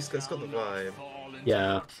 It's at least it's got the vibe.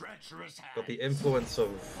 Yeah. But the influence of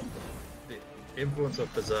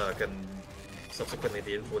Berserk and subsequently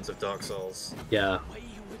the influence of Dark Souls. Yeah.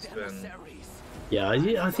 It's been... Yeah,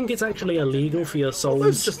 I think it's actually illegal for your souls.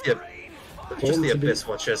 It's just the Abyss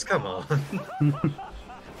Watchers, come on.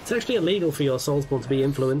 It's actually illegal for your Soulsborne to be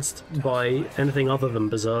influenced by anything other than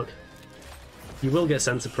Berserk. You will get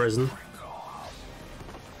sent to prison.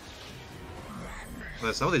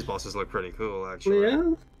 Well, some of these bosses look pretty cool, actually.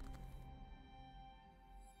 Yeah.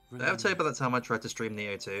 Did I ever tell you about that time I tried to stream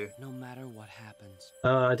Neo 2? No matter what happens.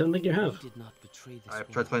 I don't think you have. Did not betray this I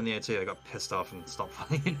tried to play Neo 2, I got pissed off and stopped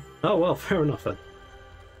playing. Oh well, fair enough then.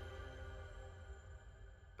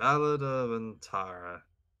 Ballad of Antara.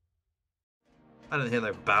 I didn't hear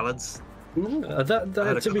no ballads. No,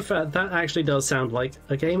 to be fair, that actually does sound like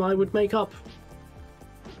a game I would make up.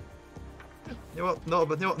 You know what?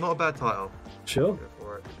 Not a bad title. Sure. Go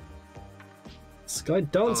for it. Sky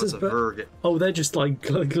Dancers, but oh, they're just like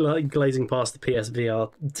glazing past the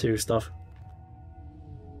PSVR 2 stuff.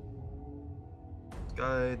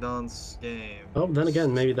 Sky Dance game. Oh, then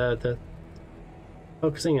again, maybe they're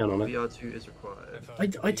focusing in on it. VR 2 is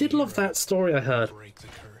required. I did love that story I heard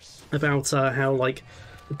about how like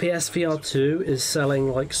the PSVR 2 is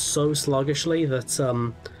selling like so sluggishly that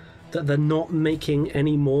that they're not making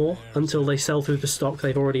any more until they sell through the stock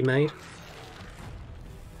they've already made.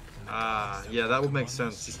 Ah, yeah, that would make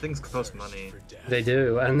sense. These things cost money. They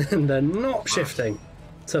do, and they're not shifting,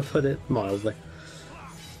 to put it mildly.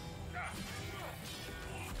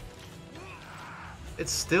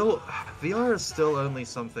 it's still VR is still only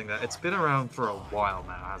something that it's been around for a while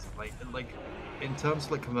now, hasn't it? Like in terms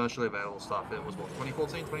of like commercially available stuff, it was what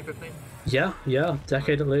 2014, 2015? Yeah,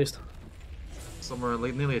 decade at least. Somewhere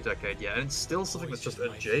like nearly a decade, yeah, and it's still something that's just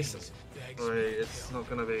adjacent. Like, it's not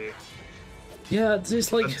gonna be. Yeah,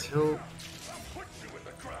 it's like until.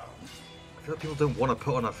 I feel like people don't want to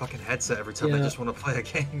put on a fucking headset every time they just want to play a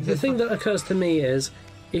game. The thing that occurs to me is,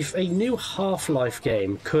 if a new Half-Life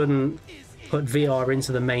game couldn't put VR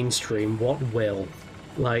into the mainstream, what will?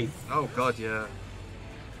 Like. Oh god, yeah.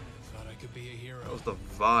 That was the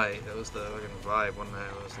Vive. It was the fucking Vive, wasn't it?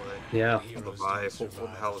 It was like. Yeah. The Vive. What the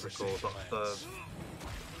hell was it called?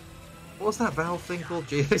 What was that Valve thing called?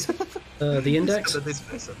 Jeez. The Index.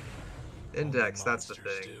 Index. That's the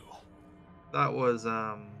thing. That was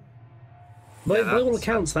By all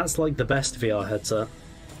accounts, that's like the best VR headset.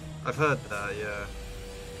 I've heard that, yeah.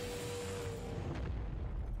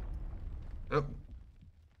 Oh.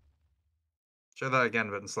 Show that again,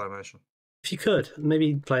 but in slow motion. If you could,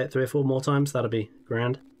 maybe play it 3 or 4 more times, that'd be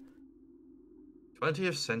grand.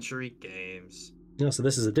 20th Century Games. Yeah, so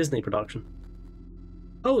this is a Disney production.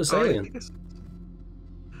 Oh, it's Alien.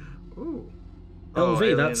 Ooh. LV,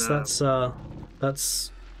 Alien,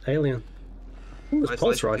 that's Alien. Ooh, it's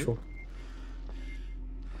Pulse Rifle.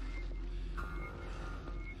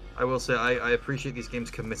 I will say I appreciate these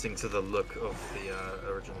games committing to the look of the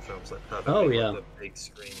original films, like perfectly. Oh yeah. The big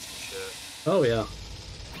screens and shit. Oh yeah.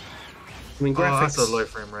 I mean, graphics. That's a low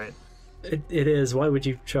frame rate. It is. Why would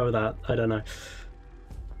you show that? I don't know.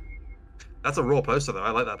 That's a raw poster though.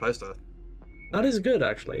 I like that poster. That is good,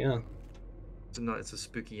 actually. Yeah. It's a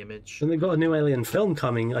spooky image. And they've got a new Alien film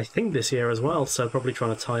coming, I think, this year as well. So probably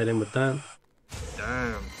trying to tie it in with that.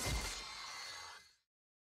 Damn.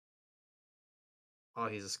 Oh,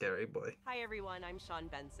 he's a scary boy. Hi everyone, I'm Sean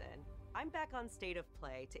Benson. I'm back on State of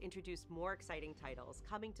Play to introduce more exciting titles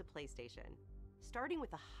coming to PlayStation, starting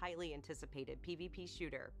with a highly anticipated PvP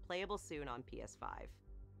shooter, playable soon on PS5.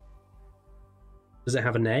 Does it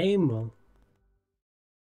have a name? Or...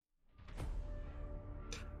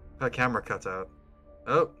 Her camera cut out.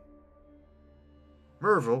 Oh.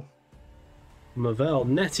 Merville. Marvel.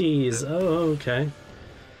 NetEase. Oh, okay.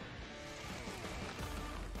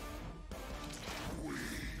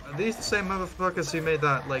 Are these the same motherfuckers who made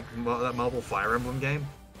that that Marvel Fire Emblem game?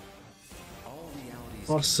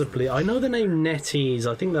 Possibly. I know the name NetEase.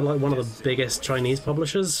 I think they're like one of the biggest Chinese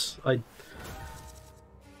publishers. I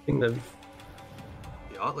think they've...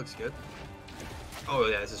 The art looks good. Oh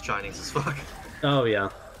yeah, this is Chinese as fuck. Oh yeah.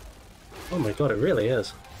 Oh my god, it really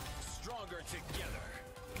is.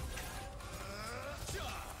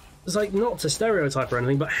 It's like, not to stereotype or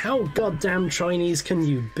anything, but how goddamn Chinese can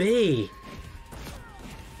you be?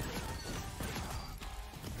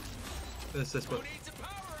 Wait,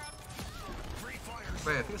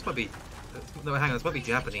 I think this might be... No, hang on, this might be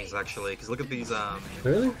Japanese, actually, because look at these,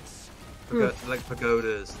 Really? like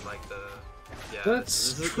pagodas and, like, the... Yeah,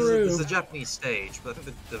 that's true. This is a Japanese stage, but I think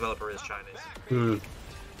the developer is Chinese. Hmm.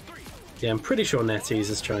 Yeah, I'm pretty sure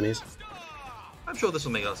NetEase is Chinese. I'm sure this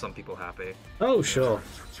will make some people happy. Oh, sure.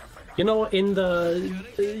 You know, in the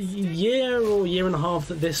year or year and a half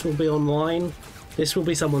that this will be online, this will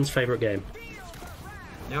be someone's favourite game.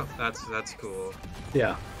 Yep, that's cool.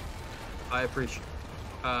 Yeah. I appreciate.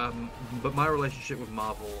 But my relationship with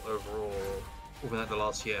Marvel overall, over the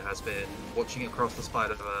last year, has been watching Across the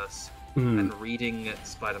Spider-Verse and reading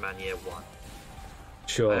Spider-Man Year 1.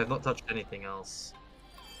 Sure. I have not touched anything else.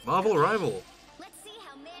 Marvel Rival. Let's see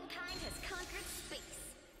how mankind has conquered space.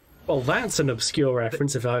 Well, that's an obscure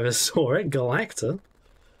reference if I ever saw it. Galacta.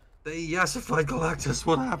 They yassified Galactus.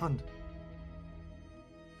 What happened?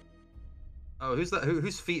 Oh, who's that?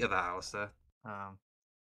 Whose feet are that, Alistair?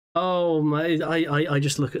 Oh my! I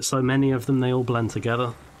just look at so many of them. They all blend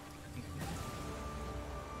together.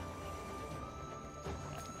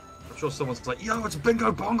 I'm sure someone's like, "Yo, it's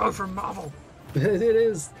Bingo Bongo from Marvel." It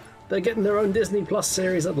is. They're getting their own Disney Plus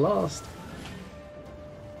series at last.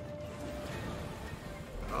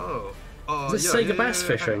 Oh. Is this Sega Bass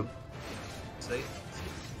Fishing?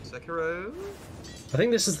 Sekiro? I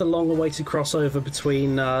think this is the long-awaited crossover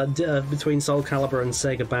between Soul Calibur and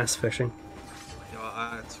Sega Bass Fishing. You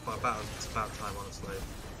know, it's about time, honestly.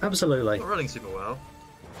 Absolutely. Not running super well.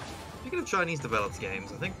 Speaking of Chinese-developed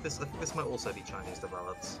games, I think this might also be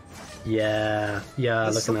Chinese-developed. Yeah,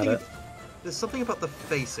 looking at it. There's something about the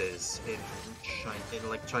faces in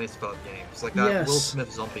like Chinese-developed games, like that Will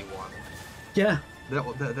Smith zombie one. Yeah.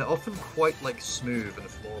 They're often quite like smooth and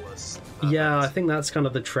flawless. Yeah, I think that's kind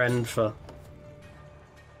of the trend for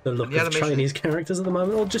the look of Chinese characters at the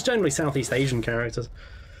moment, or just generally Southeast Asian characters.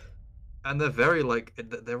 And they're very like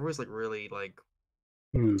they're always like really like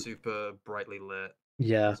super brightly lit.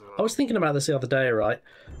 Yeah, well. I was thinking about this the other day, right?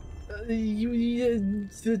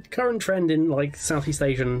 The current trend in like Southeast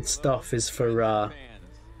Asian stuff is for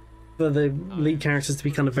the lead characters to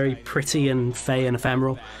be kind of very pretty and fey and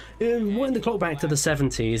ephemeral. When the clock back to the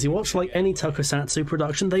 70s, you watch like any tokusatsu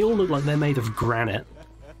production, they all look like they're made of granite.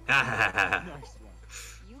 I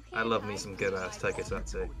love me some good ass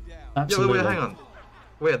tokusatsu. Absolutely. Yeah, wait, hang on.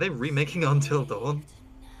 Wait, are they remaking Until Dawn?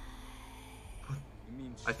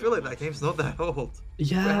 I feel like that game's not that old.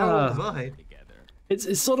 Yeah. Wait, how old am I?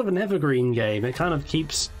 It's sort of an evergreen game. It kind of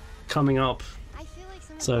keeps coming up.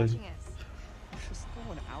 So I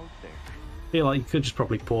feel like you could just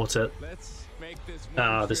probably port it.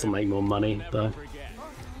 This will make more money though.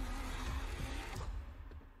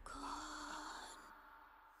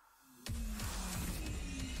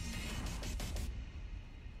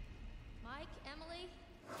 Mike, Emily?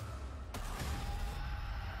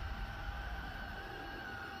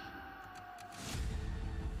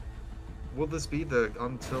 Will this be the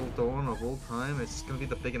Until Dawn of all time? It's going to be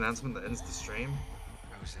the big announcement that ends the stream?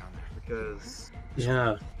 Because...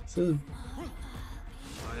 Yeah. So...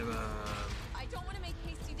 I don't want to make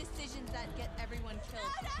hasty decisions that get everyone killed.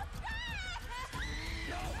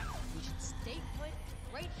 We should stay put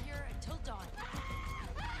right here until dawn.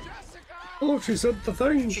 Jessica! Oh, she said the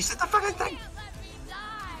thing! She said the fucking thing!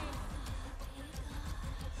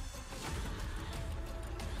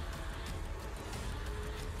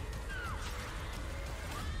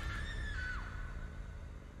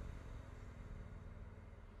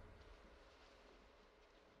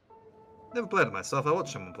 Never played it myself, I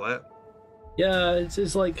watched someone play it. Yeah,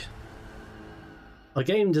 it's like a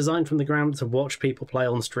game designed from the ground to watch people play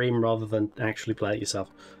on stream rather than actually play it yourself.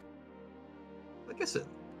 I guess it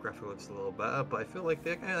graphically looks a little better, but I feel like,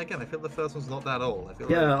 again, I feel the first one's not that old. I feel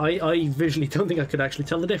like... I visually don't think I could actually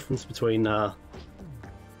tell the difference between that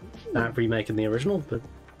remake and the original, but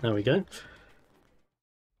there we go.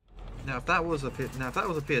 Now, if that was a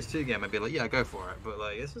PS2 game, I'd be like, yeah, go for it. But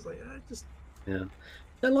like, it's just like, Yeah.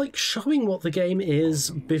 They're like showing what the game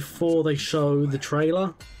is before they show the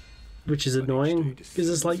trailer, which is annoying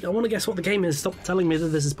because it's like I want to guess what the game is. Stop telling me that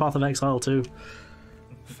this is Path of Exile 2.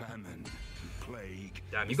 Famine, plague.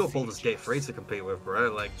 Damn, you got Baldur's Gate 3 to compete with,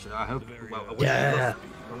 bro. Like, I hope. Well, I wish Yeah.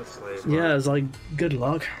 Honestly. Yeah, it's like good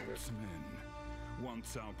luck. Men,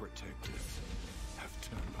 once our protectors, have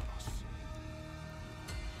turned on us,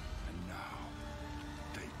 and now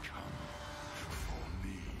they come for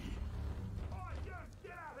me.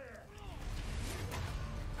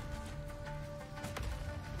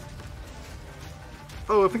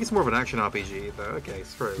 Oh, I think it's more of an action RPG, though. Okay,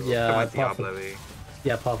 it's very Yeah, like Diablo-y.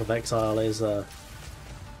 Path of Exile is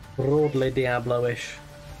broadly Diablo-ish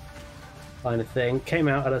kind of thing. Came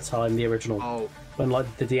out at a time, the original, when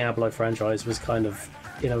like the Diablo franchise was kind of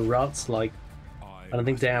in a rut. Like, I don't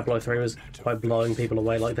think Diablo 3 was quite blowing people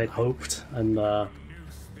away like they'd hoped, and Path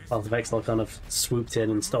of Exile kind of swooped in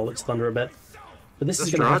and stole its thunder a bit. But this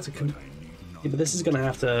is going to have to. But this is going to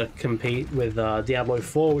have to compete with Diablo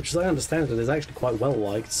 4, which, as I understand it, is actually quite well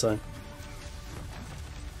liked. So,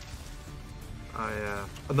 I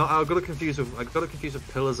got it confused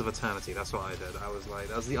with Pillars of Eternity. That's what I did. I was like,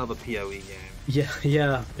 that's the other PoE game.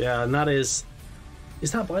 Yeah, and that is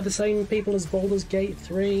that by the same people as Baldur's Gate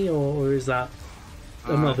 3, or is that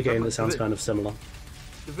another game that sounds kind of similar?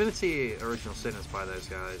 Divinity Original Sin is by those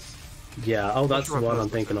guys. Yeah. Oh, that's the one I'm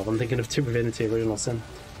thinking of. I'm thinking of Divinity Original Sin.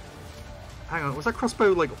 Hang on, was that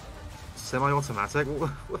crossbow like semi-automatic?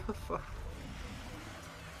 What the fuck?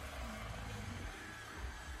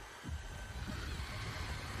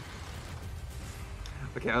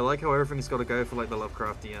 Okay, I like how everything's got to go for like the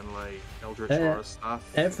Lovecraftian, like Eldritch horror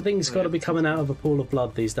stuff. Everything's got to be coming out of a pool of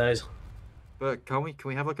blood these days. But can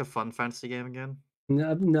we have like a fun fantasy game again?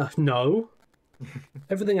 No.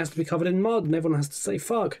 Everything has to be covered in mud, and everyone has to say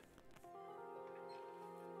fuck.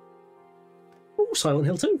 Oh, Silent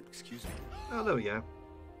Hill 2. Excuse me. Oh, there we go.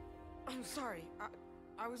 I'm sorry.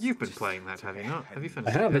 I was. You've been playing that, have you not? Have you I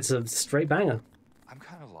finished have. it? It's a straight banger. I'm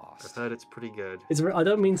kind of lost. I've heard it's pretty good. I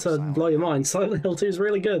don't mean to blow your mind. Silent Hill 2 is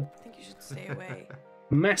really good. I think you should stay away.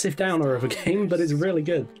 Massive downer of a game, but it's really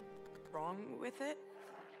good. Wrong with it?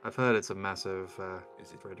 I've heard it's a massive,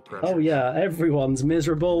 very depressing. Oh yeah, everyone's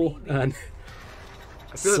miserable, and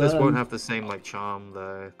I feel like this won't have the same like charm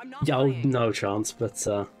though. Yeah, oh, no chance. But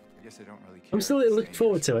I'm still looking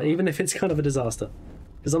forward to it, even if it's kind of a disaster,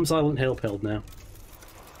 because I'm Silent Hill pilled now.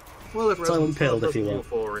 Well, if Silent pilled, if you will.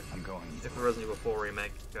 If the Resident Evil 4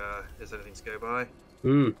 remake is anything to go by,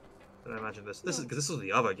 Mm. then I imagine this is because this was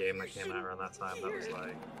the other game that came out around that time. That was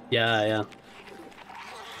like Yeah.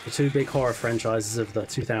 The two big horror franchises of the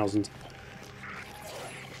 2000s.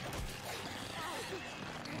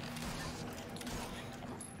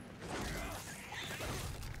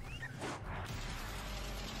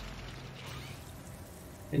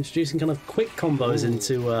 introducing kind of quick combos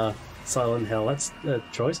into Silent Hill. That's a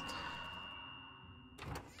choice.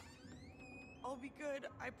 I'll be good,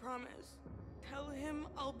 I promise. Tell him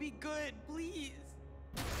I'll be good, please.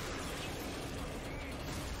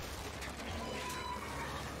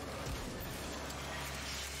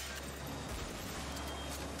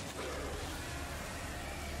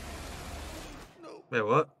 Wait,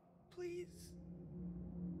 what? Please.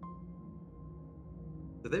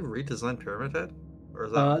 Did they redesign Pyramid Head? Or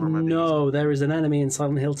is that no, there is an enemy in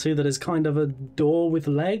Silent Hill 2 that is kind of a door with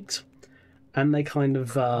legs, and they kind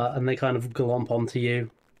of glomp onto you,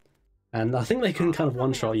 and I think they can kind of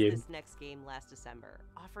one-shot you. This next game last December,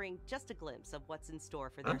 offering just a glimpse of what's in store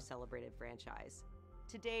for their celebrated franchise.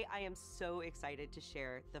 Today, I am so excited to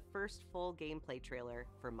share the first full gameplay trailer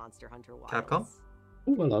for Monster Hunter Wilds. Capcom?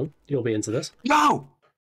 Oh, hello. You'll be into this. Yo!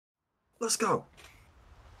 Let's go!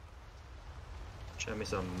 Show me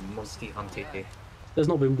some Monster Hunter. There's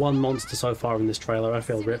not been one monster so far in this trailer. I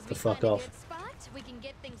feel ripped the fuck off. We can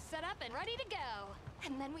get things set up and ready to go.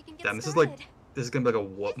 And then we can get Damn, started. this is gonna be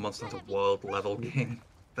like a Monster Hunter World level game.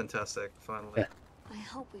 Fantastic, finally. Yeah. I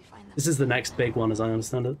hope we find them. This is the next big one, as I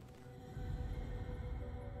understand it.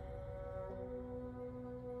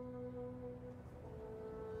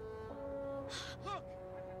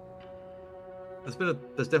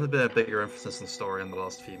 There's definitely been a bigger emphasis on story in the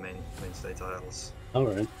last few mainstay titles.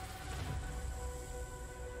 Alright.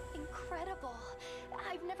 Incredible.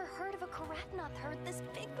 I've never heard of a Karatnoth herd this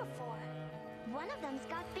big before. One of them's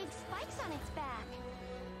got big spikes on its back.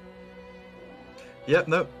 Yep,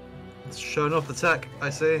 nope. It's showing off the tech, I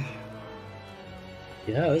see.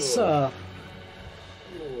 Yeah, this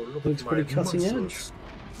looks pretty cutting edge.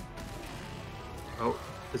 Oh,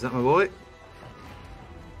 is that my boy?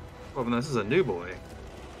 Oh, no, this is a new boy.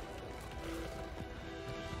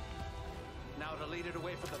 Now to lead it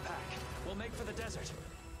away from the pack, we'll make for the desert.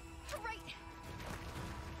 Right.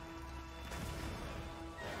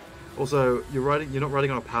 Also, you're not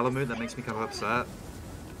riding on a Palamute. That makes me kind of upset.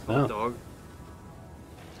 Oh. Dog.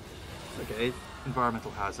 Okay,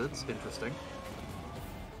 environmental hazards. Interesting.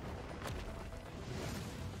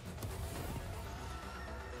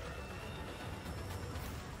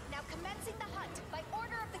 Now commencing the hunt by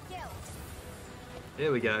order of the guild.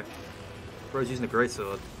 Here we go. Bro's using a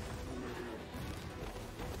greatsword.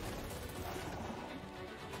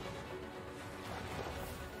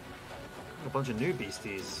 A bunch of new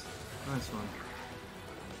beasties. Nice one.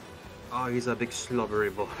 Oh, he's a big slobbery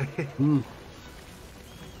boy. Mm.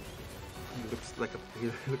 He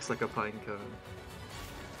looks like a pine cone.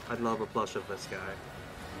 I'd love a plush of this guy.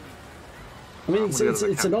 I mean,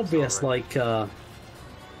 it's an obvious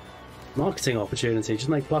marketing opportunity. Just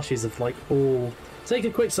make plushies of like all. Take a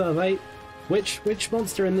quick survey. Which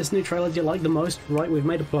monster in this new trailer do you like the most? Right, we've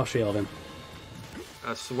made a plushie of him.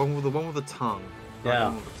 So the one with the tongue. Yeah.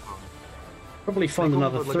 One with the tongue. Probably fund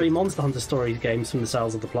another 3 Monster Hunter Stories games from the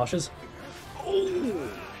sales of the plushes.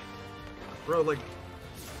 Oh, bro, like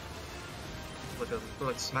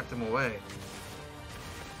smacked him away.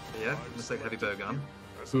 Yeah, looks like a heavy bow gun.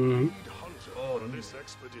 Mm-hmm. Oh, this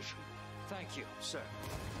expedition. Thank you, sir.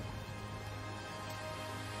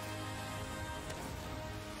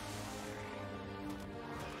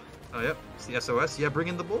 Oh, yep, it's the SOS. Yeah, bring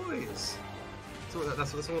in the boys.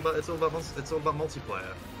 That's what it's all about. It's all about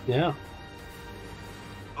multiplayer. Yeah.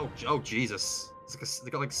 Oh, Jesus! They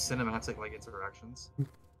got like cinematic interactions.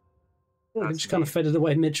 Well, it just kind of faded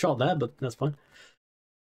away mid-shot there, but that's fine.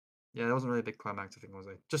 Yeah, that wasn't really a big climactic thing, was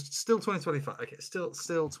it? Just still 2025. Okay, still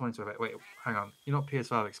 2025. Wait, hang on. You're not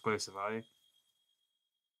PS5 exclusive, are you?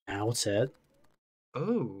 Out it.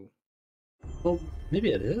 Oh. Well,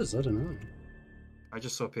 maybe it is. I don't know. I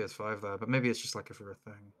just saw PS5 there, but maybe it's just like a for a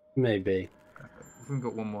thing. Maybe. We've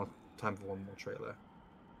got one more time for one more trailer.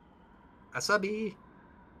 Asabi.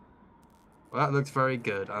 Well, that looks very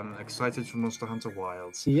good. I'm excited for Monster Hunter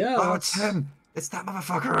Wilds. Yeah. Oh, it's him! It's that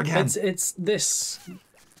motherfucker again! It's this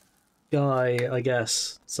guy, I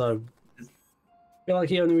guess. So, I feel like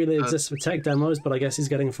he only really exists for tech demos, but I guess he's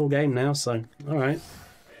getting a full game now, so, alright.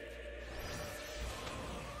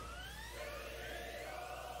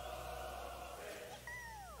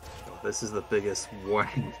 Oh, this is the biggest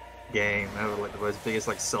warning game ever, like the most biggest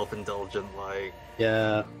self-indulgent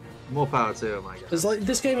Yeah. More power to him, I guess. It's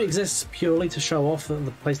this game exists purely to show off that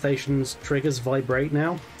the PlayStation's triggers vibrate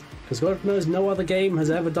now, because God knows no other game has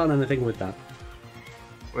ever done anything with that.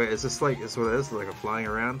 Wait, is this is what it is? Like a flying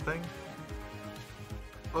around thing?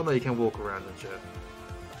 Oh no, you can walk around and shit.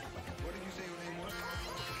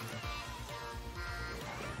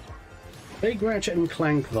 Big Ratchet and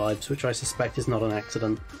Clank vibes, which I suspect is not an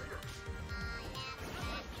accident.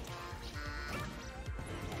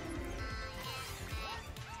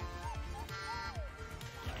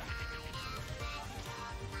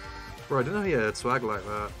 Bro, I didn't know he had swag like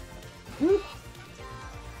that.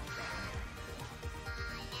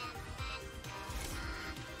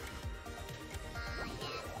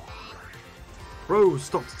 Bro,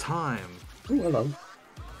 stopped time. Oh, hello.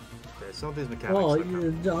 Okay, some of these mechanics. Oh,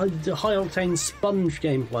 high octane sponge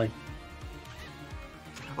gameplay.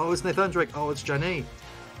 Oh, it's Nathan Drake. Oh, it's Jenny.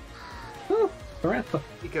 Oh, Parappa.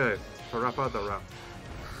 Pico. Parappa the Rap.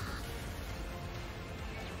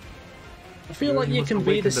 I feel like you can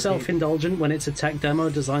be this self-indulgent when it's a tech demo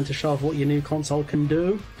designed to show off what your new console can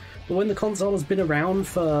do. But when the console has been around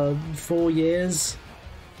for 4 years,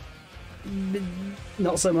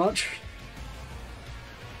 not so much.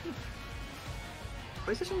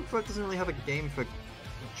 PlayStation 5 doesn't really have a game for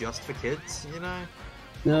just for kids, you know?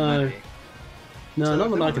 No. No, so not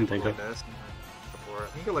that I can think of. Before it.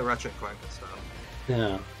 You got like Ratchet & Clank and stuff.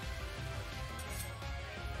 Yeah.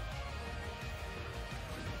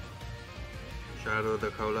 Shadow of the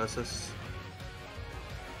Colossus.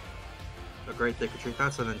 A Great Dick Retreat.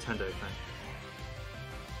 That's a Nintendo thing.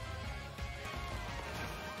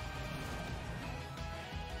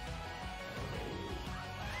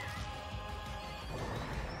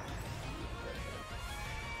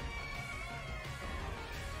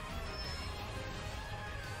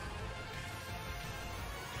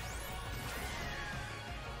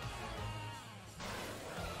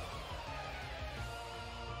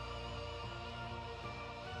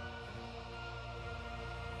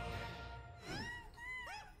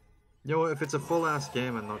 You know what, if it's a full ass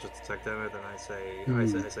game and not just a tech demo, then I say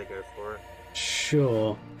go for it.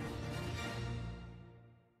 Sure.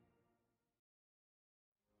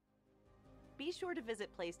 Be sure to visit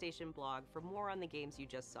PlayStation Blog for more on the games you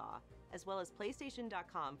just saw, as well as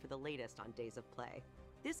PlayStation.com for the latest on Days of Play.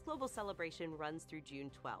 This global celebration runs through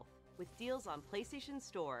June 12th, with deals on PlayStation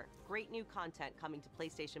Store, great new content coming to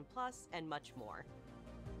PlayStation Plus, and much more.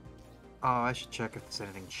 Oh, I should check if there's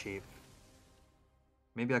anything cheap.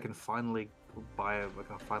 Maybe I can finally buy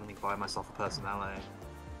myself a personality.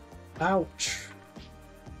 Ouch.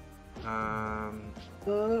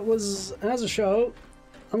 It was, as a show,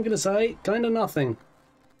 I'm gonna say, kinda nothing.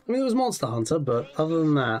 I mean, there was Monster Hunter, but other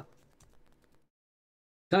than that,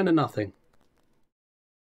 kinda nothing.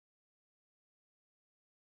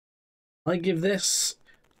 I give this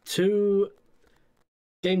 2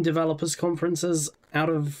 game developers conferences out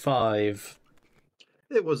of 5.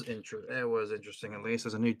 It was interesting at least.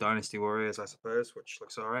 There's a new Dynasty Warriors, I suppose, which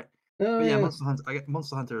looks alright. Oh, but yeah, yeah.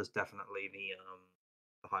 Monster Hunter is definitely the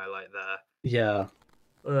highlight there. Yeah.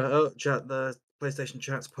 Chat, the PlayStation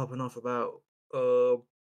chat's popping off about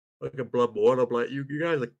like a Bloodborne. I'm like, you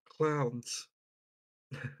guys are clowns.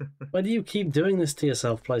 Why do you keep doing this to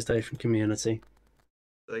yourself, PlayStation community?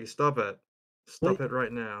 Like, stop it. Stop it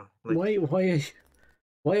right now. Like,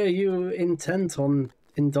 why are you intent on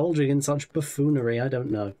indulging in such buffoonery? I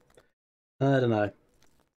don't know.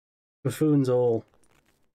 Buffoons all.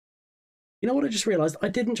 You know what I just realised? I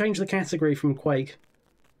didn't change the category from Quake.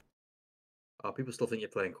 Oh, people still think you're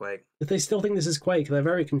playing Quake. If they still think this is Quake, they're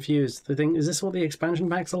very confused. They think, is this what the expansion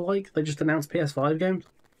packs are like? They just announced PS5 games?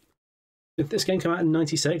 If this game came out in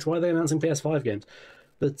 '96, why are they announcing PS5 games?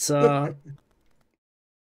 But,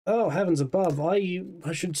 oh, heavens above, I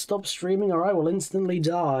should stop streaming or I will instantly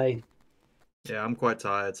die. Yeah, I'm quite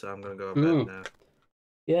tired, so I'm going to go to bed now.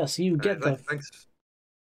 Yes, you get that. Thanks.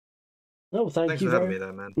 No, thank you for having me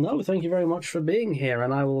there, man. No, thank you very much for being here.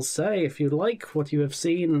 And I will say, if you like what you have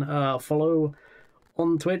seen, follow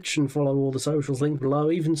on Twitch and follow all the socials linked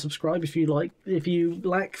below. Even subscribe if you like. If you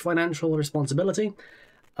lack financial responsibility.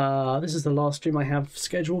 This is the last stream I have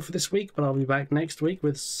scheduled for this week, but I'll be back next week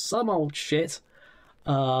with some old shit.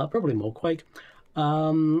 Probably more Quake.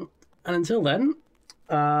 And until then,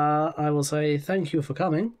 I will say thank you for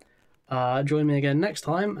coming. Join me again next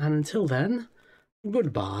time, and until then,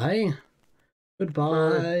 goodbye.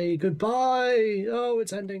 Goodbye. Goodbye. Oh,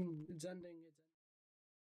 it's ending. It's ending.